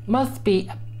 Must be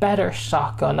a better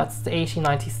shotgun. That's the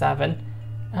 1897.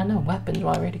 And a weapon.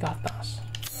 Well, I already got that.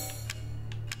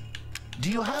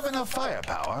 Do you have enough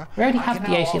firepower? We already have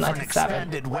the 1897. An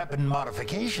expanded weapon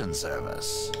modification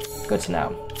service. Good to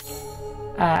know.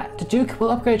 The Duke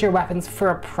will upgrade your weapons for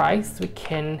a price. We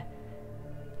can,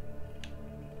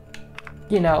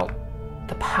 you know,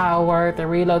 the power, the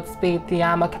reload speed, the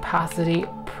ammo capacity,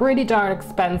 pretty darn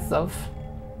expensive.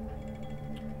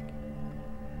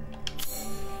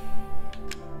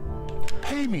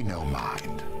 Pay me no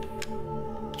mind.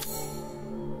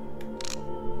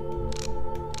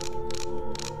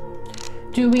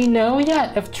 Do we know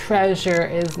yet if treasure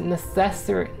is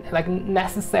necessary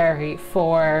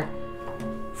for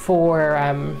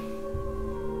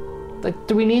like,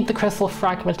 do we need the crystal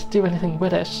fragment to do anything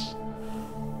with it?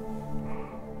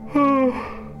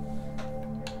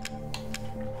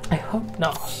 I hope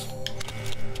not.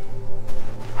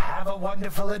 Have a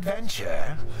wonderful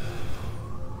adventure.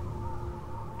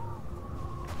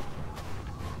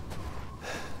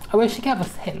 I wish you gave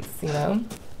us hints, you know?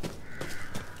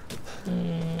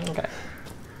 Okay.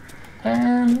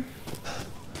 I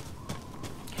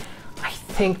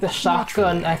think the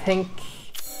shotgun, I think,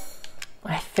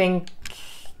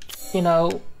 you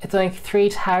know, it's only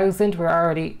 3,000, we're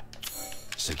already...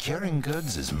 Securing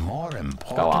goods is more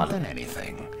important than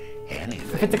anything.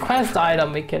 If it's a quest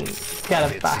item, we can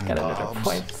get it back at another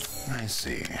point. I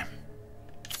see.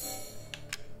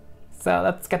 So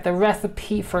let's get the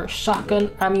recipe for shotgun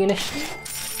ammunition.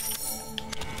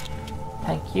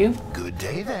 Thank you. Good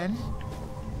day then.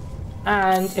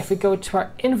 And if we go to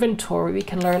our inventory, we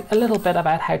can learn a little bit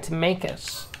about how to make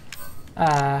it.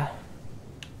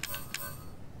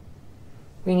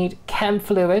 We need chem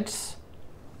fluid,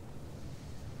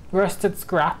 rusted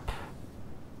scrap,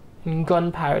 and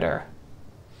gunpowder.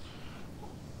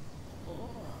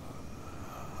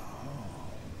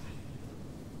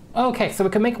 Okay, so we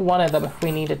can make one of them if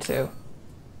we needed to.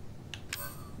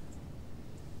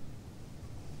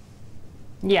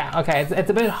 Yeah, okay, it's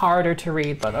a bit harder to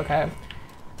read, but okay.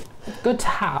 It's good to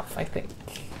have, I think.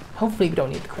 Hopefully we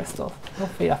don't need the crystal.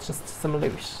 Hopefully that's just some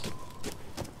loot.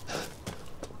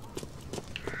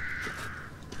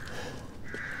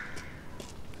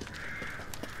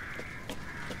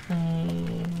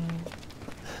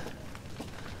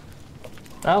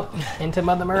 Oh, into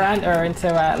Mother Miranda, or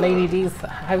into Lady D's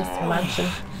house or mansion.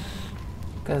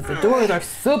 Because the doors are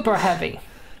super heavy.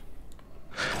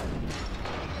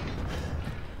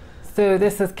 So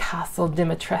this is Castle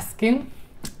Dimitrescu.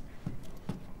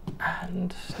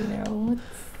 And, you know,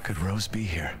 could Rose be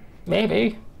here?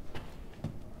 Maybe.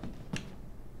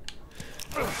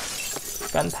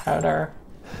 Gunpowder.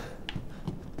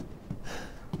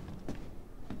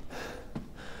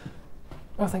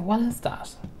 I was like, what is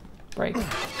that? Break.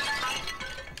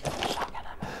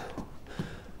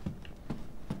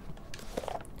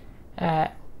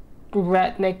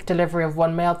 Rednick delivery of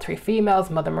 1 male, 3 females,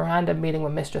 Mother Miranda meeting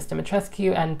with Mistress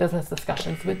Dimitrescu, and business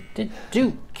discussions with the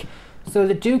Duke. So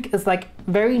the Duke is like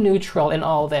very neutral in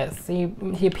all this. He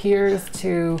appears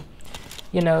to,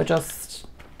 you know, just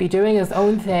be doing his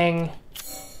own thing.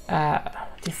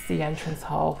 This is the entrance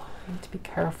hall. I need to be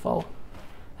careful.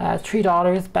 3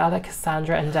 daughters, Bella,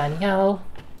 Cassandra, and Danielle.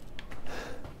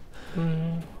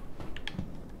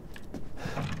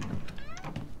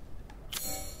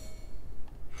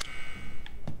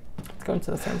 Let's go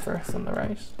into this room first on the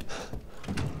right.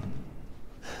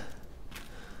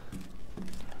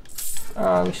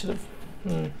 Oh, we should have.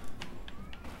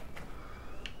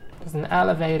 There's an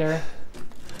elevator.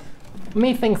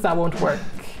 Me thinks that won't work.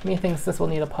 Me thinks this will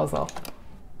need a puzzle.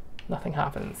 Nothing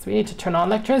happens. We need to turn on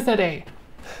electricity.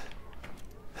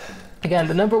 Again,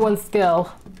 the #1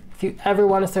 skill, if you ever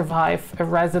want to survive a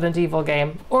Resident Evil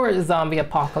game or a zombie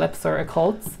apocalypse or a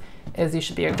cult, is you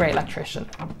should be a great electrician.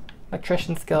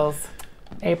 Electrician skills,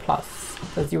 A+,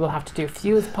 because you will have to do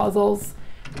fuse puzzles.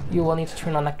 You will need to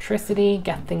turn on electricity,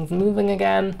 get things moving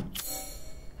again.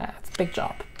 It's a big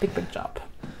job, big job.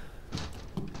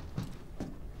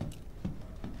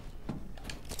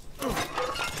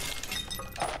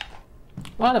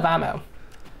 A lot of ammo.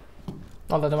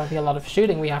 Although there might be a lot of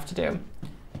shooting we have to do.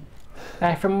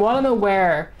 Now, from what I'm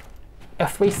aware,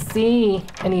 if we see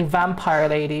any vampire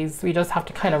ladies, we just have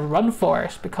to kind of run for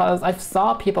it, because I've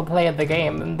saw people play the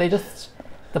game and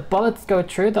the bullets go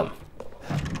through them.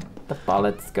 The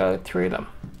bullets go through them.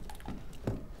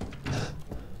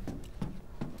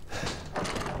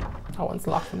 That one's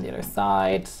locked from the other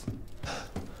side.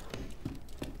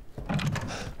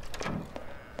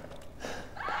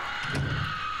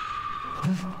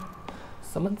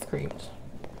 Someone screamed.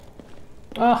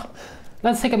 Oh,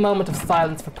 let's take a moment of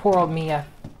silence for poor old Mia.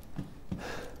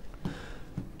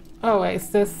 Oh wait, is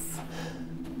this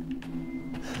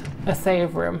a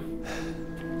save room?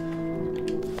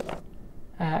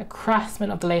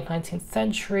 Craftsman of the late 19th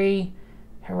century,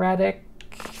 heretic.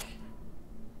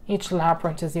 Each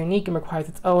labyrinth is unique and requires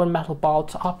its own metal ball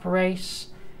to operate.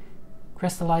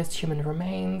 Crystallized human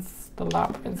remains, the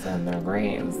labyrinths and their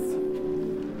graves.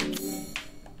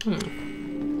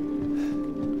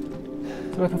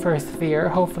 So looking for a sphere.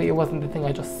 Hopefully it wasn't the thing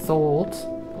I just sold.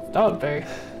 That would be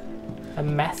a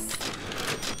mess.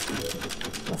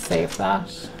 Let's save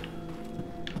that.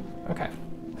 Okay.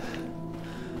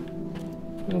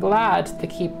 I'm glad to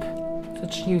keep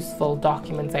such useful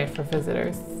documents out for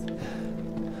visitors.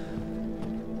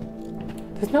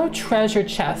 There's no treasure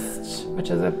chest, which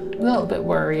is a little bit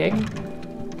worrying.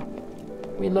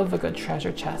 We love a good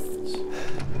treasure chest.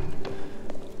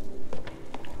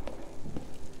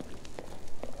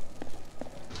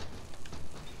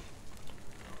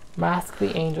 Mask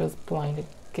the angel's blinded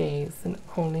gaze, and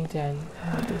only then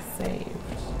will be saved.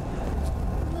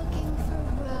 Looking for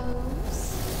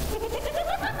Rose?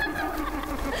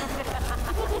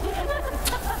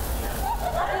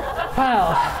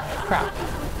 Well, crap.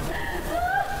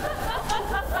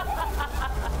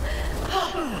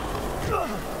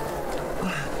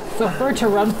 So if we're to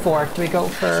run for it, do we go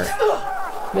for...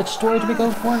 Which door do we go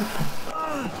for?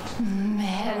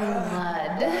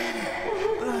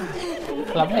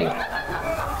 Lovely.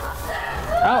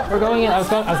 Oh, we're going in. I was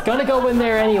gonna go in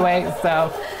there anyway, so.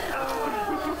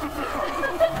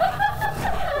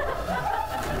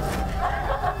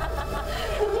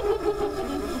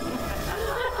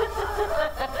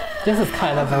 This is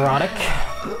kind of erotic.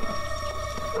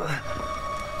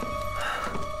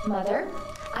 Mother,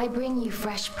 I bring you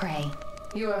fresh prey.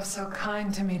 You are so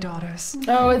kind to me, daughters.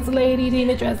 Oh, it's Lady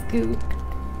Dimitrescu.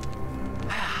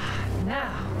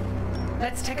 Now,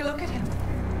 let's take a look at him.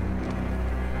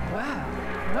 Wow.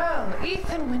 Well,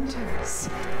 Ethan Winters.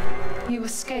 You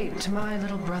escaped my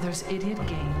little brother's idiot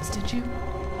games, did you?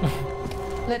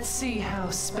 Let's see how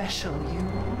special you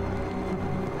are.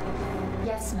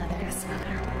 Yes, Mother. Yes,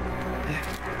 Mother.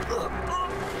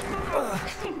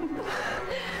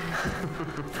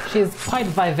 She's quite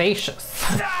vivacious.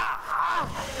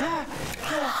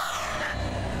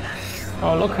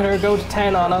 Oh, look at her go to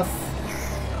town on us.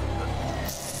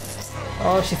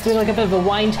 Oh, she's doing like a bit of a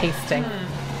wine tasting.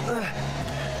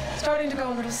 Starting to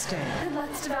go a little stale.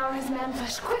 Let's devour his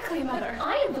man-flesh quickly, Mother.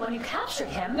 I am the one who captured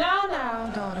him.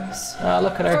 Now, daughters. Oh,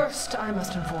 look at her. First, I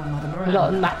must inform Mother Miranda.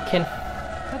 Little napkin.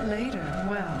 But later,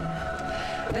 well,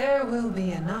 There will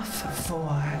be enough for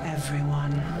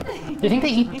everyone. Do you think they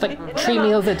eat like 3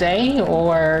 meals a day,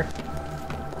 or?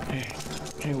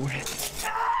 Hey, wait.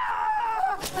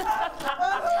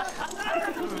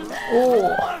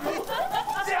 Oh.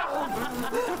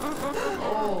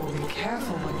 Oh, be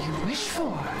careful what you wish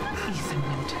for, Ethan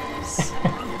Winters.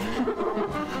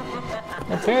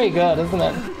 That's very good, isn't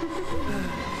it?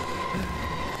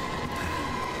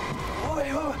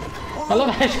 I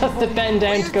love how she has to bend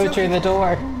down to go through the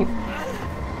door.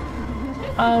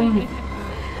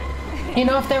 You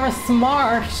know, if they were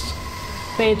smart,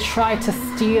 they'd try to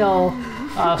steal.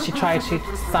 Oh, she tried to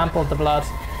sample the blood.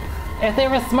 If they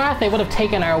were smart, they would have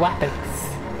taken our weapons.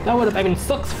 That would have, I mean,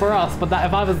 sucks for us, but that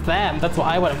if I was them, that's what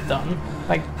I would have done.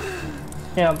 Like,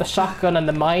 you know, the shotgun and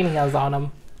the mine he has on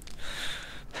him.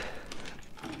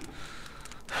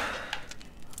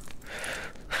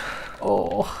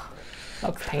 Oh,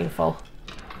 looks painful.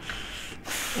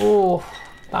 Oh,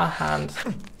 that hand.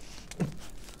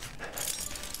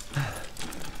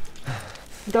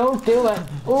 Don't do it.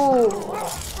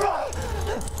 Oh.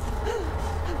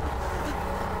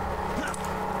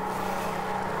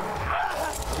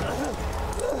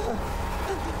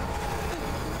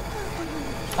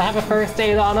 I have a first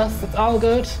aid on us. It's all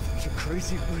good. You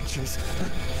crazy witches.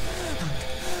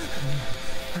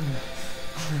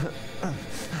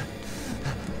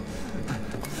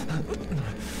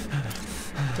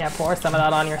 Yeah, pour some of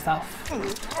that on yourself.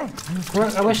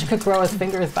 I wish I could grow his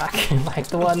fingers back, like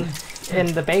the one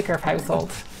in the Baker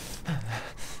household.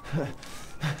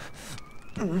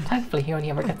 Thankfully, he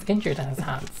only ever gets injured in his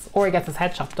hands, or he gets his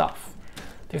head chopped off.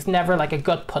 There's never like a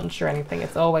gut punch or anything.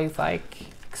 It's always like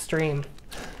extreme.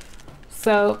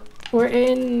 So we're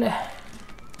in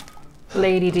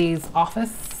Lady D's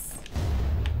office.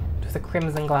 There's a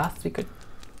crimson glass. We could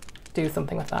do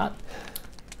something with that.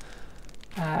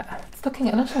 It's looking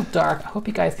a little dark. I hope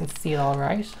you guys can see it all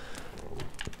right.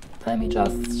 Let me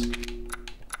just...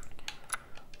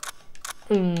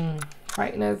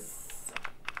 brightness.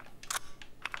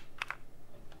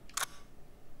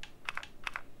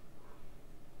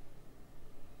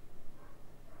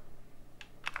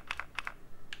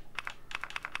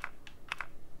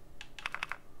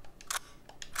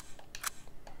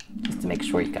 Just to make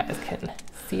sure you guys can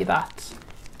see that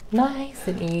nice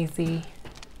and easy.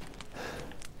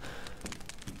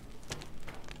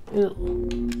 Ooh.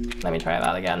 Let me try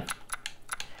that again.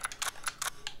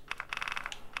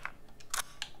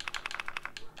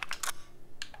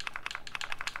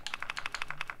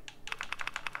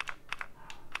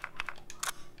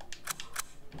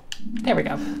 There we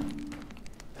go.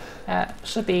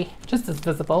 Should be just as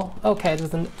visible. Okay,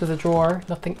 there's a drawer.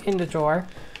 Nothing in the drawer.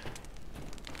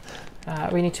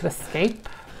 We need to escape.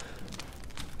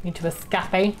 We need to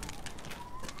escape.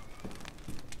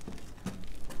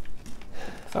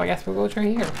 So I guess we'll go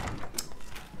through here.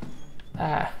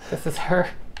 This is her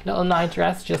little night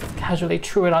dress. Just casually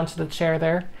threw it onto the chair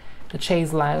there. The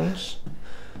chaise lounge.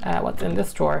 What's in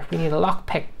this drawer? We need a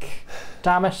lockpick.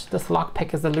 Damn it, this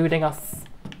lockpick is eluding us.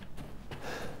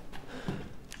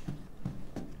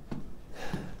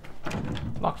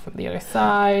 Locked from the other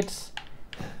side.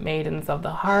 Maidens of the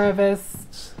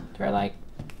Harvest. They're like...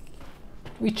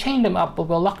 We chained them up, but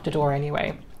we'll lock the door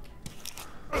anyway.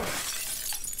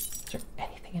 Is there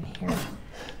anything in here?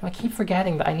 I keep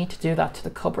forgetting that I need to do that to the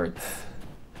cupboards.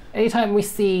 Anytime we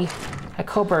see a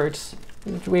cupboard,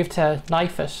 we have to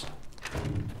knife it.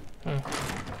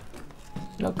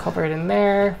 No cupboard in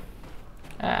there.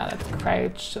 Let's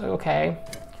crouch. Okay.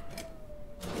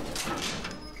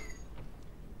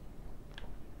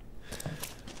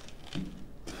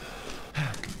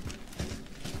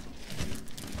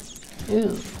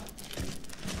 Ooh.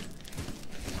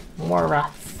 More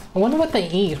rats. I wonder what they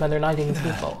eat when they're not eating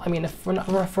people. I mean, if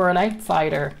for an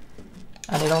outsider,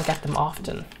 and they don't get them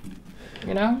often,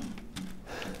 you know?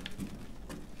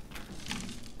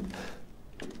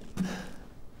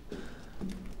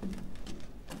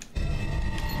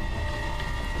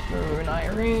 Maroon eye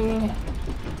ring.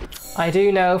 I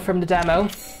do know from the demo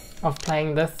of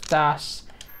playing this that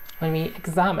when we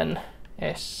examine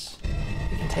it,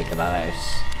 we can take that out.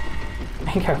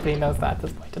 I think everybody knows that at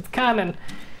this point. It's canon.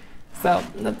 So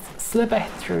let's slip it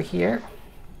through here.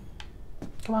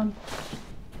 Come on.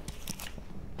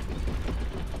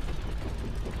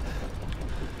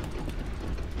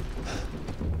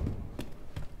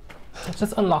 Let's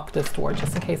just unlock this door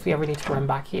just in case we ever need to run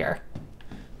back here.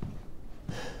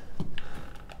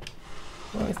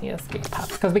 We always need escape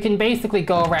paths because we can basically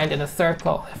go around in a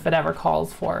circle if it ever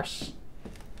calls for it.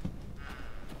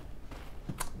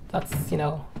 That's, you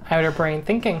know, outer brain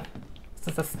thinking.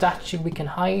 This is a statue we can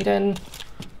hide in.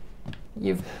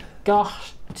 You've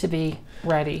got to be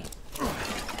ready.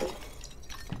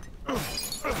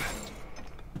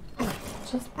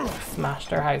 Just smash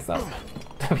their house up.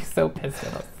 They'll be so pissed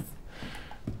at us.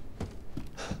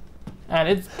 And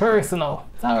it's personal.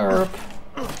 It's herb.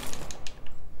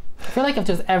 I feel like if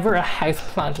there's ever a house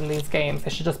plant in these games,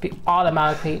 it should just be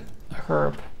automatically a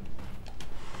herb.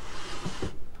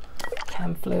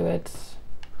 Chem fluid.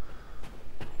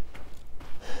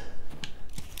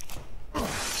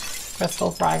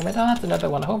 Crystal fragment. Oh, that's another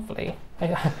one, hopefully.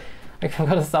 I'm going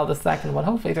to sell the second one.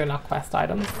 Hopefully they're not quest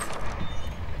items.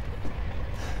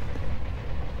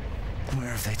 Where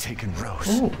have they taken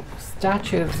Rose? Ooh,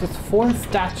 statues. There's 4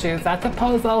 statues. That's a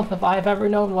puzzle, if I've ever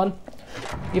known one.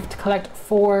 You have to collect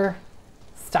 4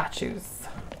 statues.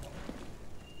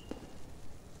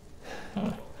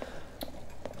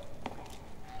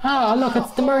 Oh, look,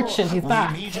 it's the merchant. He's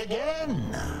back. We meet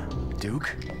again.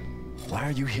 Duke, why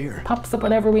are you here? Pops up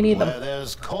whenever we need them. Where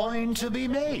there's coin to be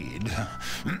made.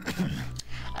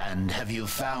 And have you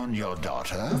found your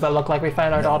daughter? Does that look like we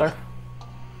found our daughter?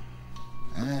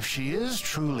 If she is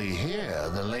truly here,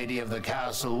 the lady of the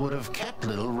castle would have kept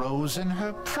little Rose in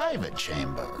her private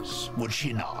chambers, would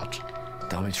she not?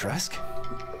 Dimitrescu?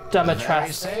 The very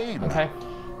Dimitrescu. same. Okay.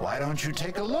 Why don't you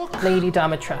take a look? Lady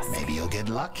Dimitrescu. Maybe you'll get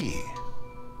lucky.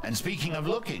 And speaking of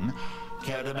looking,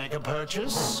 care to make a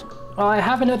purchase? Well, I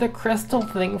have another crystal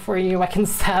thing for you I can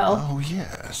sell. Oh,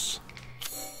 yes.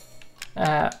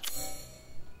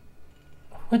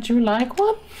 Would you like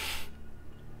one?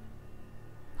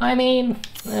 I mean,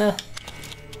 Till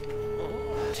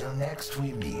next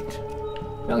we meet.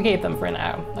 we'll keep them for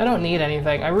now. I don't need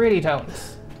anything. I really don't.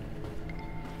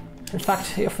 In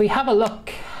fact, if we have a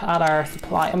look at our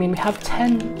supply, I mean, we have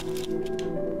 10.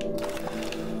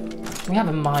 We have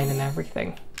a mine and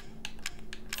everything.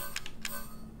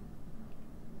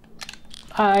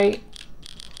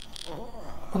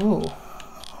 Ooh.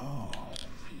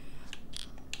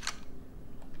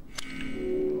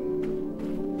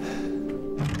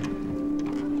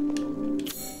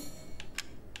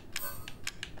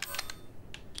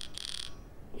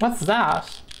 What's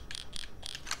that?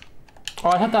 Oh,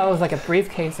 I thought that was like a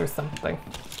briefcase or something.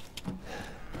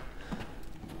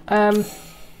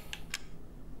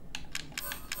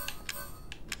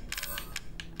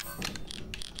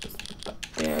 Just put that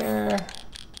there.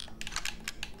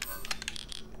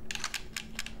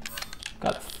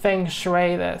 Gotta feng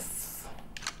shui this.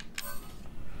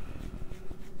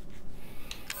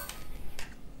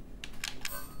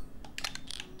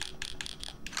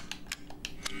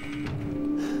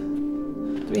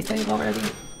 Do we save already?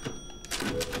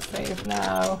 Save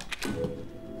now.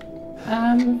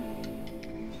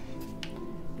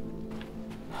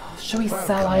 Should we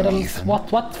sell items?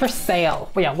 What's for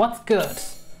sale? Well, yeah, what's good?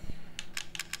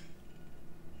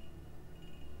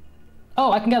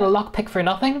 Oh, I can get a lockpick for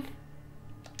nothing?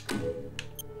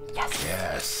 Yes.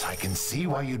 Yes, I can see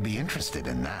why you'd be interested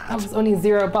in that. That was only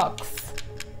 $0.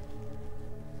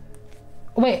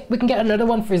 Wait, we can get another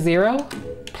one for 0?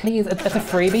 Please, it's a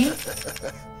freebie?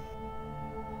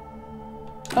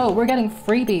 Oh, we're getting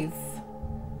freebies.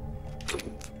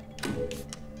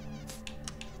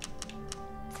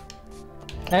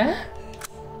 Eh?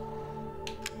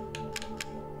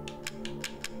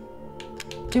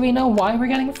 Do we know why we're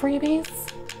getting freebies?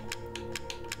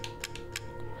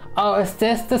 Oh, is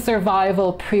this the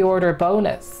survival pre-order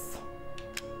bonus?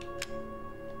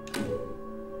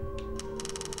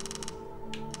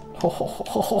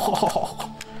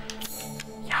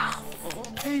 Yeah.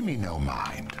 Pay me no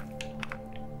mind.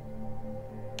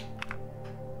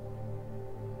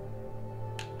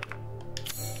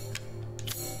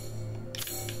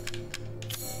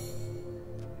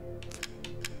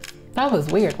 That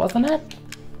was weird, wasn't it?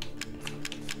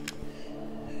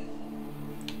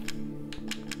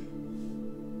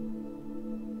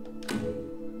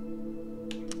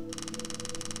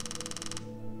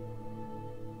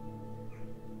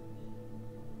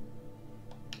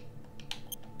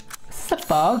 Is this a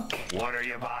bug? What are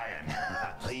you buying?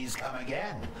 Please come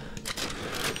again.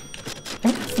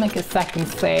 Let me just make a second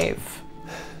save.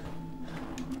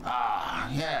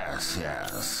 Ah, yes,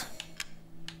 yes.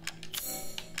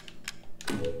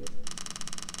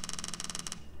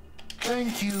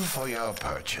 Thank you for your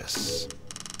purchase.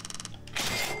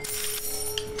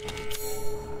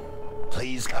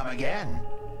 Please come again.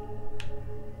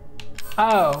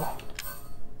 Oh.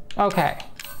 Okay.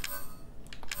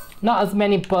 Not as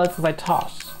many bullets as I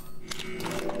thought.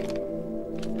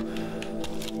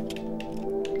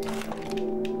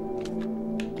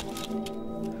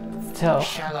 Still.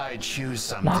 Shall I choose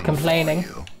something? Not complaining.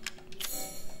 For you?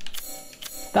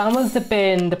 That must have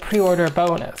been the pre-order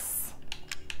bonus.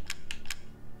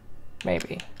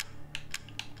 Maybe.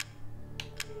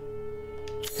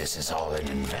 This is all an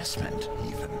investment,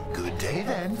 even. Good day,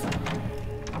 then.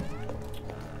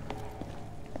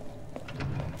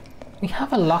 We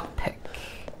have a lockpick.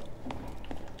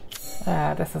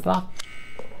 This is not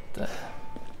the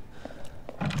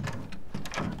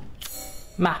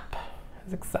map.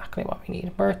 Is exactly what we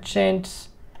need. Merchant,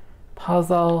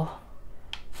 puzzle,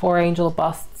 4 angel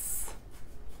busts.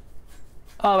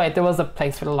 Oh wait, there was a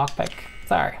place for the lockpick.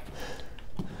 Sorry.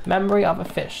 Memory of a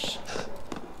fish.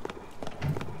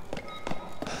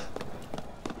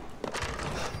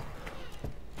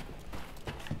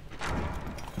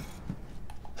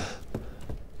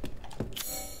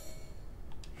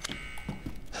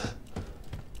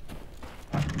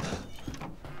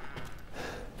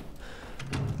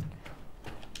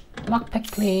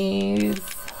 Lockpick, please.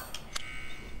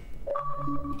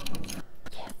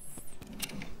 Yes.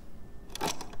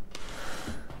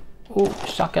 Oh,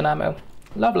 shotgun ammo.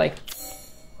 Lovely.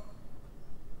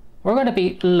 We're going to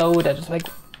be loaded. Like,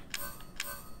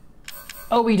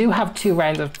 oh, we do have 2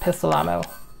 rounds of pistol ammo.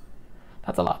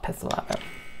 That's a lot of pistol ammo.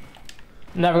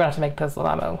 Never gonna have to make pistol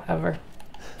ammo ever.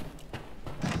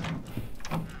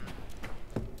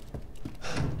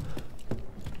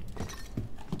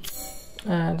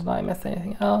 And did I miss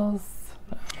anything else?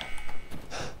 No.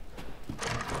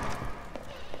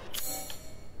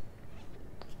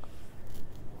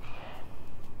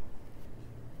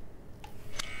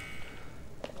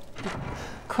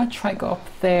 Could try go up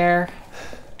there.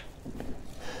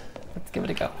 Let's give it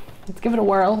a go. Let's give it a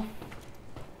whirl.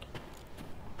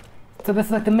 So this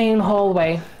is like the main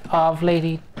hallway of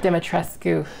Lady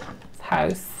Dimitrescu's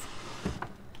house.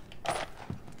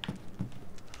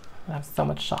 I have so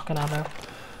much shotgun ammo.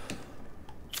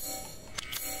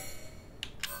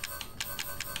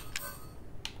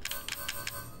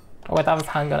 Oh wait, that was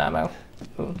handgun ammo.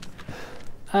 Ooh.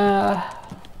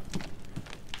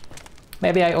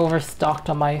 Maybe I overstocked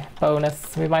on my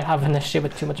bonus. We might have an issue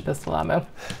with too much pistol ammo.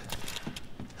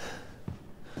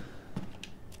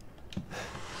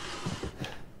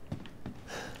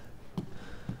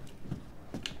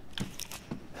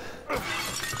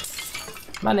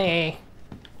 Money!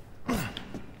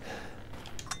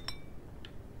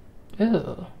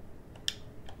 Ew.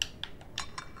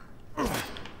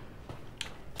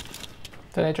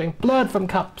 Did I drink blood from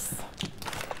cups?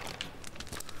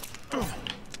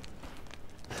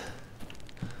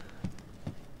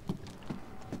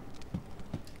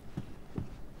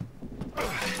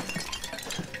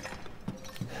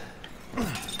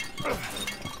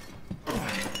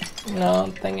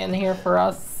 Nothing in here for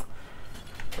us.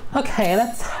 Okay,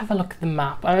 let's have a look at the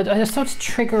map. I just don't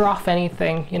trigger off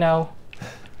anything, you know.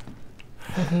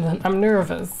 I'm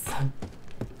nervous.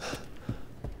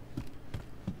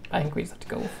 I think we just have to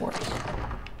go for it.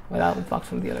 Without being blocked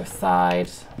from the other side.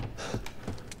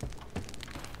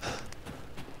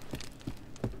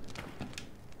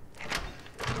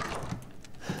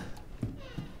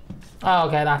 Oh,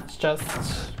 okay, that's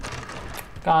just...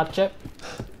 Gotcha.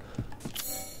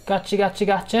 Gotcha, gotcha,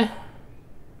 gotcha.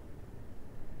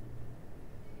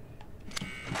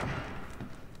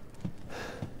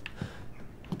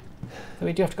 So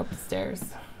we do have to go up the stairs.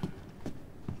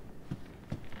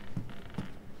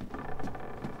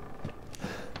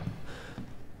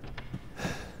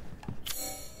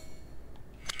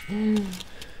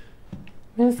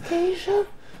 Miss Keisha?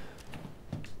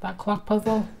 That clock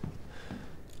puzzle?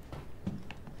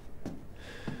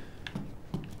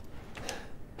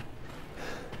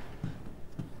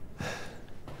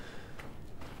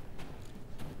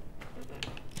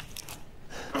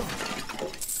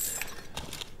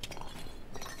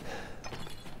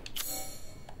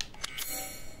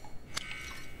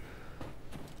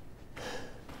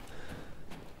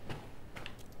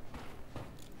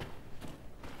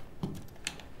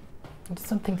 I just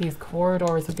don't think these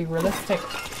corridors would be realistic.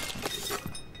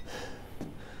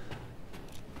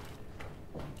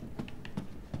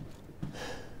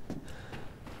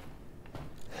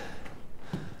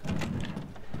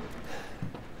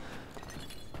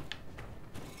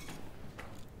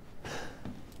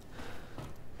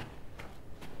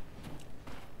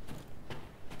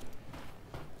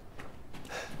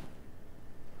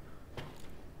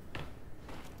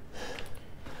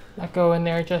 Not go in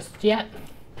there just yet.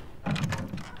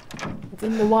 It's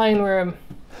in the wine room.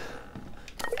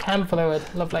 Cam fluid,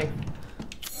 lovely.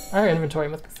 Our inventory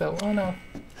must be so, oh no.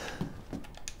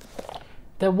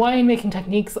 The winemaking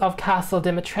techniques of Castle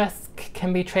Dimitrescu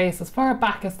can be traced as far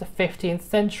back as the 15th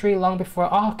century, long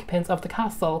before occupants of the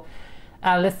castle.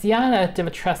 Lyciana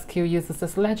Dimitrescu uses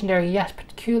this legendary yet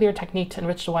peculiar technique to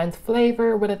enrich the wine's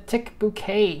flavour with a thick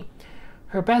bouquet.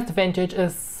 Her best vintage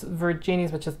is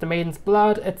Virginia's, which is the Maiden's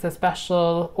Blood. It's a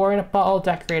special ornate bottle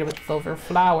decorated with silver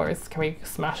flowers. Can we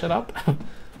smash it up?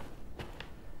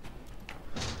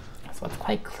 So it's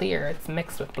quite clear it's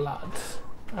mixed with blood.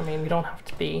 I mean, we don't have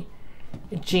to be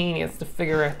a genius to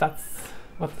figure out that's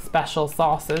what the special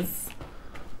sauce is.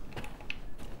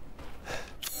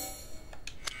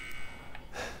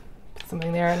 Put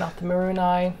something there, not the maroon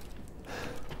eye.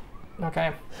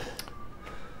 Okay.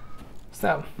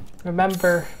 So,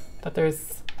 remember that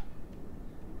there's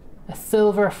a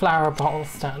silver flower bottle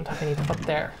stand that we need to put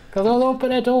there. Because it'll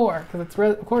open a door. Because it's,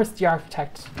 of course, the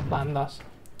architect planned that.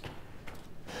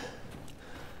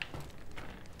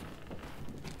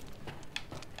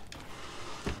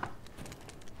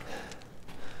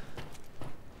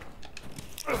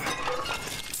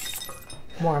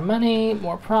 More money,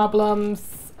 more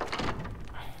problems.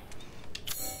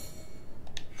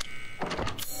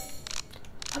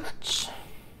 How much?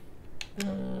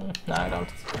 No, I don't.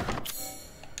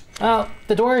 Well,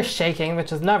 the door is shaking,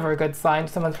 which is never a good sign.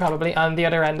 Someone's probably on the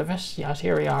other end of it. Yet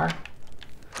here we are.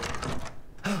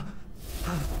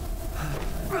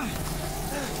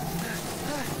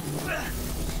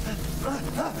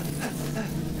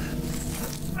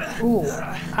 Ooh,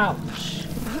 ouch.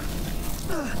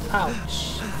 Ouch.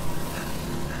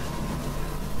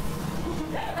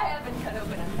 I haven't cut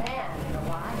open a man in a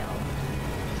while.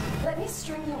 Let me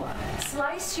string you up,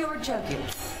 slice your jugular.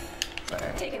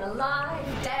 Taken alive,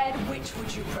 dead, which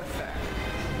would you prefer?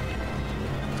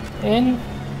 In.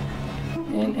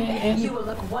 You will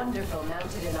look wonderful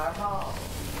mounted in our hall.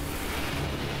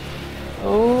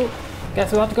 Oh,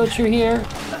 guess we'll have to go through here.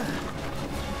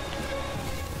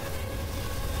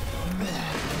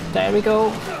 There we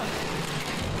go.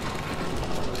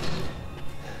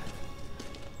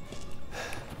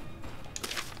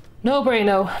 No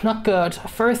bueno, not good.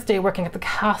 First day working at the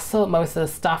castle, most of the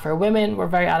staff are women. We're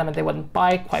very adamant they wouldn't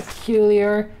bite, quite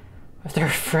peculiar. If they're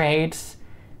afraid,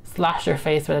 slash their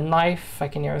face with a knife. I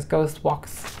can hear his ghost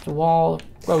walks the wall,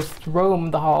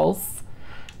 roam the halls.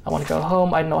 I want to go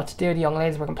home, I don't know what to do. The young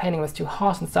ladies were complaining it was too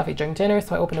hot and stuffy during dinner,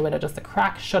 so I opened the window just a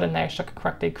crack, shut it now, shook it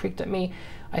correctly, creaked at me.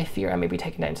 I fear I may be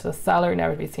taken down to the cellar,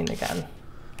 never to be seen again.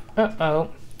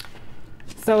 Uh-oh.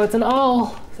 So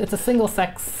it's a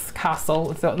single-sex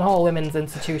castle. It's an all-women's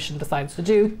institution besides the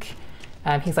Duke.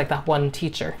 He's like that one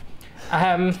teacher.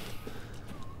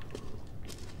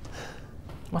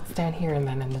 What's down here and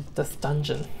then in this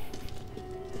dungeon?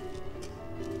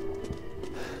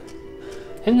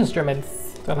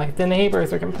 Instruments. So like the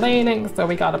neighbors are complaining, so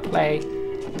we gotta play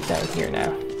down here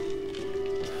now.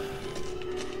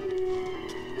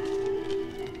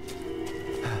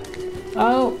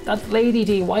 Oh, that's Lady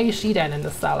D. Why is she down in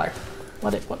the cellar?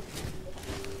 What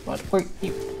were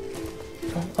you?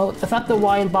 Oh, is that the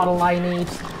wine bottle I need?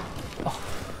 Oh,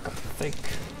 for God's sake.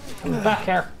 Come back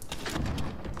here.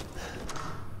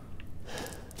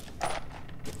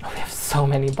 Oh, we have so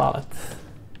many bullets.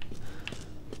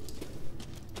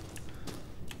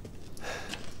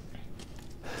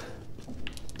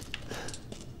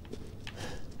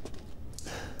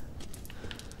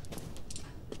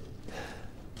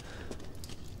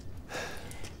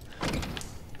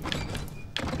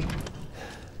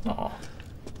 Oh.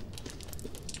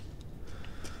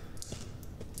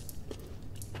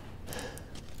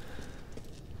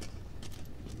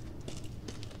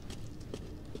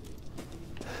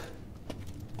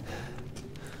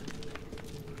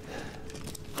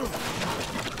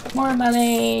 More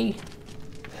money.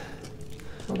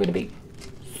 We're gonna be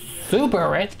super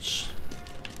rich.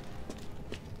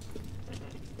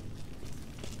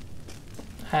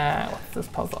 What's this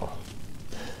puzzle?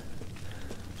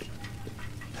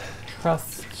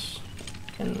 Trust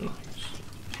in...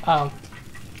 Oh.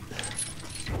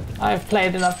 I've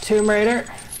played enough Tomb Raider.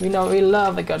 We know we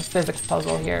love a good physics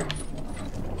puzzle here.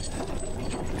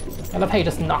 I love how he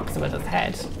just knocks him with his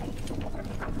head.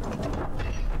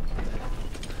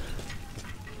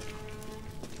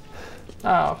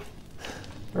 Oh.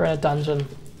 We're in a dungeon.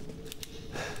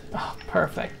 Oh,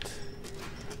 perfect.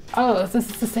 Oh, this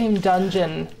is the same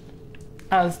dungeon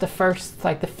as the first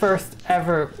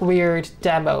ever weird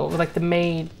demo, like the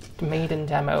maiden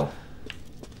demo.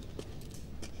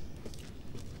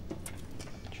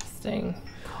 Interesting.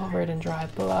 Covered in dry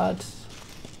blood.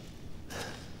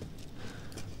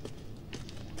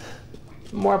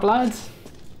 More blood.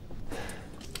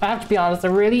 I have to be honest, it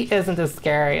really isn't as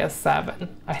scary as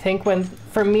 7. I think when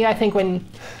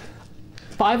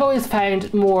 5 always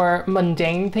found more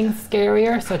mundane things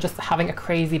scarier, so just having a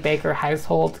crazy baker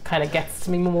household kind of gets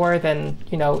to me more than,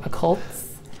 you know, occults.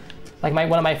 Like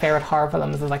one of my favorite horror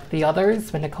films is like The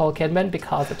Others with Nicole Kidman,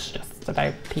 because it's just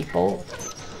about people.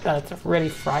 and it's really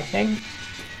frightening.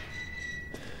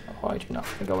 Oh, I do not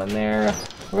want to go in there.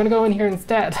 We're gonna go in here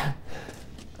instead.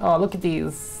 Oh, look at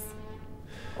these.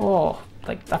 Oh,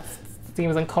 like that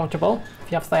seems uncomfortable.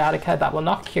 If you have sciatica, that will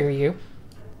not cure you.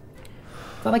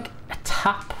 Is that like a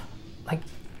tap? Like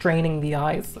draining the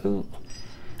eyes? Ooh.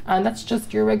 And that's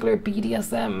just your regular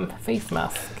BDSM face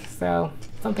mask. So,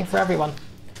 something for everyone.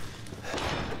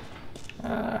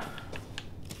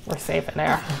 We're safe in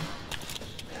there.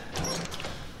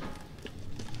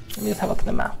 Let me just have a look at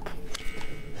the map.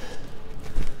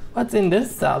 What's in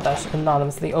this cell that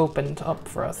anonymously opened up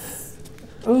for us?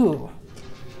 Ooh.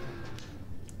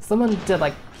 Someone did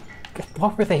like,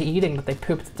 what were they eating that they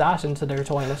pooped that into their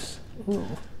toilet? Ooh.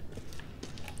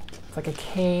 It's like a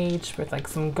cage with like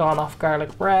some gone off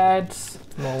garlic bread,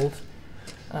 mold,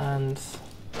 and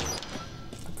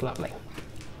it's lovely.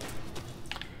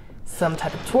 Some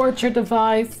type of torture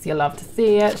device, you'll love to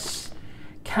see it.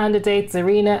 Candidates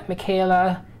Irina,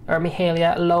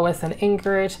 Mihalia, Lois and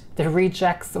Ingrid. The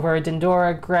rejects were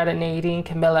Dindora, Greta, Nadine,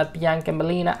 Camilla, Bianca,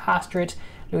 Melina, Astrid,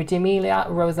 Ludmila,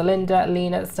 Rosalinda,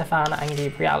 Lena, Stefana and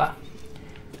Gabriella.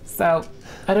 So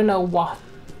I don't know what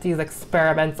these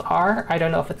experiments are. I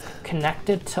don't know if it's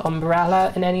connected to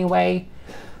Umbrella in any way.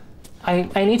 I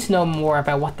need to know more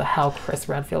about what the hell Chris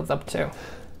Redfield's up to.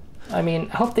 I mean,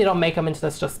 I hope they don't make him into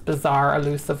this just bizarre,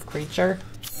 elusive creature.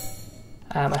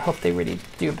 I hope they really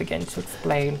do begin to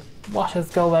explain what is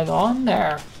going on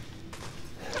there.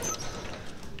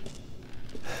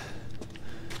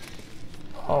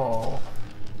 Oh,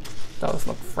 those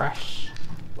look fresh.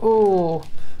 Ooh,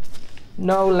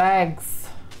 no legs.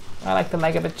 I like the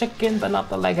leg of a chicken, but not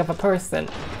the leg of a person.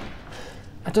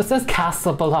 It just says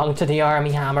castle belonged to the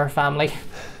Army Hammer family.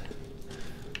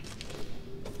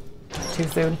 Too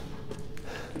soon.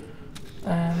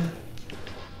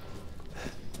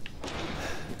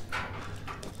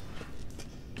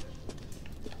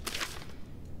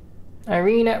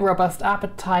 Irina, robust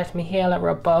appetite. Mihaela,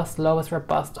 robust. Lois,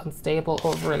 robust. Unstable,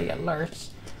 overly alert.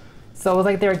 So it was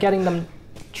like they were getting them,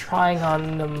 trying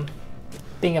on them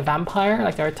being a vampire.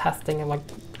 Like they were testing and like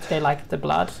they liked the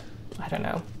blood. I don't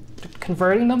know.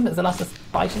 Converting them? Is it not just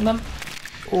biting them?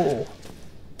 Ooh.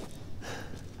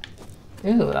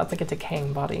 Ooh, that's like a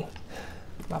decaying body.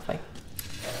 Lovely.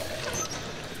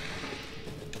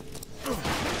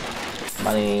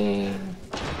 Money.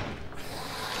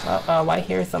 Uh-oh, I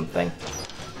hear something.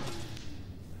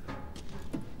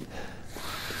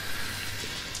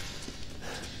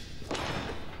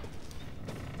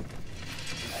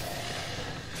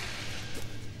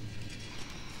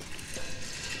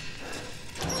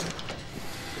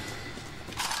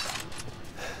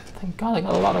 Thank God I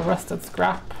got a lot of rusted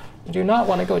scrap. I do not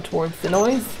want to go towards the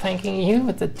noise. Thanking you.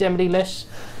 It's a dimly lit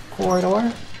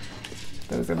corridor.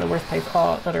 Those are the worst places.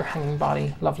 Oh, another hanging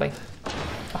body. Lovely.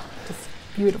 Oh, just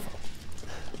beautiful.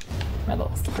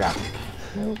 Metal scrap.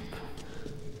 Nope.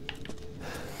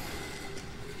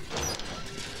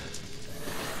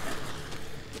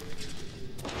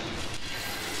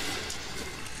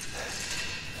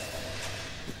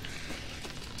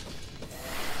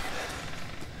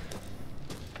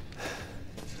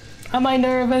 Am I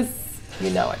nervous?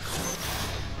 You know it.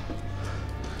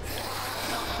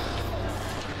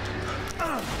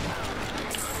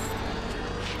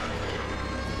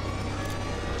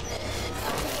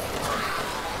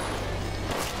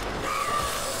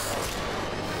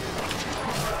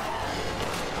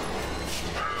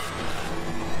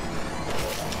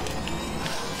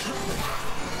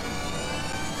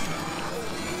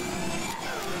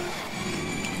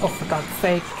 Oh, for God's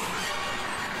sake.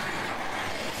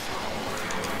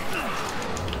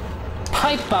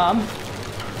 Pipe bomb.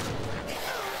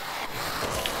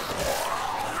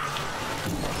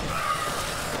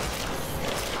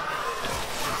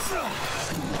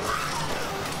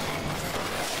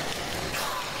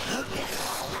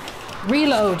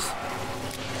 Reload.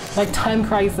 Like Time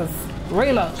Crisis.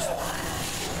 Reload.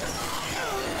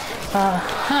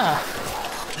 Uh-huh.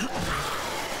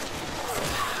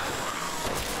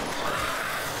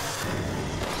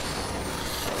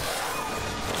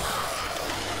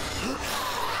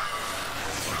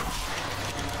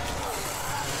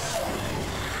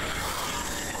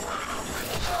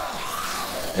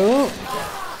 Oh,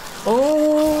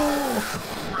 oh,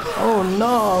 oh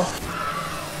no.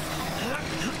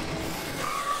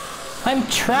 I'm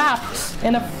trapped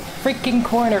in a freaking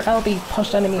corner. LB,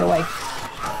 push enemy away.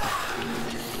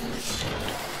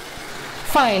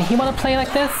 Fine, you want to play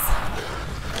like this?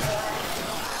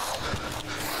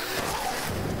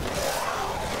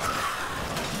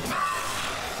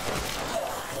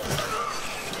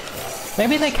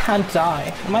 Maybe they can't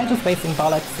die. Am I just wasting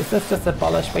bullets? Is this just a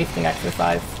bullet wasting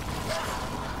exercise?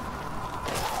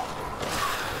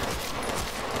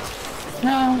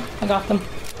 No, I got them.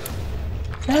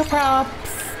 No props,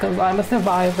 because I'm a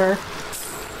survivor.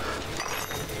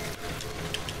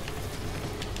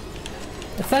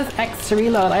 It says X to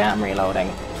reload. I am reloading.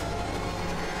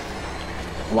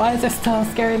 Why is there still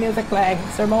scary music playing?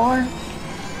 Is there more?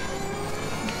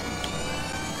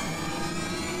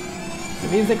 The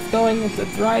music's going,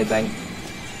 it's rising.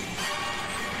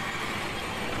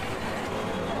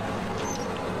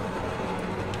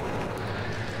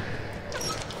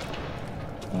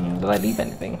 Did I leave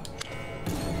anything?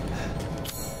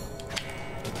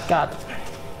 Got it.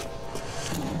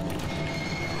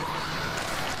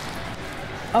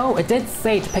 Oh, it did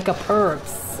say to pick up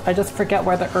herbs. I just forget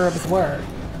where the herbs were.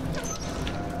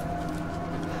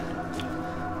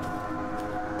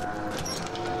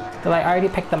 Did I already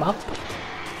pick them up?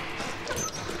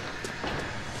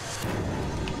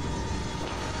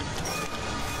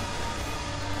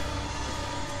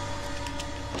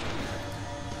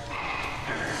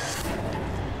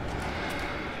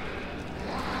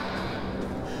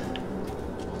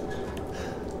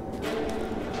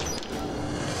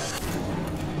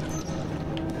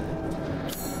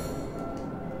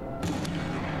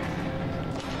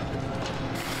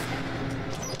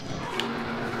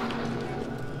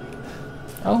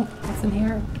 Oh, what's in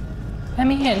here? Let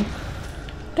me in.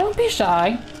 Don't be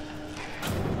shy.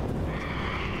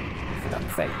 For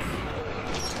God's sake.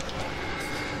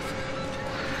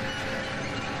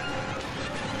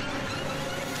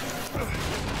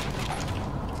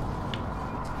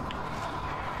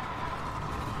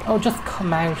 Oh, just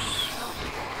come out.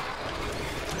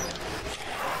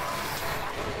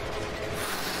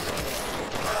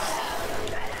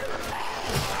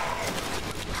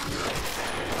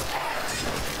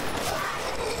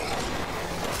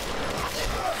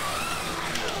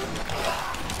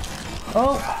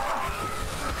 Oh!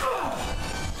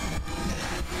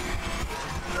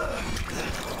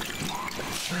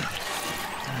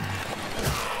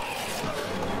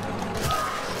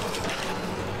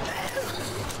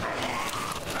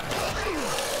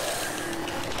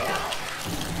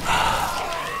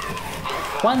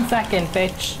 One second,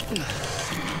 bitch.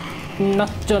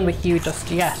 Not done with you just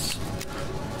yet.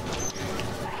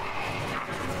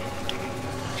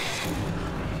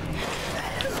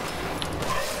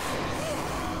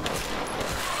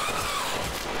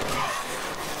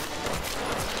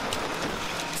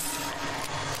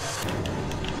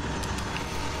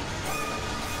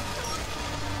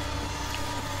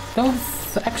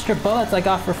 Those extra bullets I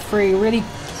got for free really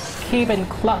came in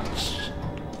clutch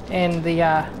in the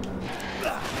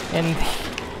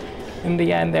in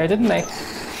the end there, didn't they?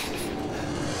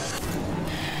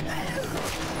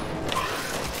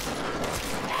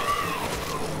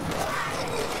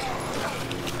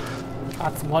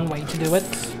 That's one way to do it.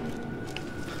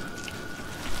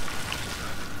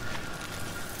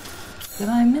 Did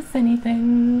I miss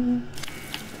anything?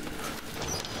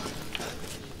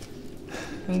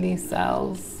 In these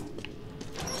cells.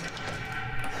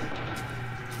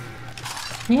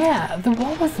 Yeah,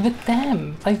 what was with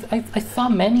them? I saw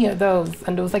many of those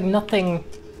and there was like nothing.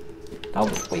 That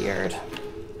was weird.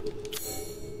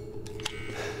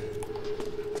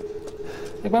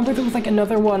 I remember there was like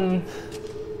another one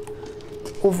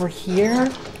over here.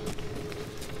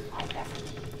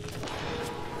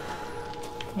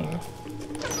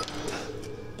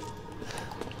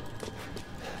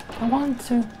 I want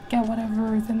to get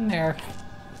whatever is in there.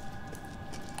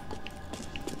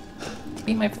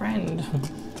 Be my friend.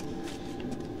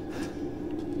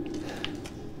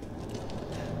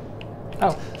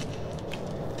 Oh.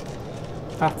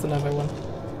 That's another one.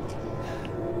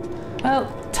 Well,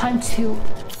 time to...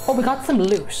 Oh, we got some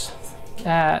loot.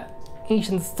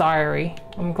 Agent's diary.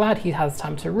 I'm glad he has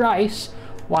time to write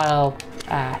while,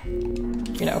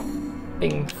 you know,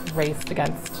 being raced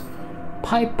against.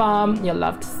 Pipe bomb, you'll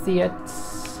love to see it.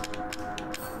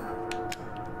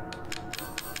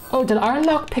 Oh, did our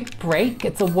lockpick break?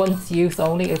 It's a once use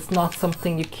only, it's not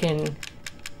something you can...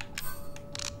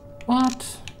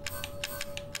 What?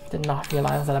 Did not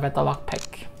realize that about the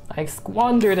lockpick. I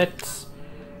squandered it.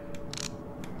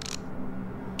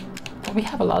 But we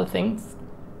have a lot of things.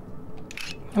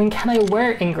 I mean, can I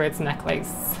wear Ingrid's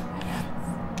necklace?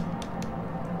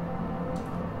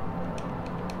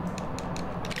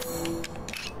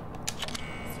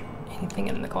 Anything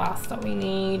in the glass that we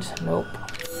need? Nope.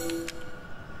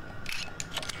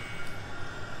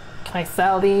 Can I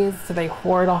sell these? Do they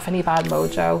ward off any bad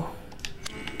mojo?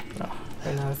 Oh,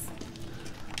 who knows?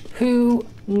 Who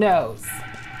knows?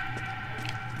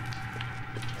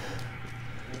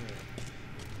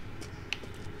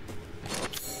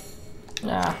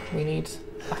 Ah, we need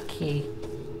that key.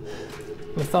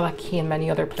 We saw that key in many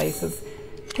other places.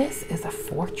 This is a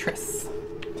fortress.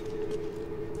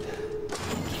 I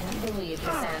can't believe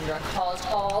Cassandra caused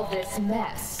all this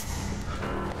mess.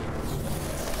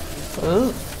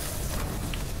 Ooh.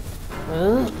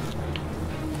 Ooh.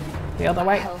 The other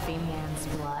way. Healthy man's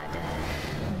blood.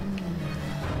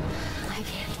 I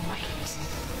can't wait.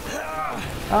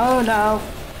 Oh no.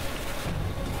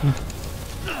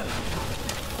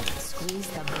 Squeeze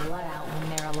the blood out when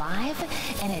they're alive,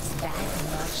 and it's that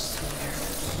much sweeter.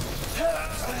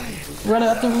 Run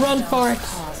up to run for it.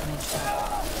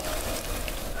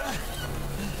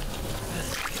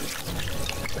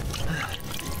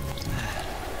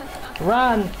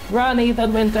 Run! Run,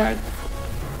 Ethan Winters!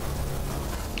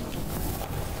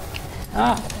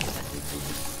 Ah!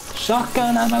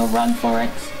 Shotgun ammo, run for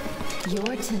it!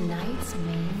 You're tonight's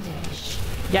main dish.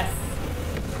 Yes!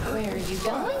 Where are you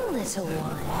going, little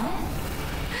one?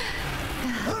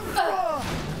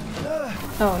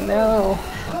 Oh no!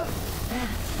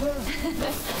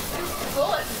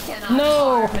 Bullets cannot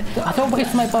No! harm. I don't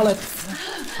waste my bullets!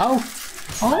 Oh!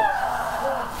 Oh!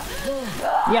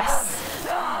 Yes!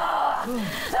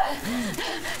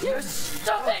 You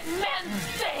stupid man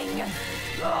thing!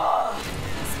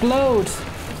 Explode!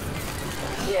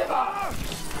 Give up!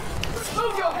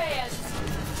 Move your hands!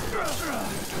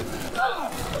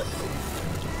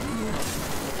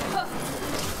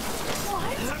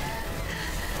 What?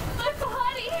 My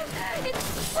body! It's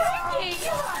shrinking!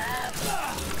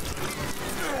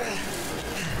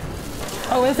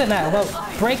 Oh, is it now? Well,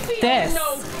 break this!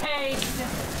 No pain!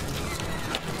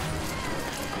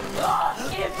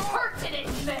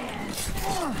 Impertinent man!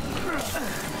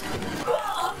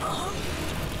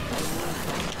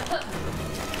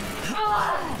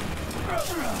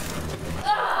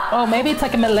 Oh, maybe it's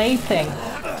like a melee thing.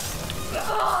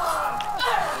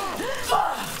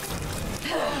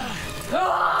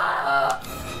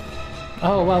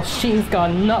 Oh, well, she's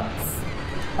gone nuts.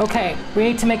 Okay, we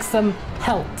need to make some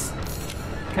health.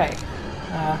 Okay.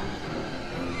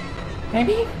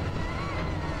 Maybe?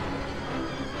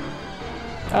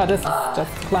 Oh, this is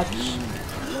just clutch.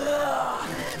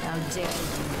 How dare you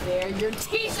bare your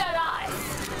teeth at us!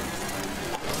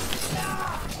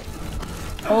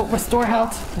 Oh, restore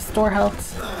health. Restore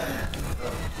health.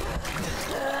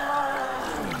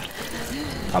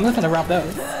 I'm just gonna grab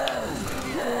those.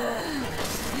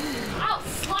 I'll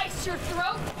slice your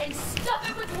throat and stuff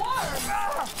it with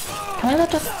worms! Can I not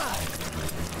just...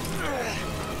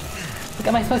 Like,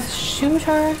 am I supposed to shoot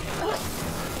her?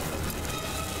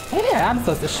 Maybe I am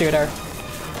supposed to shoot her.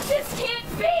 This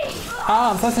can't be!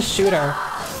 Oh, I'm supposed to shoot her.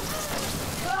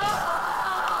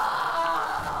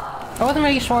 I wasn't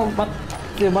really sure what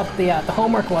the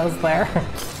homework was there.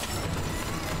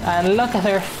 And look at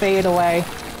her fade away.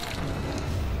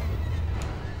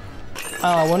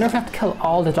 Oh, I wonder if I have to kill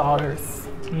all the daughters.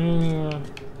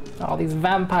 All these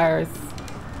vampires.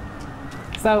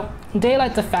 So,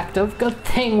 daylight's effective. Good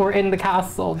thing we're in the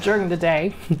castle during the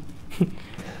day.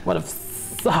 Would have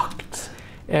sucked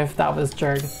if that was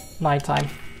during nighttime.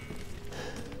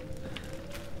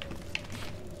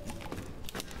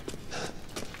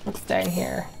 What's down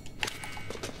here?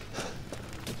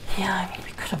 Yeah, I mean,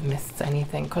 we could have missed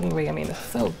anything, couldn't we? I mean, it's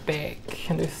so big,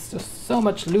 and there's just so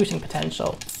much looting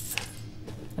potential.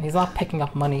 And he's not picking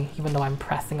up money, even though I'm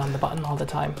pressing on the button all the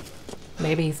time.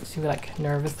 Maybe he's too, like,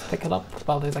 nervous to pick it up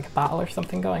while there's, like, a battle or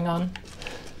something going on.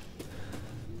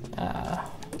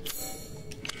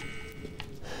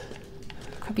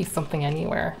 Could be something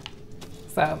anywhere.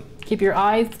 So, keep your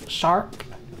eyes sharp.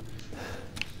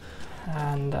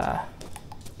 And,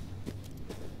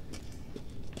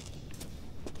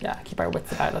 yeah, keep our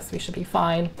wits about us. We should be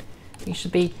fine. We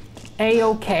should be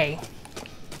A-okay.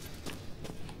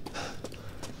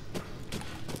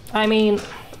 I mean,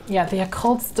 yeah, the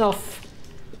occult stuff,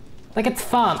 like, it's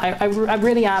fun. I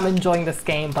really am enjoying this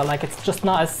game, but, like, it's just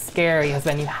not as scary as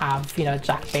when you have, you know,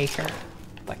 Jack Baker.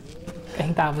 Like, I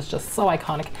think that was just so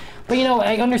iconic. But, you know,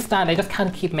 I understand. I just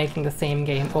can't keep making the same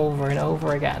game over and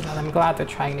over again. And I'm glad they're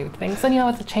trying new things. And, you know,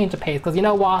 it's a change of pace. Because, you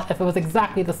know what? If it was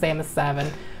exactly the same as 7,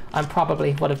 I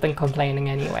probably would have been complaining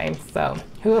anyway. So,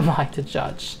 who am I to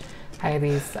judge how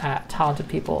these talented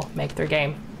people make their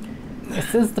game?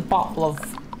 This is the bottle of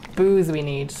booze we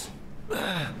need.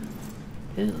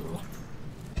 Ew.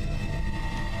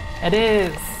 It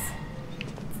is.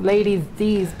 It's Lady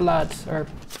D's blood, or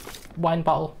wine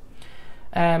bottle.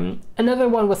 Another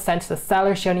one was sent to the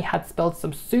cellar. She only had spilled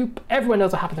some soup. Everyone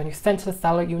knows what happens when you're sent to the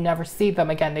cellar. You never see them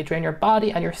again. They drain your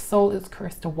body and your soul is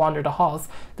cursed to wander the halls.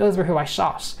 Those were who I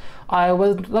shot. I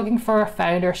was looking for a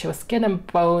founder. She was skin and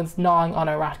bones gnawing on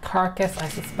a rat carcass. I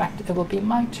suspect it will be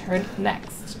my turn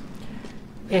next.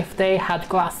 If they had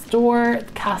glass door,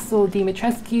 Castle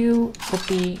Dimitrescu would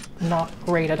be not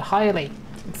rated highly.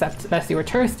 Except unless you were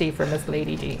thirsty for Miss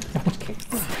Lady D, in which case.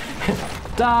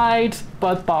 Died,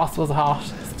 but boss was hot.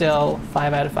 Still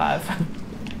 5 out of 5.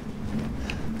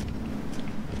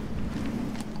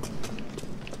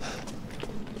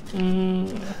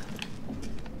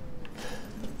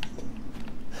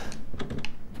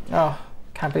 Oh,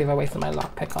 can't believe I wasted my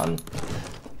lockpick on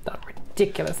that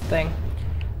ridiculous thing.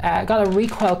 Got a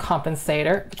recoil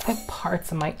compensator. Equip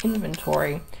parts in my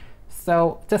inventory.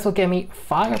 So this will give me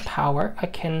firepower. I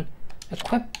can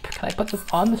equip, can I put this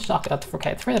on the shotgun?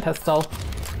 Okay, it's for the pistol.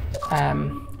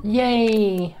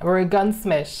 Yay, we're a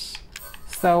gunsmith.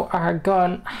 So our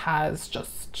gun has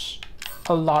just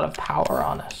a lot of power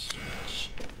on it, which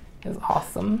is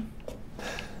awesome.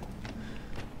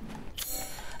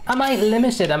 Am I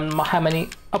limited on how many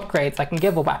upgrades I can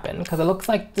give a weapon? Because it looks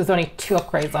like there's only 2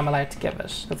 upgrades I'm allowed to give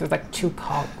it. Because there's like 2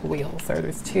 cog wheels, or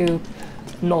there's 2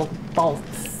 null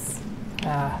bolts.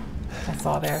 I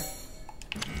saw there.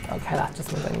 Okay, that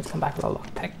just means I need to come back with a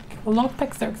lockpick. Well,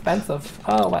 lockpicks are expensive.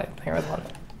 Oh wait, here is one.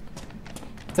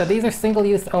 So these are single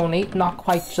use only, not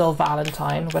quite Jill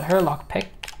Valentine with her lockpick.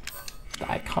 The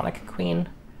iconic queen.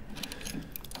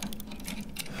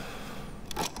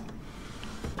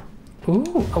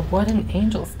 Ooh, a wooden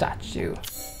angel statue.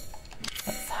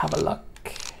 Let's have a look.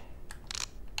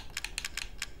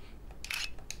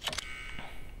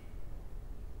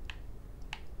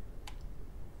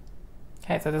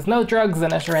 Okay, so there's no drugs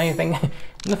in it or anything,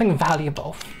 nothing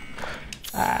valuable.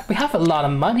 We have a lot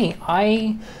of money.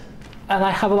 I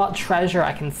have a lot of treasure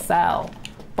I can sell,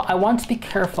 but I want to be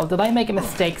careful. Did I make a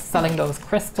mistake selling those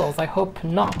crystals? I hope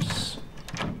not.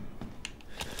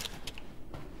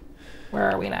 Where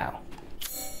are we now?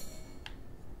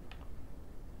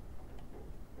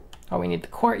 Oh, we need the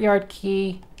courtyard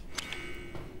key.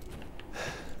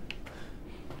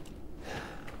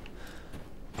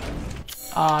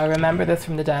 I remember this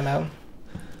from the demo.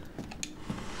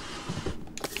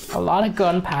 A lot of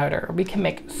gunpowder. We can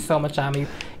make so much ammo.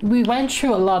 We went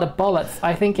through a lot of bullets.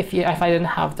 I think if I didn't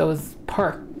have those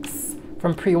perks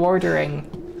from pre-ordering,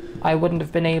 I wouldn't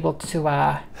have been able to,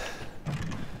 I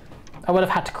would have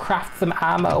had to craft some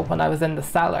ammo when I was in the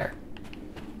cellar.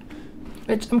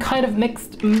 Which I'm kind of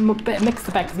mixed about,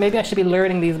 because maybe I should be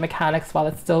learning these mechanics while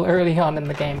it's still early on in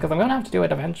the game, because I'm going to have to do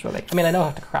it eventually. I mean, I know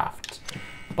how to craft,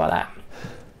 but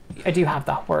I do have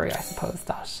that worry, I suppose,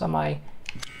 that am I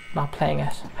not playing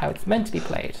it how it's meant to be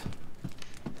played.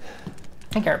 I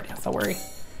think everybody has that worry.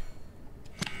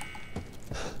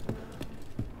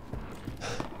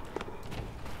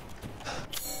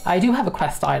 I do have a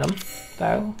quest item,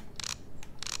 though.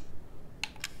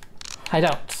 I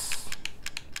don't.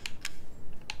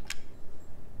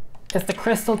 Is the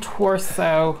crystal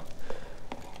torso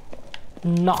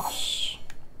not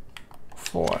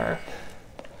for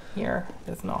here?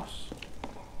 It's not.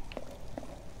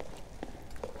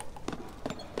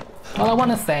 Well, I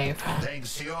want to save.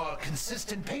 Thanks to your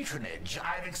consistent patronage,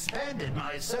 I've expanded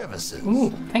my services.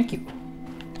 Ooh, thank you.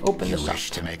 Open the shop. You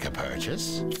wish to make a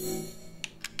purchase?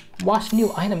 What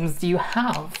new items do you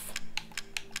have?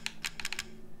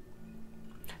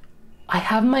 I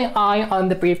have my eye on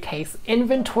the briefcase.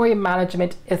 Inventory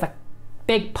management is a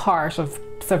big part of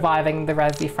surviving the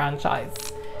Resi franchise.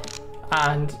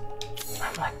 And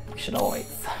I'm like, we should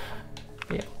always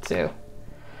be able to.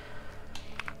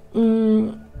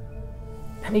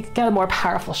 Let me get a more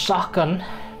powerful shotgun.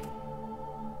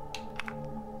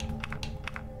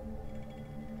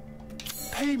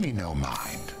 Pay me no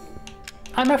mind.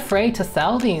 I'm afraid to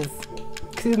sell these.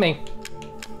 Excuse me.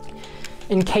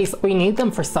 In case we need them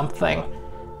for something.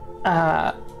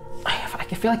 I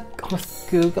feel like almost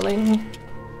Googling.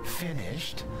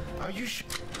 Finished? Are you sure?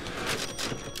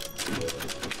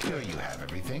 Here you have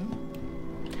everything.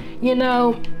 You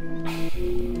know,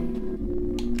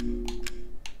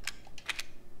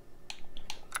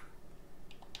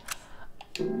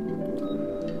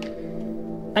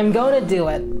 I'm going to do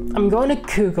it. I'm going to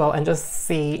Google and just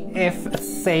see if it's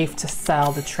safe to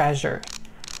sell the treasure.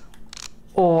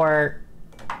 Or,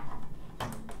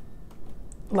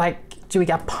 like, do we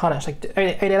get punished? Like,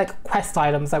 are they like quest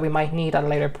items that we might need at a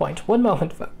later point? One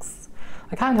moment, folks.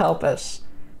 I can't help it.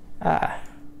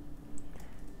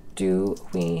 Do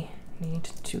we need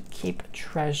to keep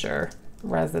treasure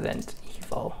Resident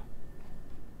Evil?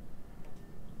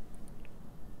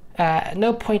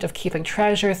 No point of keeping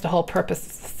treasures. The whole purpose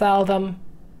is to sell them.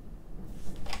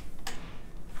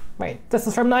 Wait, this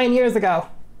is from 9 years ago.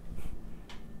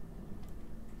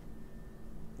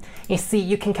 You see,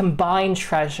 you can combine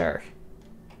treasure.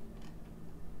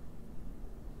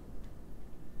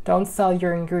 Don't sell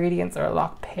your ingredients or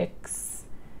lockpicks.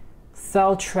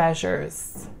 Sell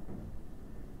treasures.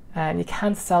 And you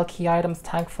can't sell key items,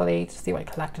 thankfully, to see what you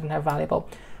collected and how valuable.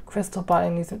 Crystal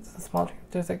buying these small.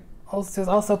 There's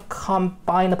also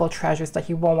combinable treasures that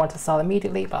you won't want to sell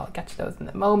immediately, but I'll get to those in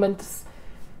a moment.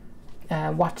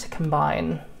 What to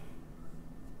combine.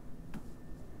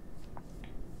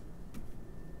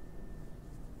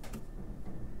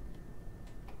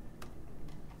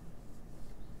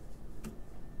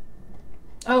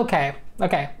 Okay.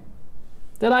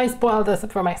 Did I spoil this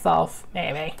for myself?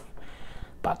 Maybe.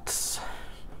 But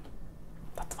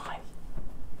that's fine.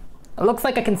 It looks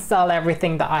like I can sell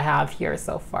everything that I have here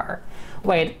so far.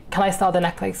 Wait, can I sell the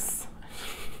necklace?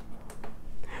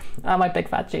 My big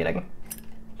fat cheating.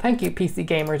 Thank you,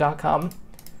 PCGamer.com.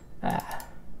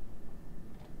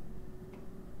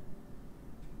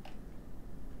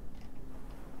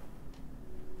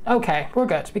 Okay, we're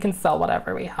good. We can sell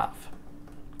whatever we have.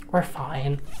 We're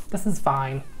fine. This is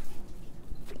fine.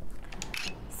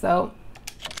 So.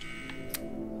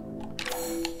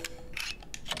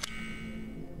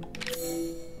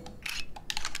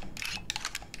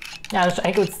 Yeah,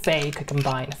 I would say you could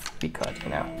combine if we could, you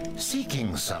know.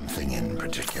 Seeking something in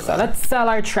particular. So let's sell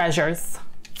our treasures.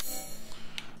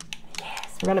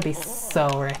 Yes, we're gonna be so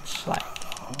rich. Like,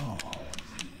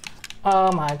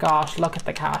 oh my gosh, look at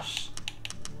the cash.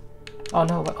 Oh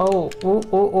no!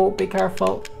 Oh! Be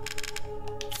careful.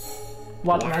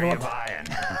 What are you buying?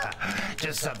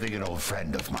 Just something an old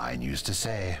friend of mine used to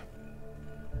say.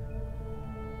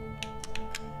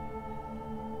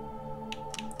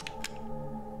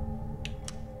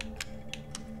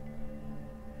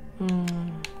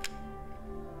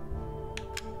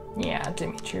 Yeah,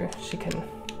 Dimitri, he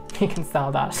can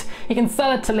sell that. He can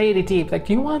sell it to Lady Deep. Like,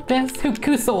 do you want this?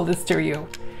 Who sold this to you?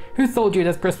 Who sold you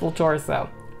this crystal torso?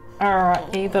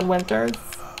 Ethan Winters.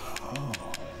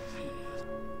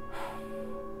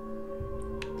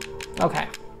 Okay.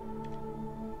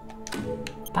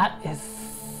 That is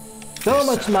so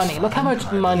much money. Look how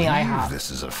much money I have.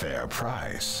 This is a fair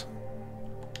price.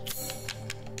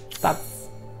 That's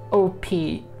OP.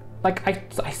 Like,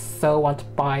 I so want to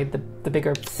buy the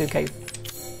bigger suitcase.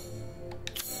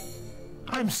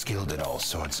 I'm skilled at all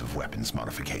sorts of weapons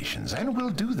modifications, and will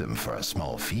do them for a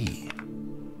small fee.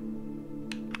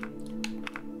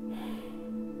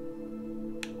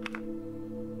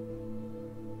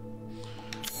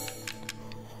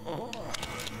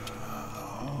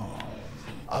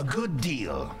 A good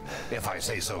deal, if I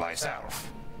say so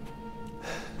myself.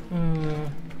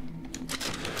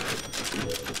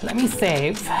 Let me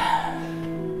save.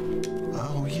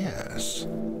 Oh, yes.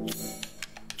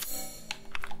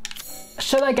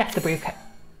 Should I get the briefcase?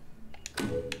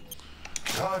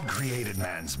 God created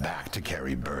man's back to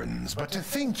carry burdens, but to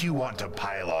think you want to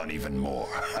pile on even more.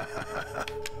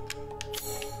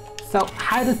 So,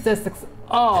 how does this...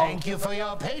 Oh! Thank you for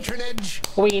your patronage!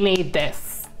 We need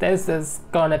this. This is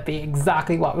gonna be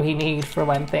exactly what we need for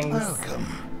when things... Welcome.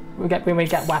 When we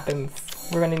get weapons.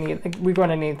 We're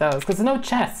gonna need those, because there's no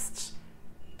chest.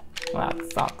 Well,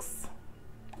 that sucks.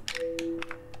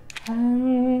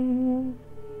 No,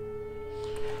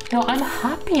 I'm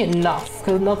happy enough,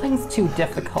 because nothing's too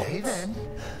difficult.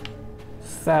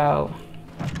 So,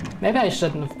 maybe I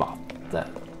shouldn't have bought the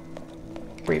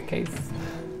briefcase.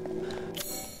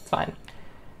 It's fine.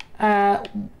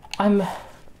 I'm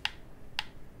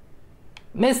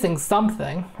missing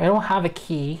something. I don't have a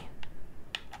key.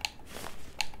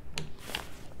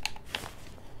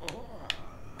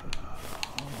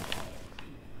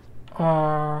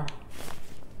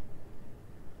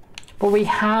 But we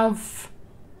have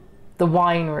the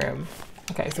wine room.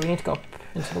 Okay, so we need to go up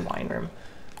into the wine room.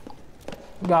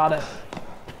 Got it.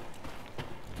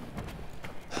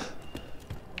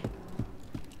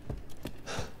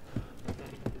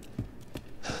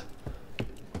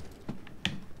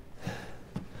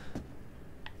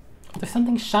 There's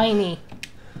something shiny.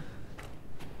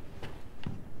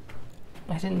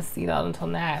 I didn't see that until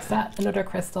now. Is that another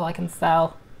crystal I can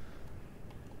sell?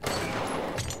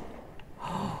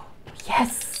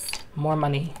 Yes! More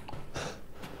money.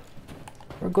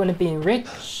 We're going to be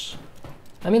rich.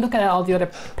 Let me look at all the other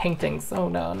paintings. Oh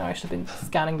no, I should have been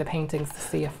scanning the paintings to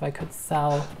see if I could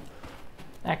sell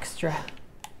extra.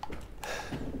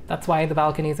 That's why the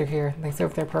balconies are here. They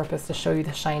serve their purpose to show you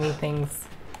the shiny things.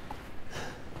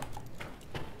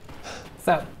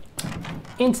 So,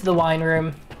 into the wine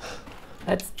room.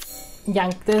 Let's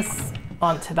yank this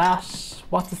onto that.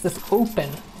 What does this open?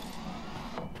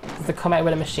 Does it come out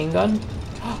with a machine gun?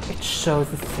 It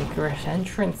shows a secret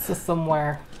entrance to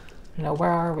somewhere. Now,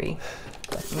 where are we?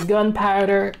 Got some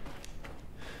gunpowder.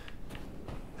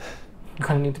 I'm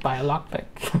gonna need to buy a lockpick.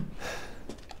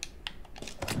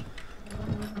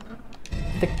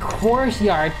 The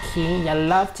courtyard key, you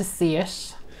love to see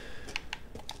it.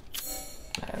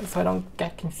 So I don't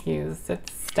get confused.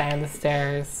 It's down the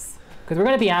stairs. Because we're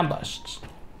gonna be ambushed.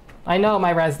 I know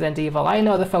my Resident Evil. I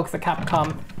know the folks at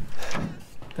Capcom.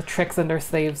 The tricks in their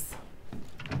sleeves.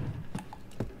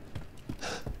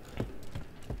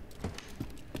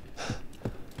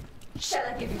 Shall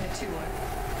I give you a tour?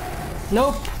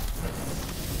 Nope.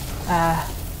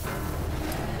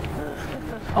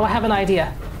 Oh, I have an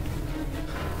idea.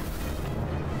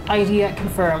 Idea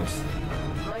confirmed.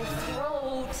 My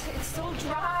throat, it's so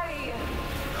dry.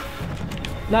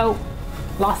 No,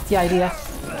 lost the idea.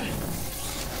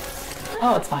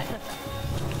 Oh, it's fine.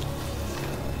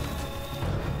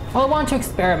 Well, I want to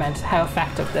experiment how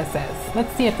effective this is.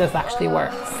 Let's see if this actually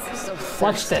works.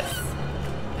 Watch this.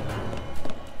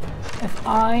 If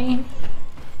I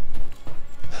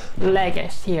leg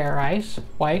it here, right?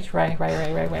 Wait.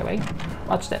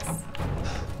 Watch this.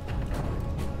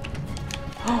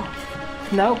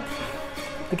 Nope.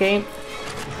 The game.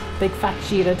 Big fat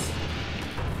cheated.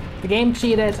 The game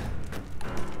cheated.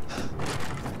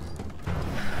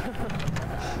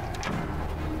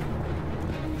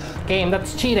 Game,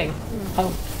 that's cheating.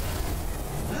 Oh.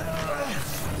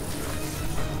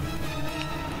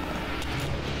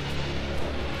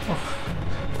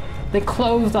 They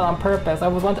closed it on purpose. I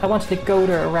wanted to go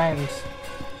there around.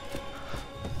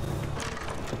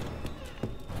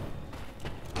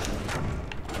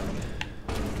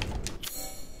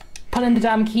 Put in the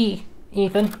damn key,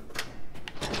 Ethan.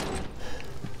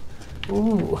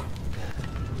 Ooh.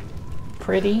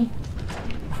 Pretty.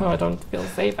 Oh, I don't feel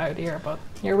safe out here, but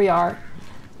here we are.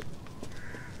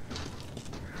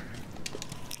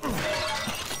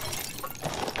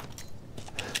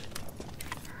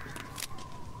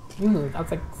 Ooh, that's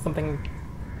like something,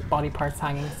 body parts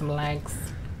hanging, some legs.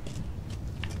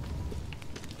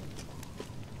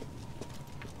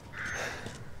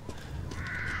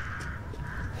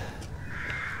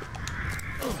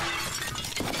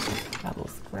 That'll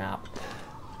scrap.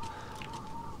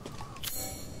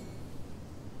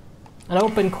 An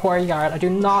open courtyard. I do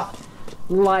not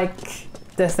like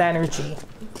this energy.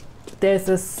 This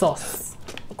is sus.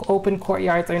 Open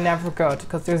courtyards are never good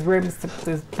because there's rooms,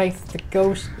 there's places to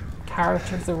go,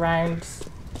 characters around.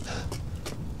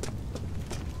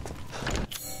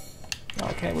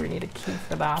 Okay, we need a key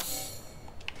for that.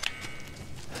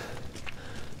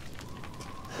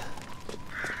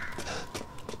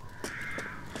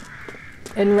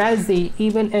 In Resi,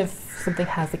 even if something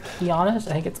has a key on it,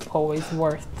 I think it's always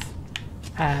worth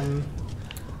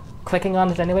clicking on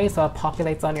it anyway, so it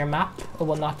populates on your map. It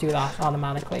will not do that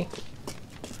automatically.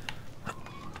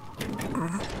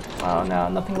 Oh no,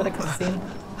 nothing but a cutscene.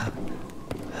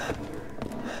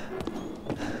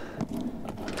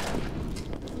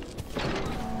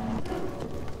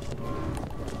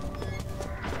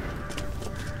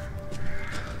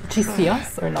 Did she see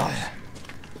us or not?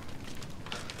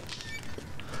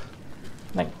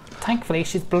 Like, thankfully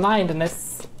she's blind and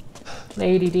this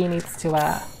Lady D needs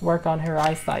to work on her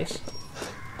eyesight.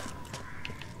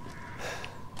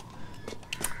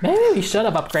 Maybe we should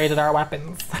have upgraded our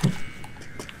weapons.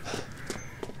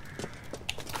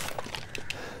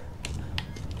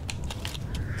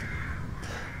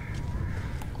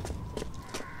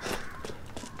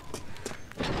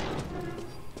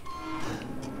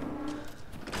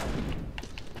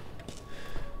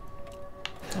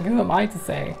 Who am I to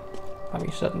say that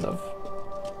we shouldn't have?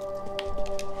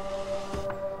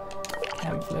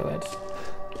 Chem fluid.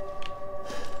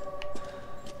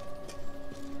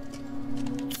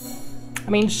 I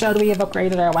mean, should we have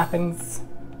upgraded our weapons?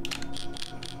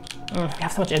 We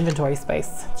have so much inventory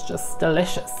space. It's just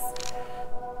delicious.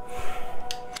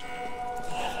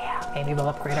 Yeah, maybe we'll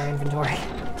upgrade our inventory.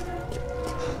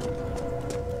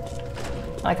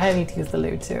 I kind of need to use the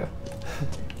loot too.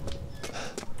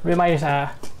 We might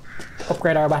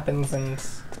upgrade our weapons and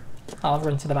I'll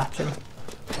run to the bathroom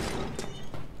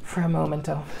for a moment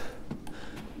though.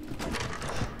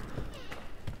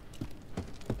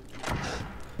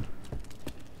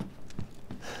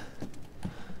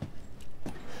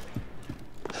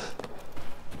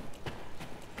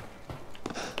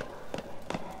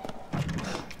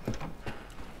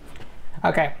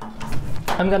 Okay,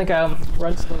 I'm gonna go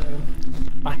run to the room,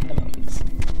 back in a moment.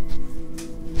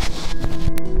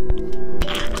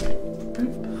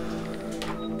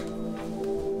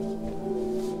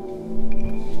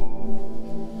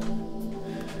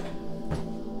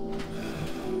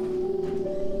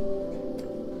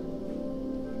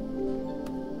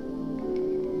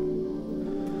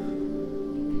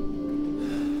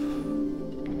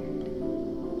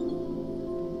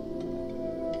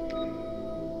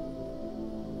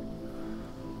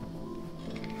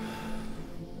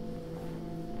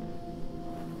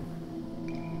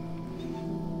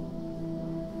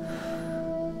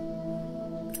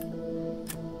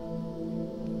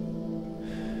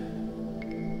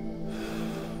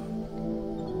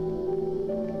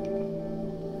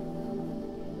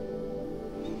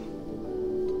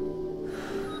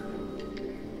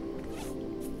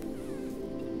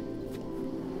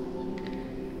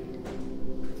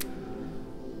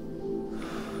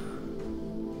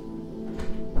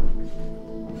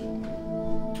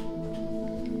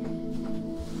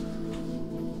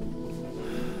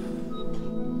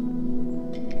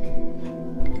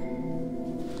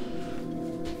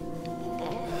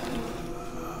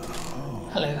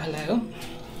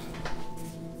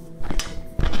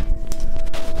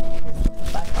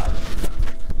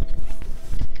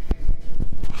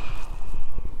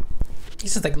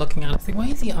 He's just like looking at us like, why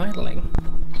is he idling?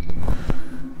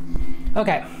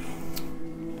 Okay.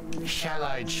 Shall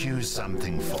I choose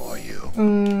something for you?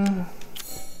 You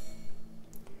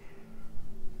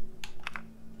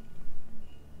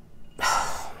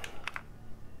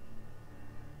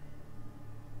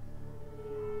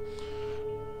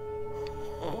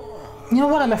know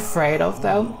what I'm afraid of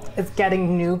though? Is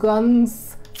getting new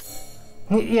guns.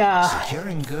 Yeah.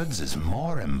 Securing goods is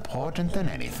more important than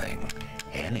anything.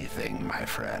 Anything, my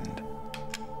friend.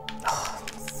 Oh,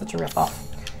 such a rip-off.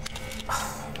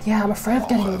 Yeah, I'm afraid of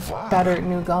getting better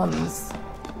new guns.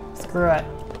 Screw it.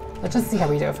 Let's just see how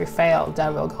we do. If we fail,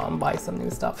 then we'll go and buy some new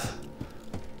stuff.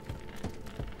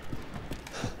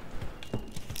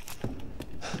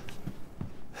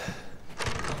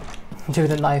 Do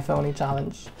the knife only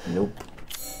challenge. Nope.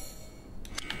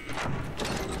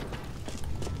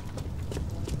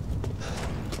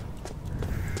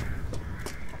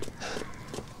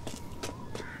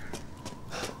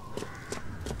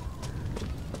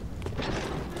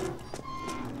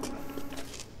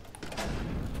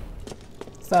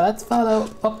 So let's follow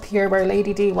up here where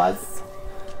Lady D was.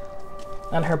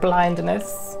 And her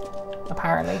blindness,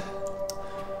 apparently.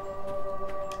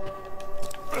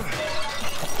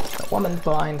 The woman's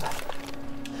blind.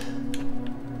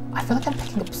 I feel like I'm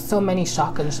picking up so many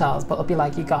shotgun shells, but it'll be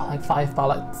like you got like 5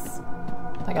 bullets.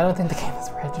 Like, I don't think the game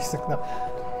is registering them.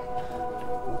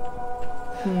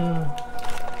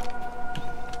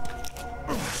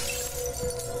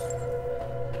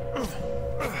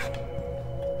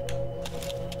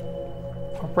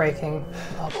 We're breaking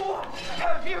up. What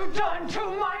have you done to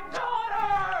my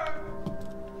daughter?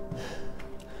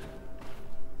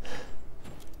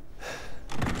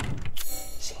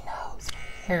 She knows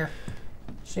we're here.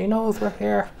 She knows we're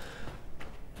here.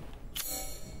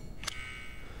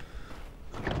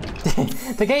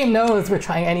 The game knows we're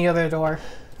trying any other door.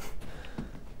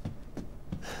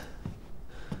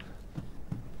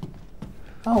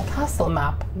 Oh, castle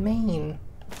map, Maine.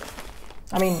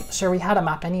 I mean, sure, we had a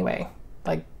map anyway.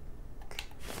 Like,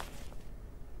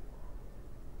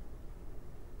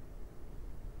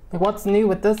 what's new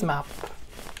with this map?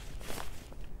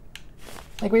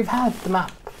 Like, we've had the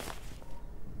map.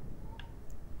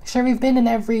 Sure, we've been in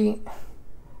every...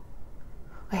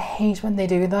 I hate when they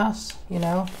do that, you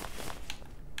know?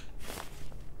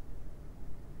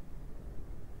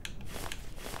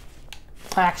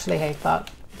 I actually hate that.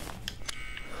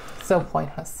 So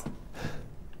pointless.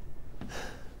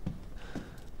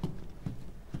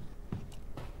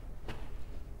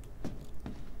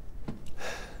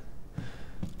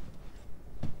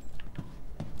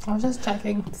 I was just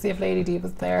checking to see if Lady D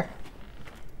was there.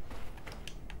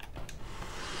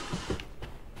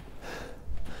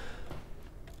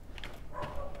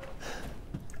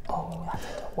 Oh, that's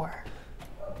a door.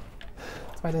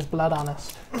 That's why there's blood on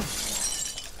it.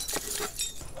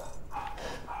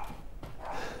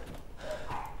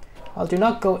 Well, do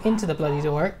not go into the bloody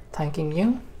door, thanking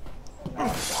you.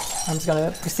 I'm just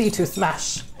gonna proceed to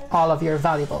smash all of your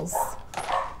valuables.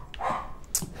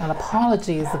 And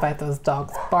apologies about those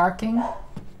dogs barking.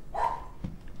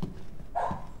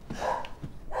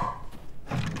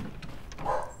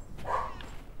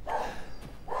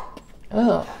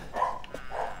 Oh.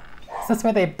 Is this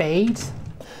where they bathe?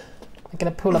 Like in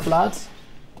a pool of blood?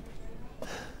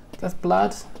 There's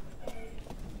blood. Is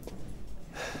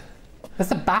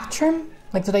this a bathroom?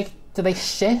 Like, do they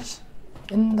shit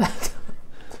in that?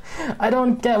 I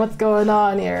don't get what's going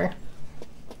on here.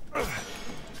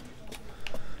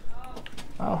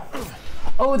 Oh.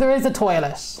 Oh, there is a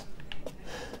toilet.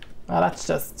 Oh, that's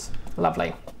just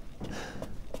lovely.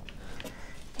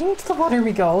 Into the water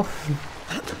we go.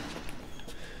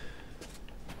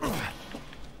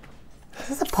 Is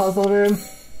this a puzzle room?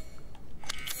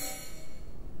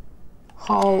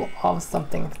 Hall of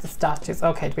something for the statues.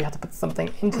 Okay, we have to put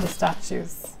something into the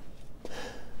statues.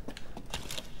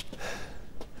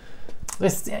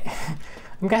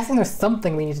 I'm guessing there's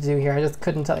something we need to do here. I just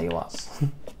couldn't tell you what.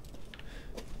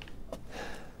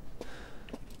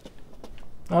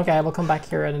 Okay, we'll come back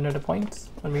here at another point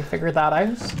when we figure that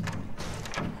out.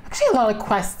 Actually, a lot of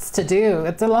quests to do.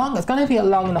 It's going to be a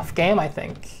long enough game, I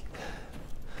think.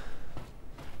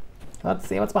 Let's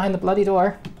see what's behind the bloody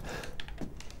door.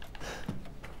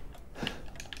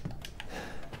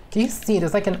 Do you see?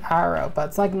 There's like an arrow, but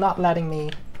it's like not letting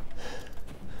me.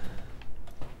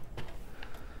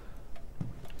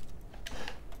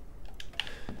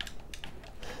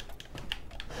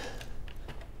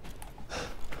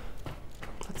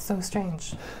 That's so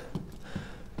strange.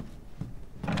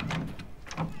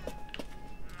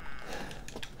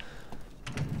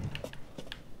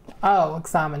 Oh,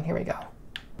 examine. Here we go.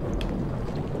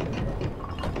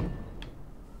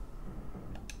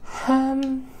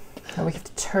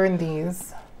 turn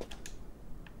these.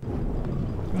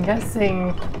 I'm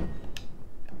guessing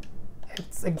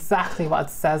it's exactly what it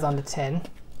says on the tin.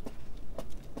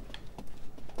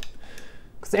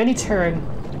 Because they only turn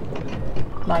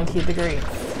 90 degrees.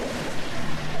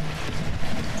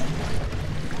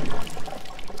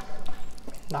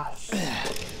 That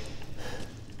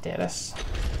did it.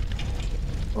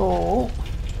 Oh.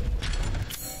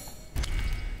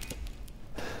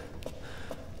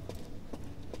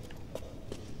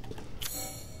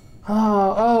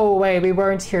 Oh, wait, we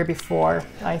weren't here before.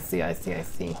 I see. That's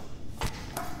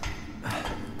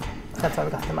why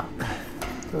we got the map.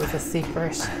 It was a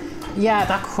secret. Yeah,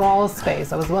 that crawl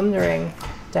space. I was wondering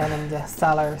down in the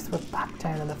cellars, but back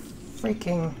down in the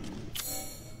freaking...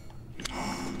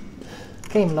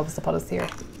 Game loves to put us here.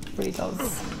 It really does.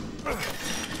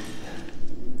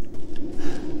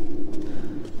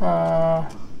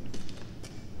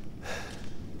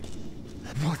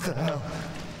 What the hell?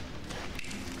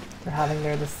 They're having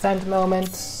their descent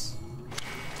moment.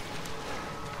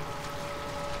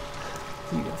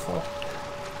 Beautiful.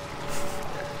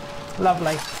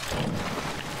 Lovely.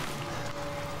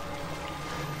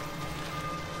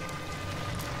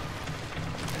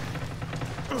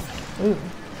 Ooh.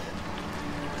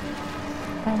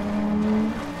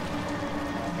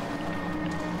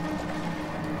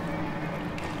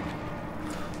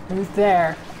 Who's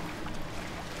there?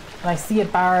 And I see a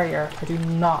barrier. I do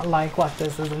not like what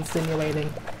this is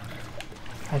insinuating.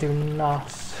 I do not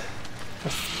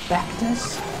respect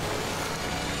it.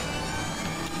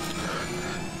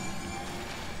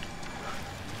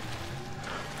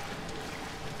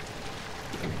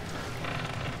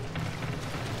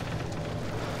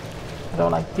 I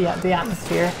don't like the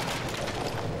atmosphere.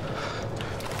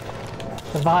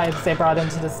 The vibes they brought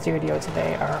into the studio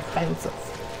today are offensive.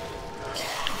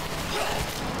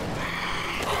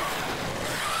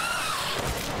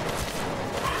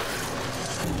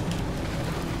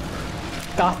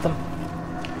 Got them.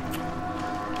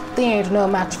 They ain't no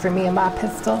match for me and my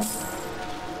pistol.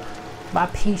 My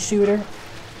pea shooter.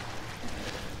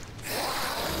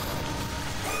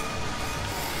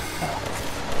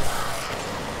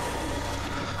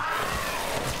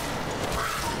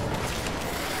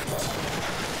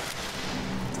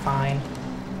 Fine.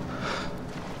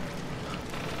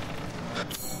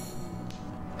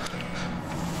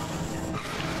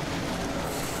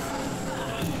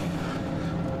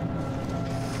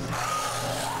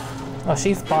 Oh,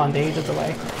 she spawned ages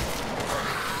away.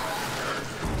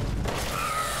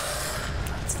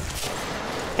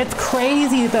 It's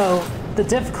crazy though, the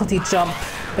difficulty jump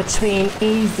between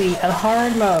easy and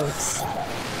hard modes.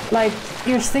 Like,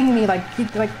 you're seeing me like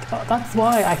oh, that's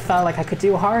why I felt like I could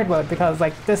do hard mode, because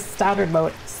like this standard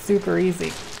mode is super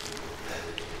easy.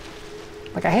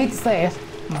 Like, I hate to say it,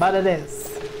 but it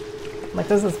is. Like,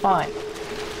 this is fine.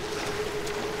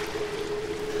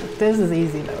 This is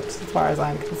easy mode as far as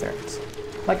I'm concerned.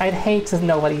 Like, I'd hate to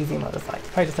know what easy mode is like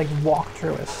if I just like walk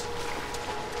through it. It's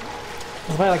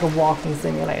probably like a walking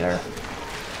simulator.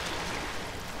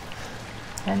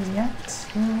 And yet,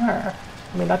 I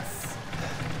mean, that's...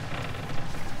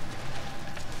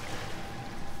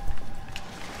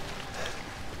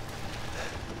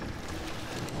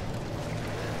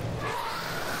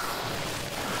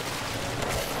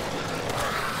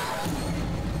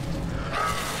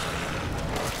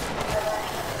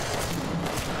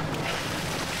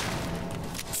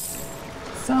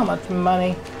 so much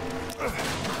money.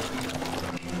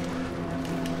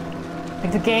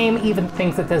 Like, the game even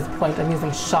thinks at this point I'm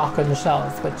using shotgun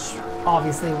shells, which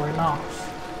obviously we're not.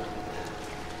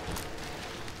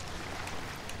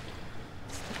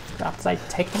 Perhaps I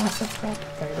take my subscribe?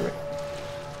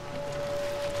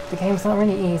 The game's not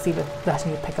really easy with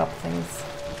letting you pick up things.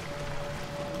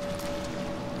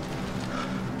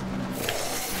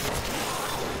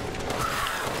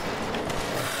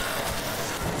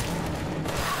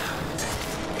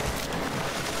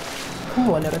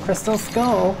 Ooh, another crystal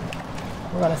skull.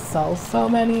 We're gonna sell so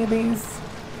many of these.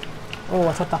 Oh,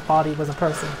 I thought that body was a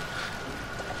person.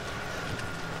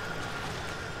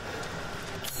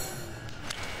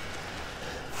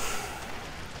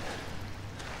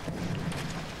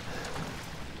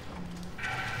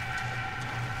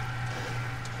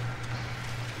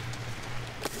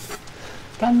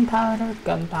 Gunpowder,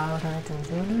 gunpowder. Dun,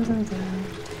 dun, dun, dun, dun.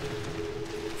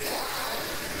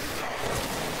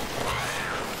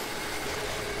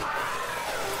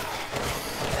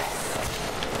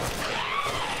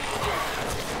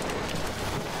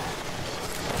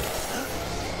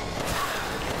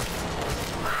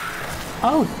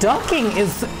 Oh, ducking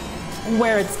is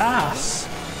where it's at.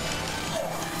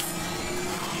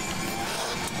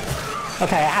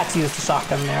 Okay, I had to use the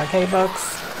shotgun there, okay,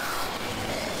 folks?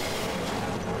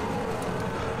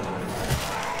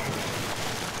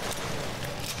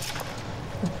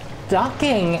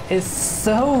 Ducking is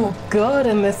so good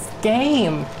in this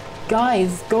game.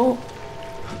 Guys, go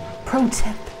pro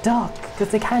tip duck,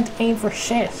 because they can't aim for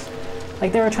shit.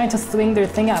 Like, they were trying to swing their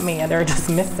thing at me and they were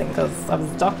just missing because I was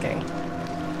ducking.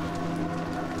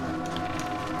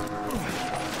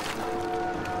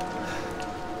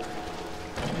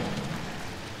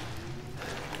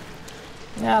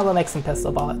 Yeah, we'll make some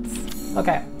pistol bullets.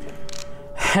 Okay.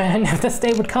 And if this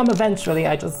day would come eventually,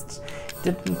 I just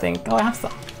didn't think, oh, I have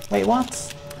some. Wait, what?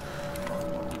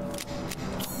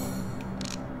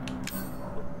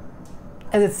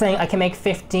 Is it saying I can make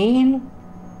 15?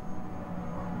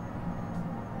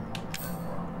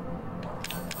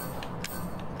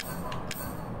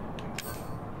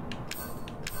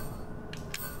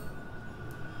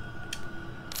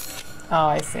 Oh,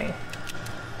 I see.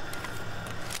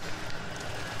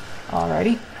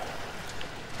 Alrighty.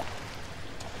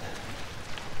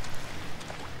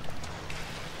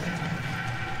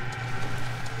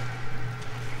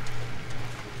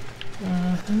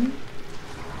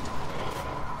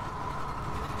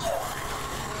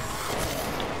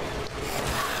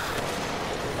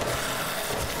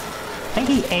 I think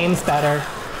he aims better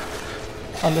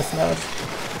on this mode. I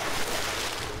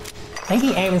think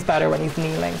he aims better when he's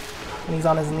kneeling, when he's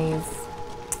on his knees.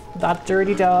 That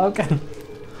dirty dog.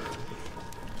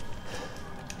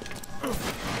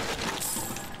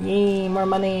 Yay, more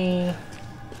money.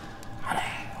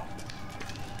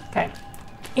 Okay,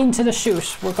 into the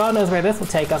chute. Well, God knows where this will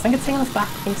take us. I think it's taking us back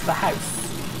into the house.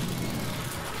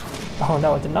 Oh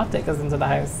no, it did not take us into the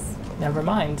house. Never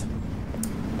mind.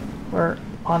 We're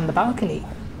on the balcony.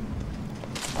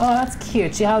 Oh, that's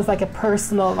cute. She has like a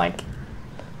personal, like,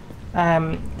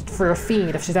 for her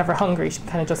feed. If she's ever hungry, she can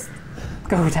kind of just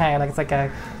go down. Like, it's like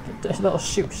a little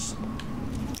chute.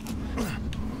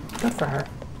 Good for her.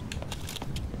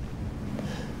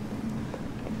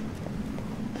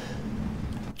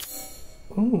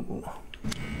 Ooh.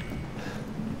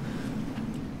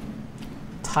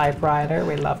 Typewriter,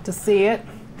 we love to see it.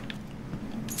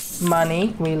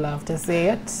 Money, we love to see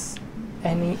it.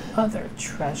 Any other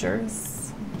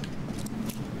treasures?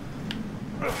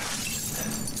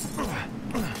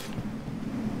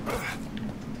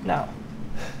 No.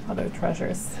 Other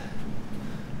treasures.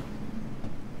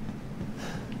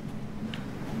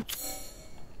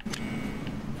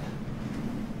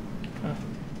 Well,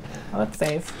 let's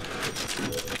save.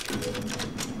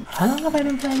 How long have I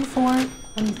been playing for? Let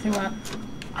me see what.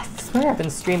 I swear I've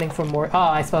been streaming for more. Oh,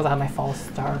 I suppose I had my false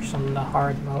start on the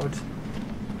hard mode.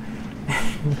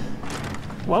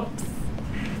 Whoops.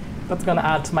 That's gonna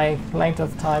add to my length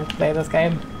of time to play this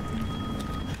game.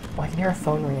 Oh, I can hear a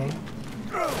phone ringing.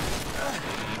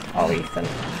 Oh, Ethan.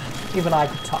 Even I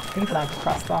could talk. Even I could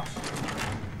cross that.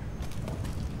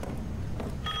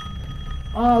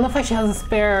 Oh, it looks like she has a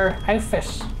spare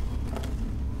outfit.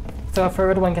 So if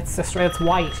her other one gets destroyed, it's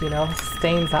white, you know?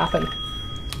 Stains happen.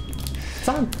 It's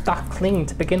not that clean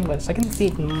to begin with. I can see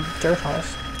even dirt on it.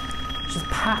 She's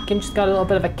packing. She's got a little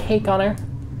bit of a cake on her.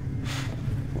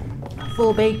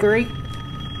 Full bakery.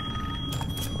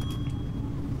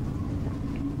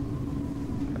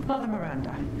 Mother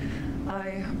Miranda,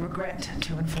 I regret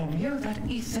to inform you that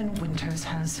Ethan Winters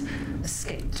has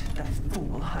escaped that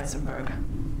fool Heisenberg.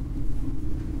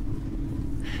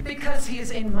 Because he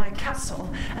is in my castle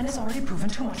and has already proven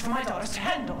too much for my daughters to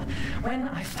handle. When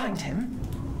I find him...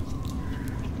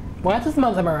 What does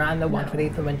Mother Miranda want with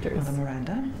Ethan Winters? Mother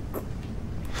Miranda?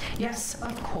 Yes,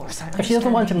 of course. If she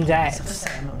doesn't want him dead. The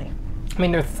ceremony. I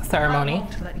mean, there's a ceremony. I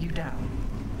won't let you down.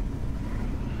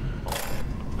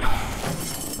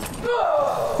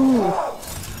 Ooh.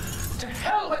 To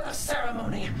hell with the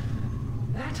ceremony!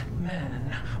 That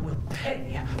man will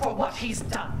pay for what he's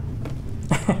done.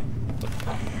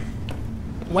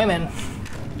 Women.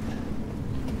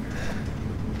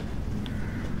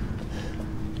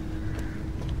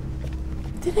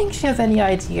 Do you think she has any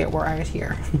idea we're out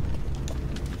here?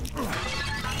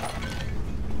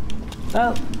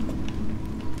 Well,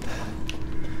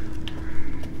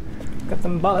 got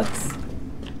some bullets.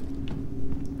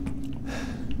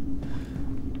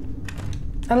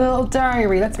 A little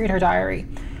diary. Let's read her diary.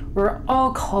 We're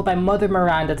all called by Mother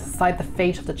Miranda to decide the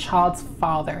fate of the child's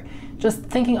father. Just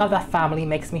thinking of that family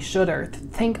makes me shudder. To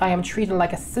think I am treated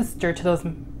like a sister to those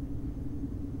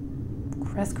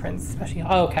Crescrins, especially.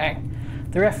 Oh, okay.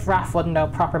 The riff-raff wouldn't know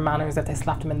proper manners if they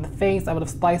slapped him in the face. I would have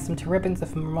sliced him to ribbons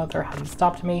if my mother hadn't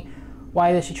stopped me.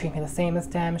 Why does she treat me the same as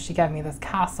them? She gave me this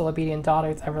castle, obedient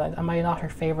daughters. Am I not her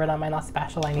favorite? Am I not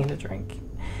special? I need a drink.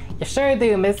 You sure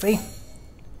do, Missy.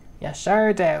 You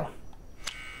sure do.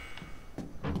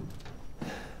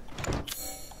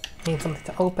 Need something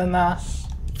to open that.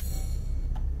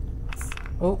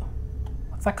 Oh,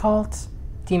 what's that called?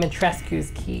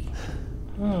 Dimitrescu's key.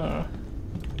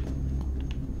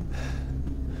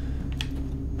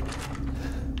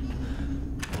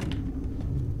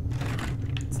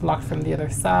 It's locked from the other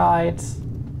side.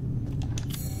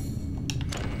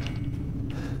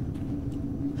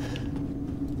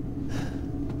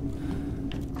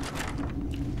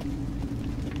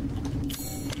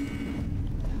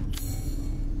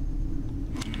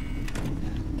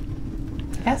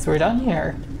 Yes, we're done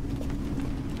here.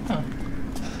 Huh.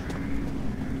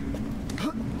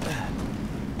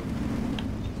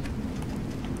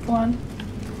 Go on,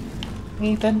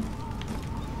 Ethan.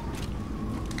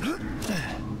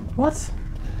 What?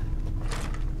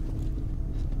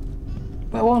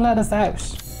 It won't let us out.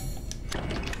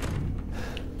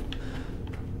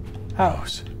 Oh.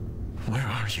 Where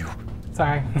are you?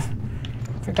 Sorry.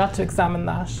 Forgot to examine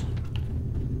that.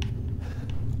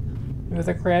 It was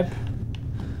a crib.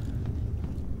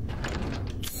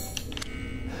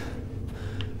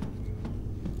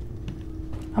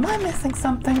 Am I missing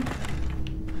something?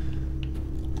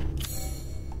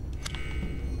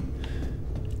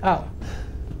 Oh.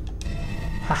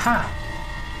 Haha.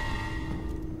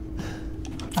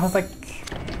 I was like,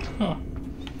 Oh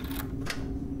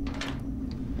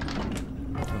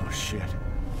shit.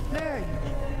 There you go.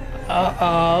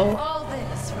 uh-oh. All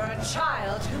this for a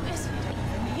child who isn't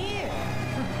even here.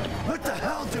 What the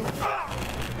hell do...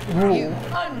 You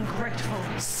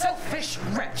ungrateful, selfish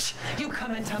wretch! You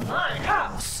come into my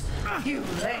house! You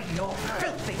lay your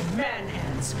filthy man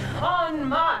hands on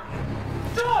my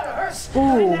daughters! Ooh.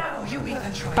 And now you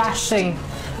even try Bashing. to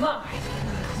steal my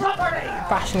property!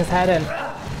 Bashing his head in.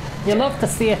 You love to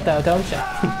see it though, don't you?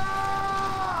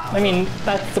 I mean,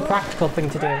 that's the practical thing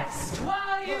to do. Rest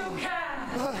while you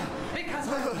can! Because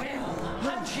I will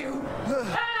hunt you! And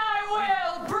I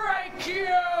will break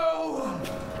you!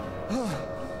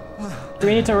 Do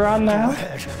we need to run now? Go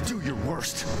ahead, do your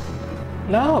worst.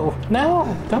 No,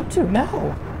 no, don't do,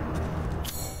 no.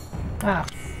 Ah.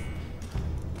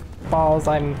 Balls,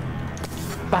 I'm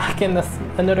back in this,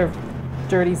 another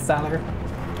dirty cellar.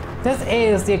 This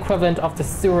is the equivalent of the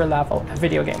sewer level a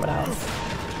video game would have.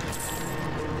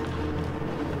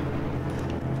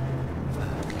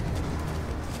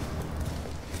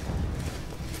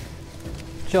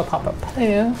 She'll pop up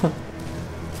here.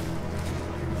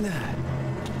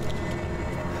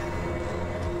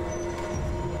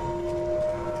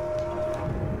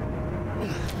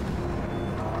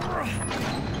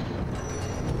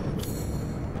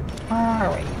 Where are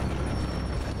we?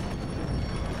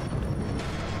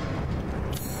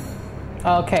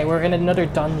 Okay, we're in another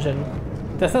dungeon.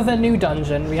 This is a new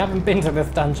dungeon. We haven't been to this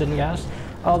dungeon yet.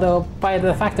 Although, by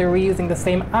the fact that we're using the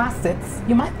same assets,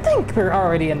 you might think we're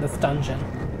already in this dungeon.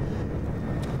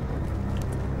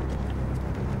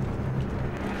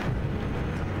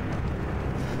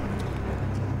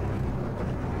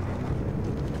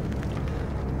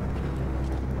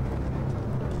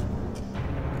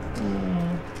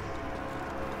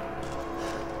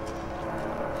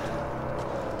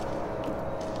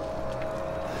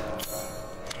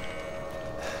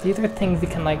 These are things you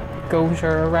can like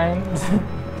go-share around.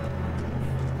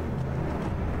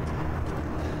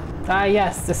 Ah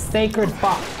yes, the sacred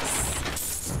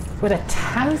box with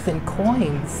 1,000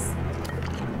 coins.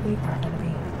 We are going to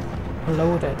be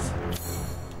loaded.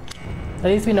 At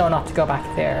least we know not to go back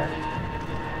there,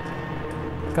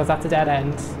 because that's a dead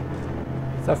end.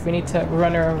 So if we need to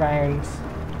run her around,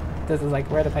 this is like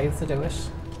where the place to do it.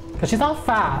 Because she's not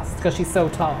fast, because she's so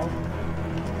tall.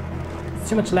 It's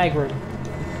too much leg room.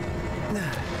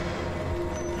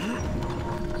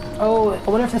 Oh, I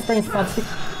wonder if this brings fancy.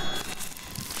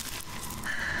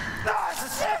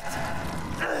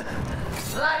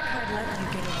 Like I'd let you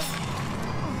get away.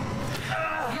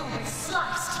 You'll be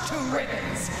sliced to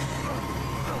ribbons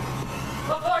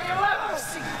before you ever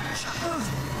see a child.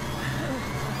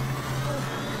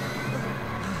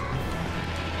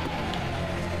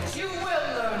 You will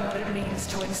learn what it means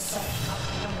to insult a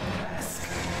young mask.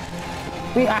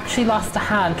 We actually lost a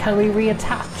hand. Can we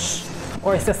reattach?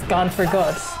 Or is this gone for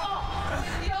good?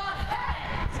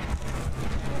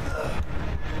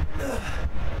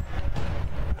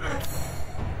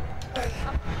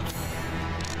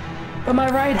 But my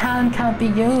right hand can't be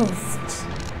used.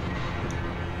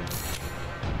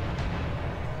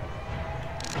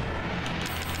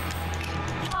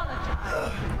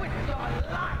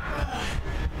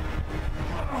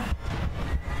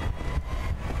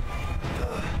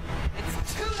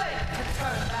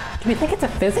 Do we think it's a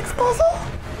physics puzzle?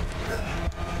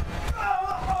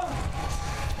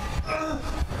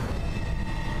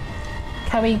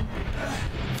 how we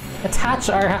attach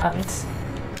our hand.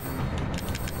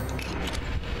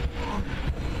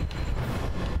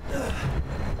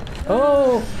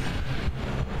 Oh!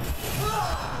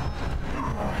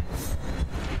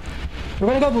 We're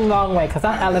gonna go the long way because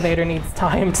that elevator needs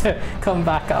time to come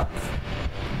back up.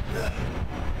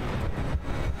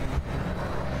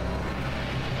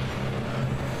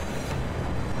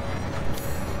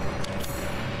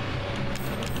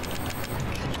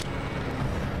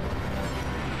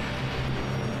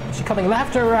 Is she coming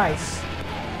left or right?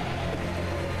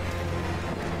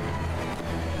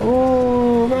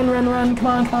 Oh, run, run, run. Come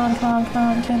on, come on, come on,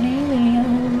 come on,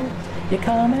 Chameleon. You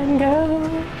come and go.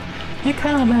 You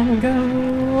come and go.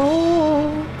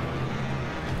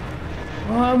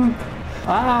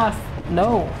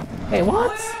 No. Hey, what?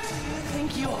 Where do you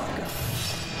think you're going?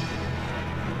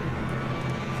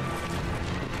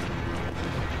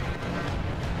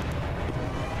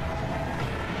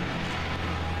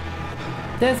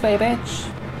 This way, bitch.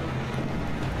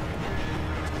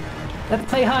 Let's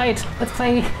play hide. Let's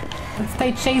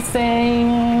play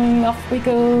chasing. Off we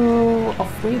go.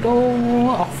 Off we go.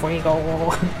 Off we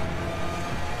go.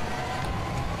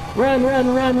 Run,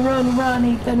 run, run, run, run,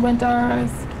 Ethan Winters.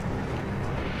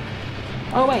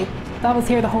 Oh wait, that was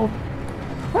here the whole...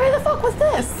 Where the fuck was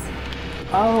this?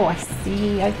 Oh, I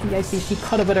see, I see, I see. She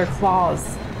cut it with her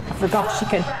claws. I forgot she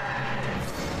can...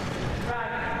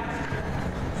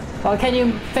 Well, can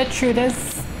you fit through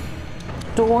this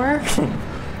door?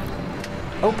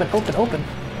 Open, open, open.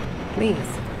 Please.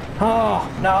 Oh,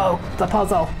 no, the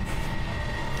puzzle.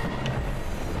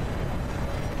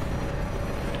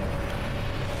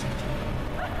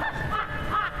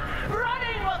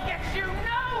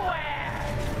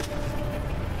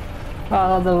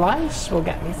 Well, the light will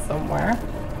get me somewhere.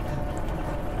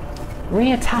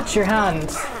 Reattach your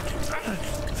hand.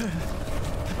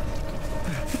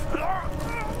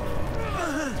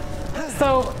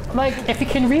 So, like, if you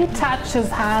can reattach his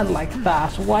hand like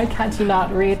that, why can't you not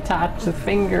reattach his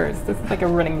fingers? This is like a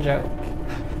running joke.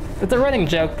 It's a running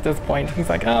joke at this point. He's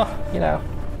like, oh, you know,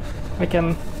 I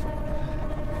can't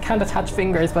attach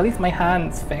fingers, but at least my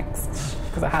hand's fixed.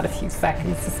 Because I had a few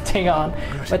seconds to stay on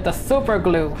with the super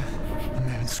glue.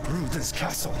 Man, screw this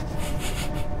castle.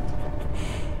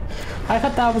 I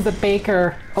thought that was a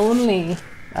Baker only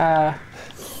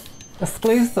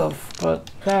exclusive, but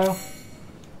no.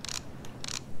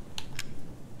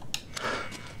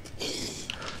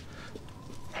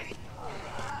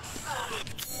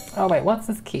 Oh wait, what's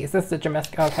this key? Is this the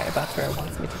domestic? Okay, that's where it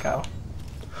wants me to go.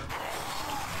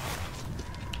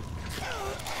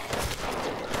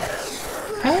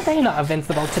 How are they not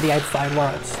invincible to the outside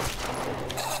world?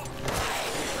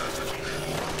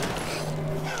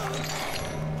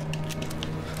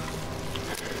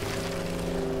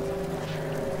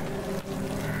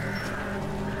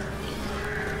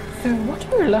 So what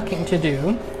we're looking to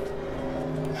do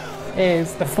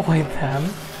is avoid them.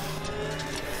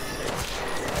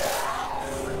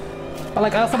 But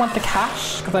like I also want the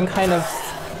cash because I'm kind of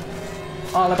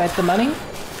all about the money.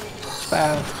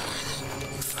 So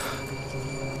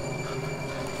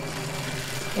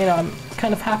you know, I'm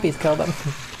kind of happy to kill them.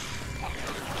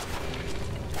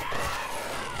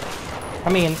 I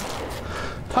mean,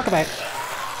 talk about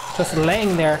just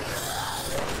laying there.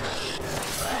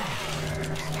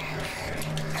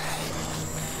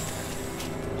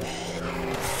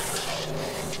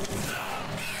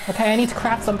 Okay, I need to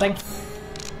craft something.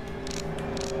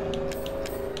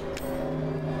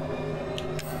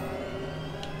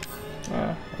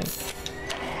 I think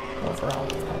overall.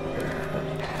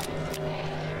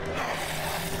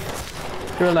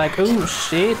 You're like, oh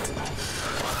shit.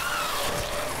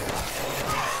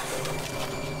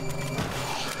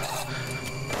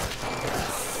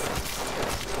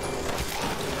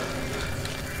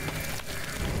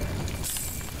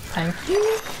 Thank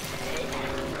you.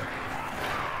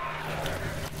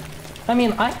 I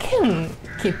mean, I can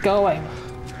keep going.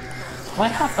 I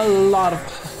have a lot of...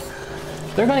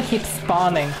 They're gonna keep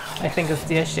spawning, I think is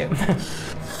the issue.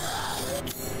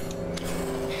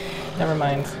 Never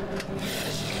mind.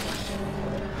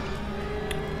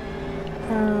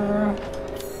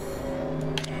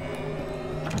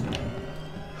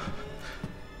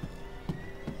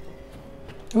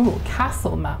 Ooh,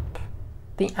 castle map.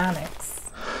 The annex.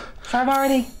 So I've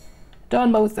already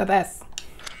done most of this.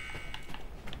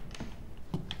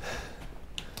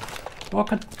 What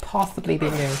could possibly be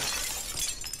new?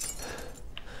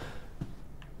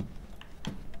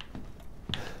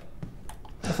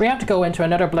 If we have to go into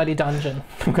another bloody dungeon,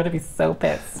 I'm gonna be so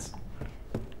pissed.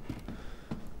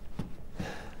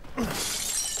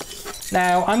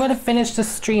 Now, I'm going to finish the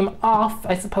stream off,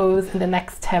 I suppose, in the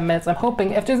next 10 minutes. I'm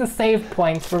hoping if there's a save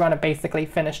point, we're going to basically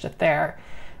finish it there.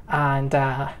 And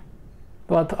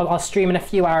well, I'll stream in a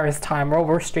few hours' time, or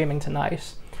we're streaming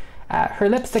tonight. Her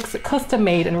lipstick's custom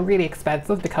made and really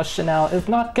expensive because Chanel is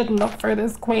not good enough for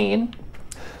this queen.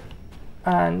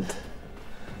 And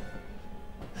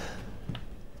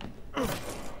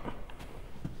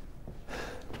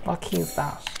what key is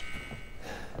that?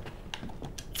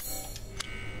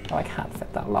 Oh, I can't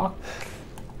fit that lock.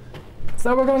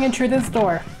 So we're going in through this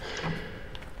door.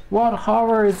 What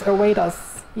horrors await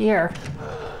us here?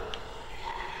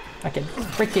 I can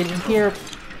freaking hear.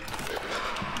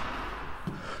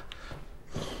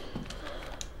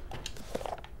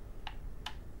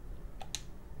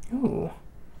 Ooh.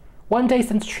 One day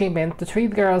since treatment, the three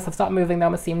girls have stopped moving. They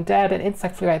almost seem dead. An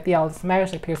insect flew out the eldest mouth.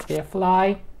 It appears to be a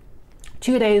fly.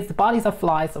 2 days, the bodies of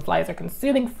flies. The flies are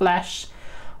consuming flesh.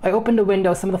 I opened the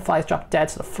window. Some of the flies dropped dead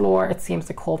to the floor. It seems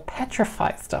the cold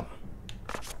petrifies them.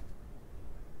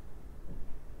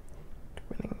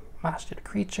 Mastered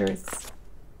creatures.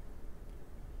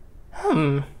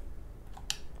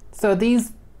 So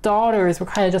these daughters were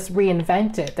kind of just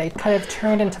reinvented. They kind of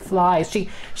turned into flies.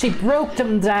 She broke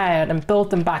them down and built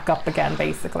them back up again,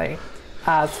 basically,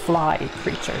 as fly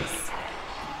creatures.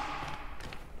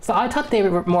 So I thought they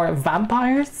were more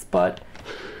vampires, but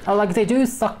like they do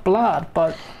suck blood,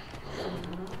 but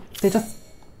they just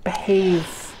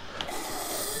behave.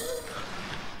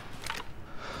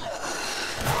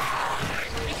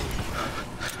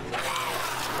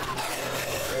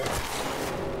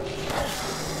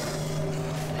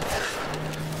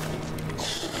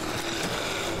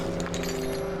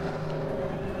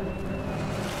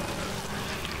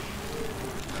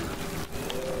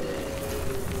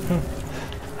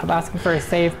 I'm asking for a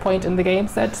save point in the game,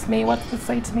 said to me. What did it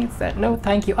say to me? It said, no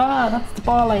thank you. Ah, that's the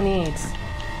ball I need.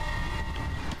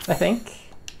 I think.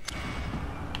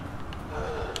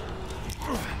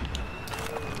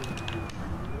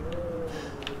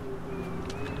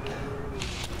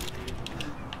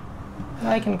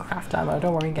 I can craft ammo,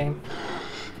 don't worry, game.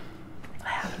 I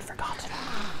haven't forgotten.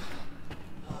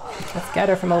 Let's get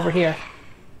her from over here.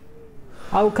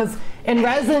 Oh, because in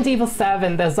Resident Evil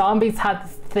 7, the zombies had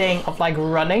this thing of like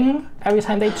running every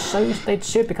time they'd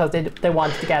shoot because they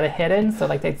wanted to get a hit in, so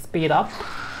like they'd speed up.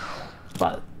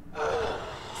 But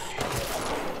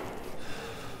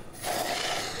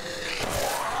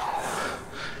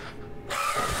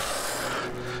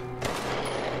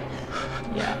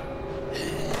yeah.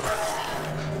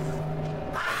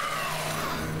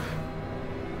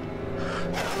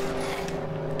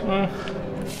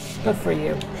 Good for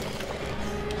you.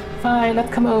 Fine,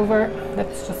 let's come over.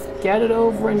 Let's just get it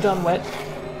over and done with.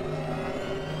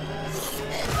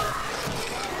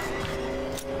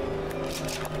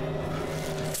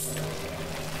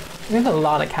 We have a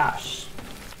lot of cash.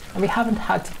 And we haven't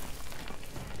had to...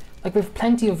 Like, we have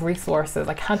plenty of resources.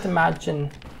 I can't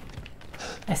imagine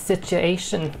a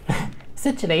situation...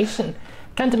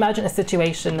 Can't imagine a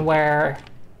situation where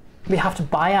we have to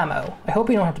buy ammo. I hope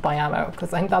we don't have to buy ammo,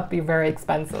 because I think that'd be very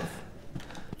expensive.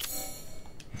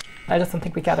 I just don't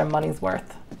think we get our money's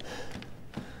worth.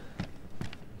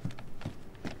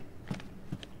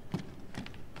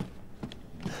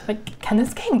 Like, can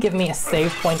this game give me a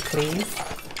save point, please?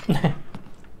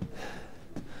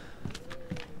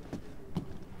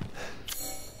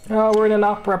 Oh, we're in an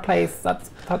opera place.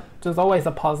 There's always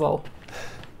a puzzle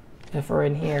if we're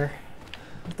in here.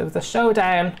 If there was a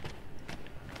showdown,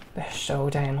 the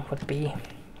showdown would be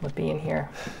in here.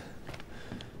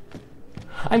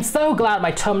 I'm so glad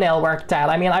my thumbnail worked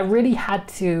out. I mean, I really had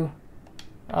to...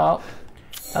 Oh,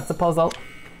 that's a puzzle.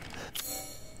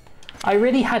 I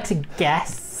really had to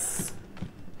guess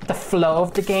the flow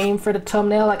of the game for the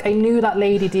thumbnail. Like, I knew that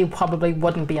Lady D probably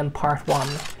wouldn't be in part 1.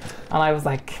 And I was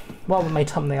like, what would my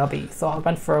thumbnail be? So I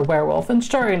went for a werewolf. And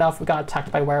sure enough, we got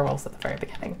attacked by werewolves at the very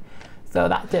beginning. So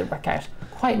that did work out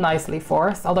quite nicely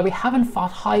for us. Although we haven't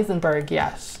fought Heisenberg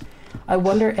yet. I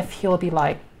wonder if he'll be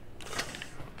like...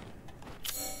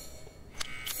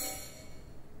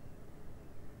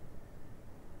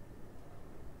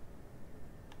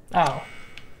 Oh,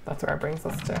 that's where it brings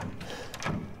us to.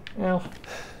 Yeah.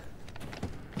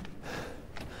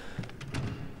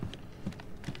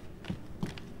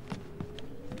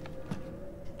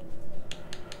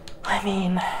 I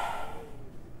mean...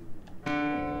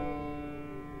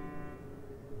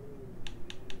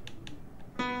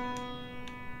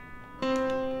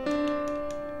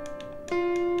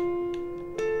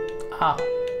 Ah.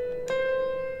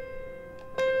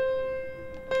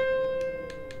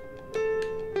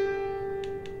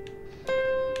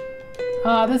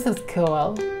 Oh, this is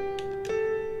cool.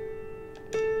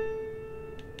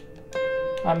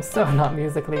 I'm so not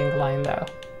musically inclined though.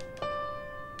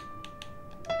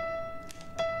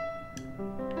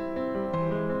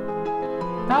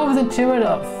 That was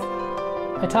intuitive.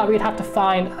 I thought we'd have to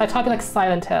find... I thought it'd be like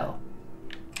Silent Hill.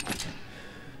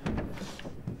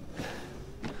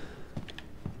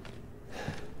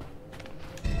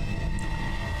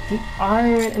 The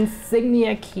iron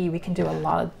insignia key. We can do a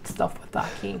lot of stuff with that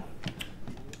key.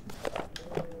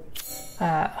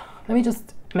 Let me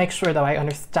just make sure though I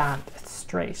understand it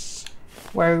straight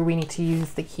where we need to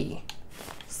use the key.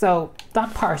 So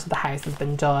that part of the house has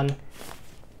been done.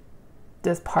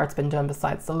 This part's been done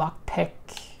besides the lockpick.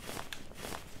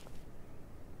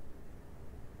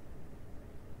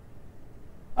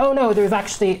 Oh no, there's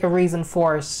actually a reason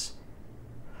for it.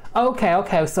 Okay,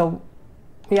 okay, so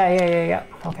yeah.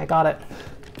 Okay, got it.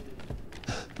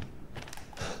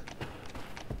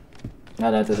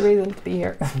 No, there's a reason to be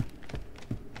here.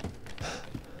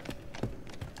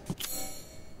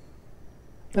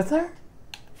 Is there?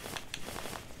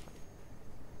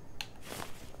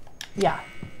 Yeah.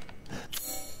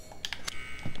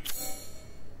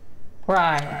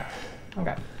 Right.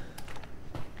 Okay.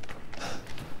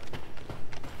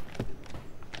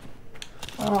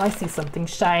 Oh, I see something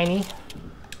shiny.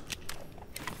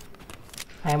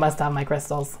 I must have my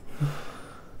crystals.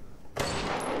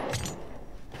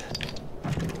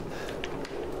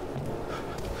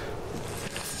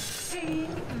 See,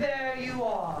 there you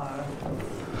are.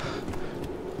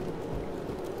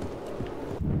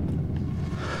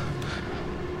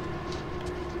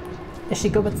 Is she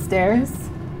go upstairs?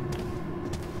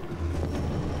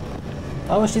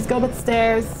 Oh, she's go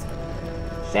upstairs.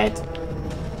 Shit.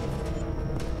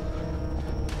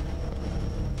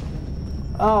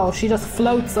 Oh, she just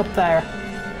floats up there.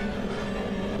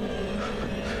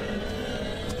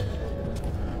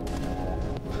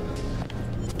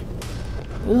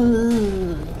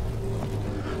 Ooh.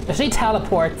 If she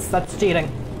teleports, that's cheating.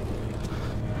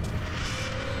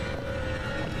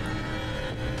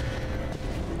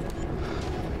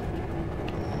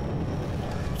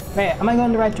 Wait, am I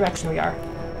going the right direction? We are.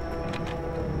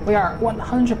 We are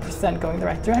 100% going the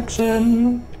right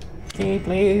direction. Key,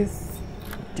 please.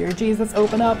 Dear Jesus,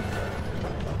 open up.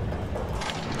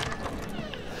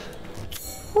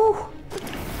 Whew.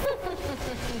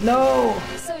 No!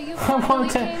 So you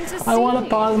I want to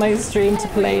pause my stream to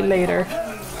play later.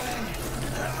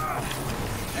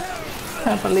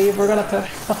 Can't believe we're gonna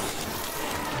have to...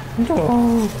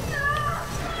 Oh.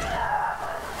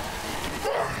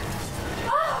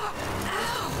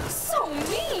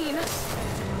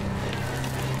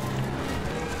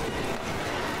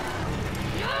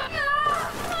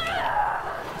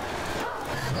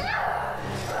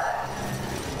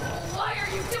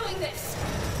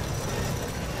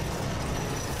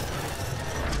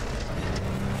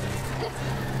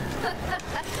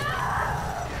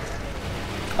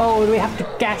 Oh, do we have to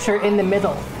gash her in the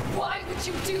middle? Why would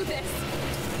you do this?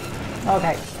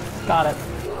 Okay, got it.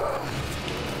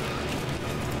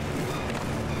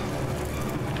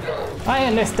 I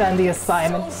understand the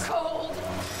assignment. So cold.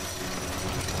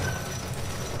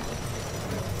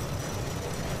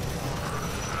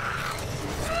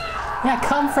 Yeah,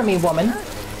 come for me, woman.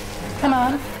 Come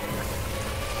on.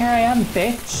 Here I am,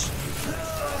 bitch.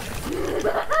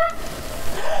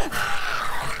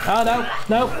 Oh no,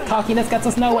 no, cockiness gets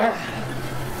us nowhere.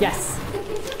 Yes.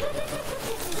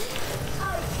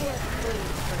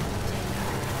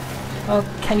 Oh,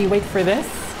 can you wait for this?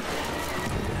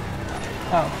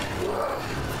 Oh.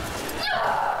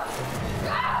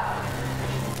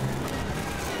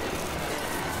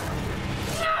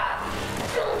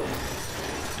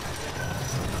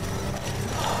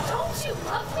 Don't you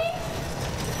love me?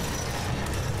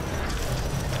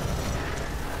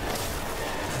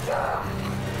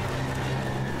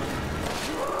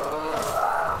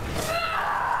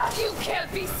 You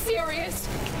can't be serious.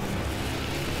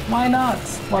 Why not,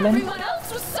 woman? Everyone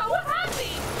else was so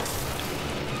happy.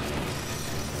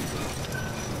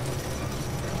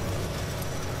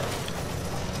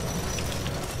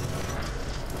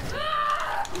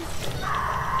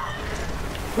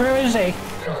 Where is she?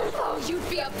 Oh, you'd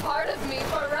be a part of me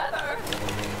forever.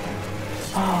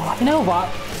 Oh, you know what?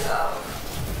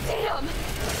 Damn.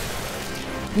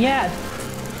 Yeah,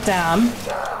 damn.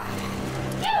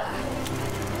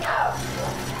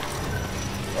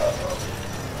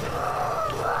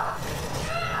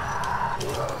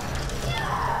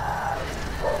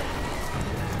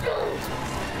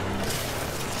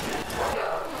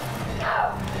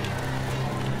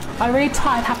 I really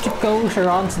thought I'd have to go her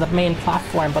onto the main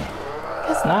platform, but I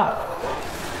guess not.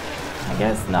 I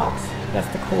guess not. I guess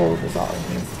the cold is all that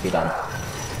needs to be done.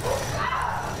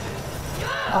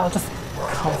 Oh, just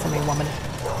come for me, woman.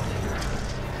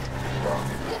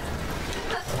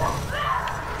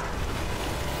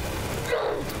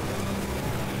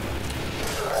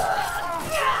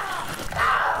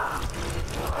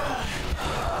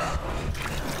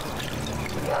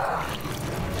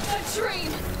 A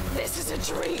dream! This is a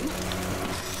dream!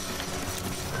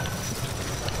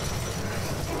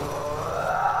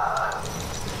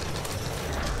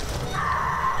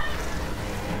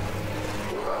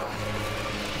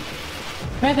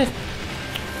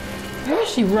 Where is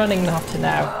she running off to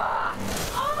now? I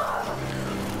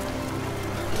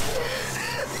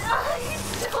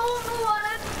don't want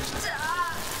to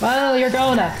die. Well, you're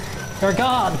gonna. You're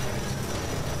gone.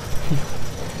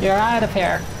 You're out of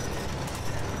here.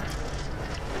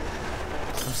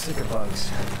 I'm sick of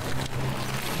bugs.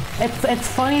 It's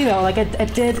funny though, like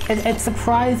it's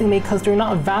surprising me because they're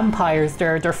not vampires,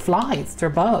 they're flies, they're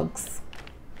bugs.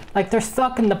 Like they're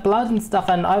sucking the blood and stuff,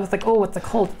 and I was like, oh, it's a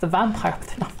cult, it's a vampire, but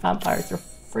they're not vampires, they're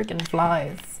freaking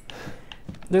flies.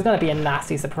 There's gonna be a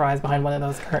nasty surprise behind one of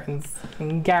those curtains. I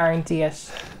can guarantee it.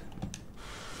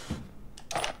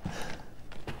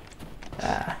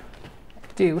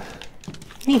 Do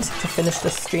need to finish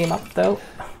this stream up though,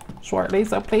 shortly,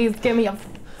 so please give me a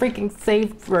freaking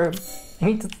safe room. I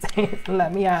need to save and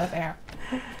let me out of there.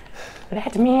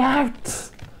 Let me out!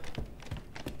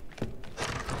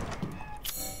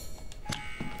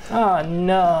 Oh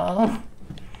no.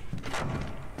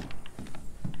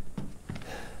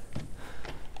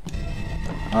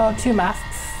 Oh, 2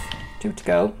 masks. 2 to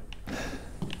go.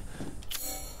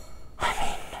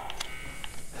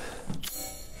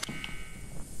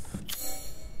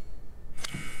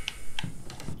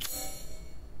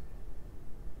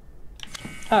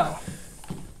 Oh.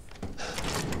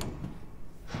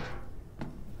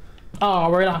 Oh,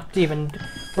 we're not even...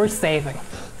 We're saving,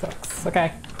 folks,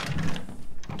 okay?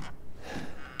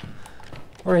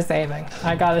 We're saving.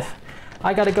 I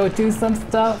gotta go do some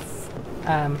stuff.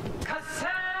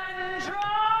 Cassandra!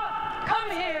 Come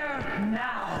here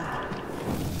now!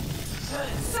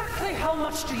 Exactly how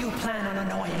much do you plan on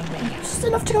annoying me? Just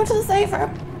enough to go to the safe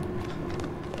room.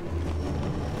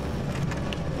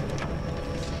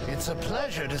 It's a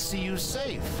pleasure to see you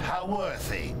safe. How were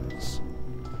things?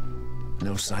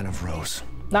 No sign of Rose.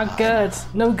 Not good.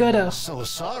 No good. So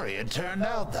sorry it turned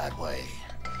out that way.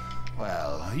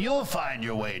 Well, you'll find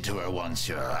your way to her once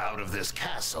you're out of this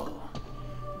castle.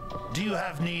 Do you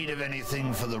have need of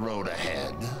anything for the road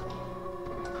ahead?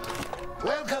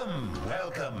 Welcome,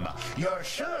 welcome. You're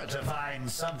sure to find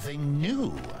something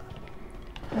new.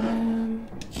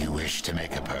 You wish to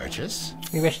make a purchase?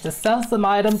 We wish to sell some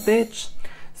items, bitch.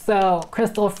 So,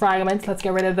 crystal fragments, let's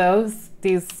get rid of those.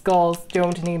 These skulls,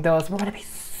 don't need those. We're gonna be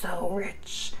so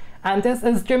rich. And this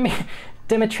is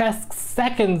Dimitrescu's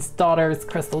second daughter's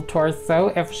crystal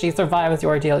torso. If she survives the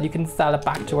ordeal, you can sell it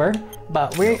back to her.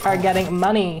 But we are getting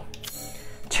money.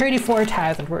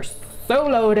 34,000. We're so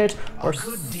loaded. We're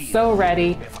so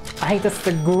ready. I think this is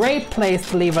a great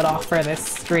place to leave it off for this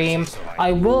stream.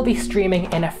 I will be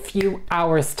streaming in a few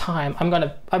hours time. I'm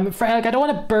afraid, like, I don't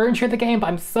want to burn through the game, but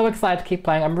I'm so excited to keep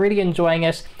playing. I'm really enjoying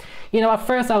it. You know, at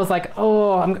first I was like,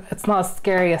 oh, it's not as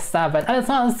scary as 7. And it's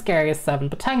not as scary as 7,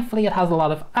 but thankfully it has a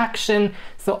lot of action,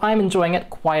 so I'm enjoying it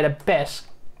quite a bit.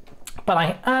 But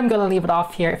I am going to leave it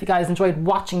off here. If you guys enjoyed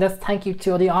watching this, thank you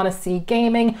to the Honesty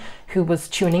Gaming who was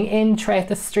tuning in throughout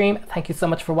the stream. Thank you so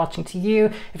much for watching to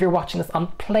you. If you're watching this on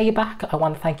playback, I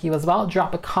want to thank you as well.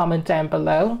 Drop a comment down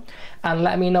below and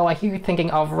let me know what you're thinking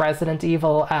of Resident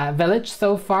Evil Village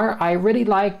so far. I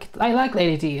like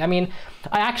Lady D. I mean,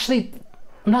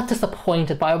 I'm not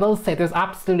disappointed, but I will say there's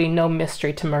absolutely no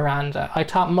mystery to Miranda. I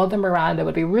thought Mother Miranda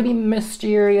would be a really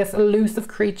mysterious, elusive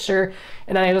creature,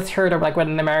 and then I just heard her like with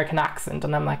an American accent,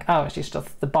 and I'm like, oh, she's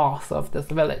just the boss of this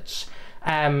village.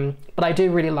 But I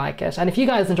do really like it. And if you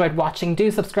guys enjoyed watching,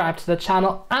 do subscribe to the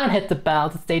channel and hit the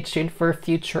bell to stay tuned for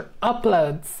future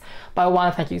uploads. But I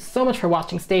want to thank you so much for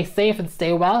watching. Stay safe and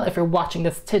stay well. If you're watching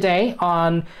this today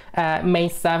on May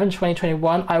 7,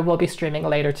 2021, I will be streaming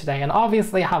later today. And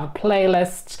obviously I have a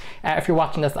playlist if you're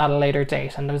watching this at a later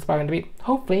date. And there's going to be,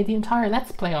 hopefully, the entire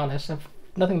Let's Play on it if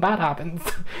nothing bad happens.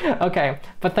 Okay,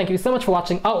 but thank you so much for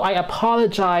watching. Oh, I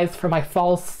apologize for my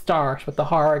false start with the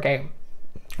horror game.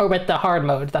 Or with the hard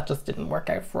mode. That just didn't work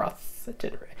out for us.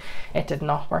 It did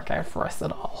not work out for us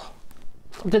at all.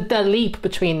 The leap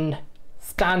between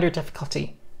standard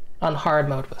difficulty on hard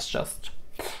mode was just...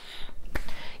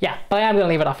 Yeah, but I am going to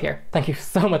leave it off here. Thank you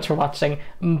so much for watching.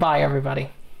 Bye, everybody.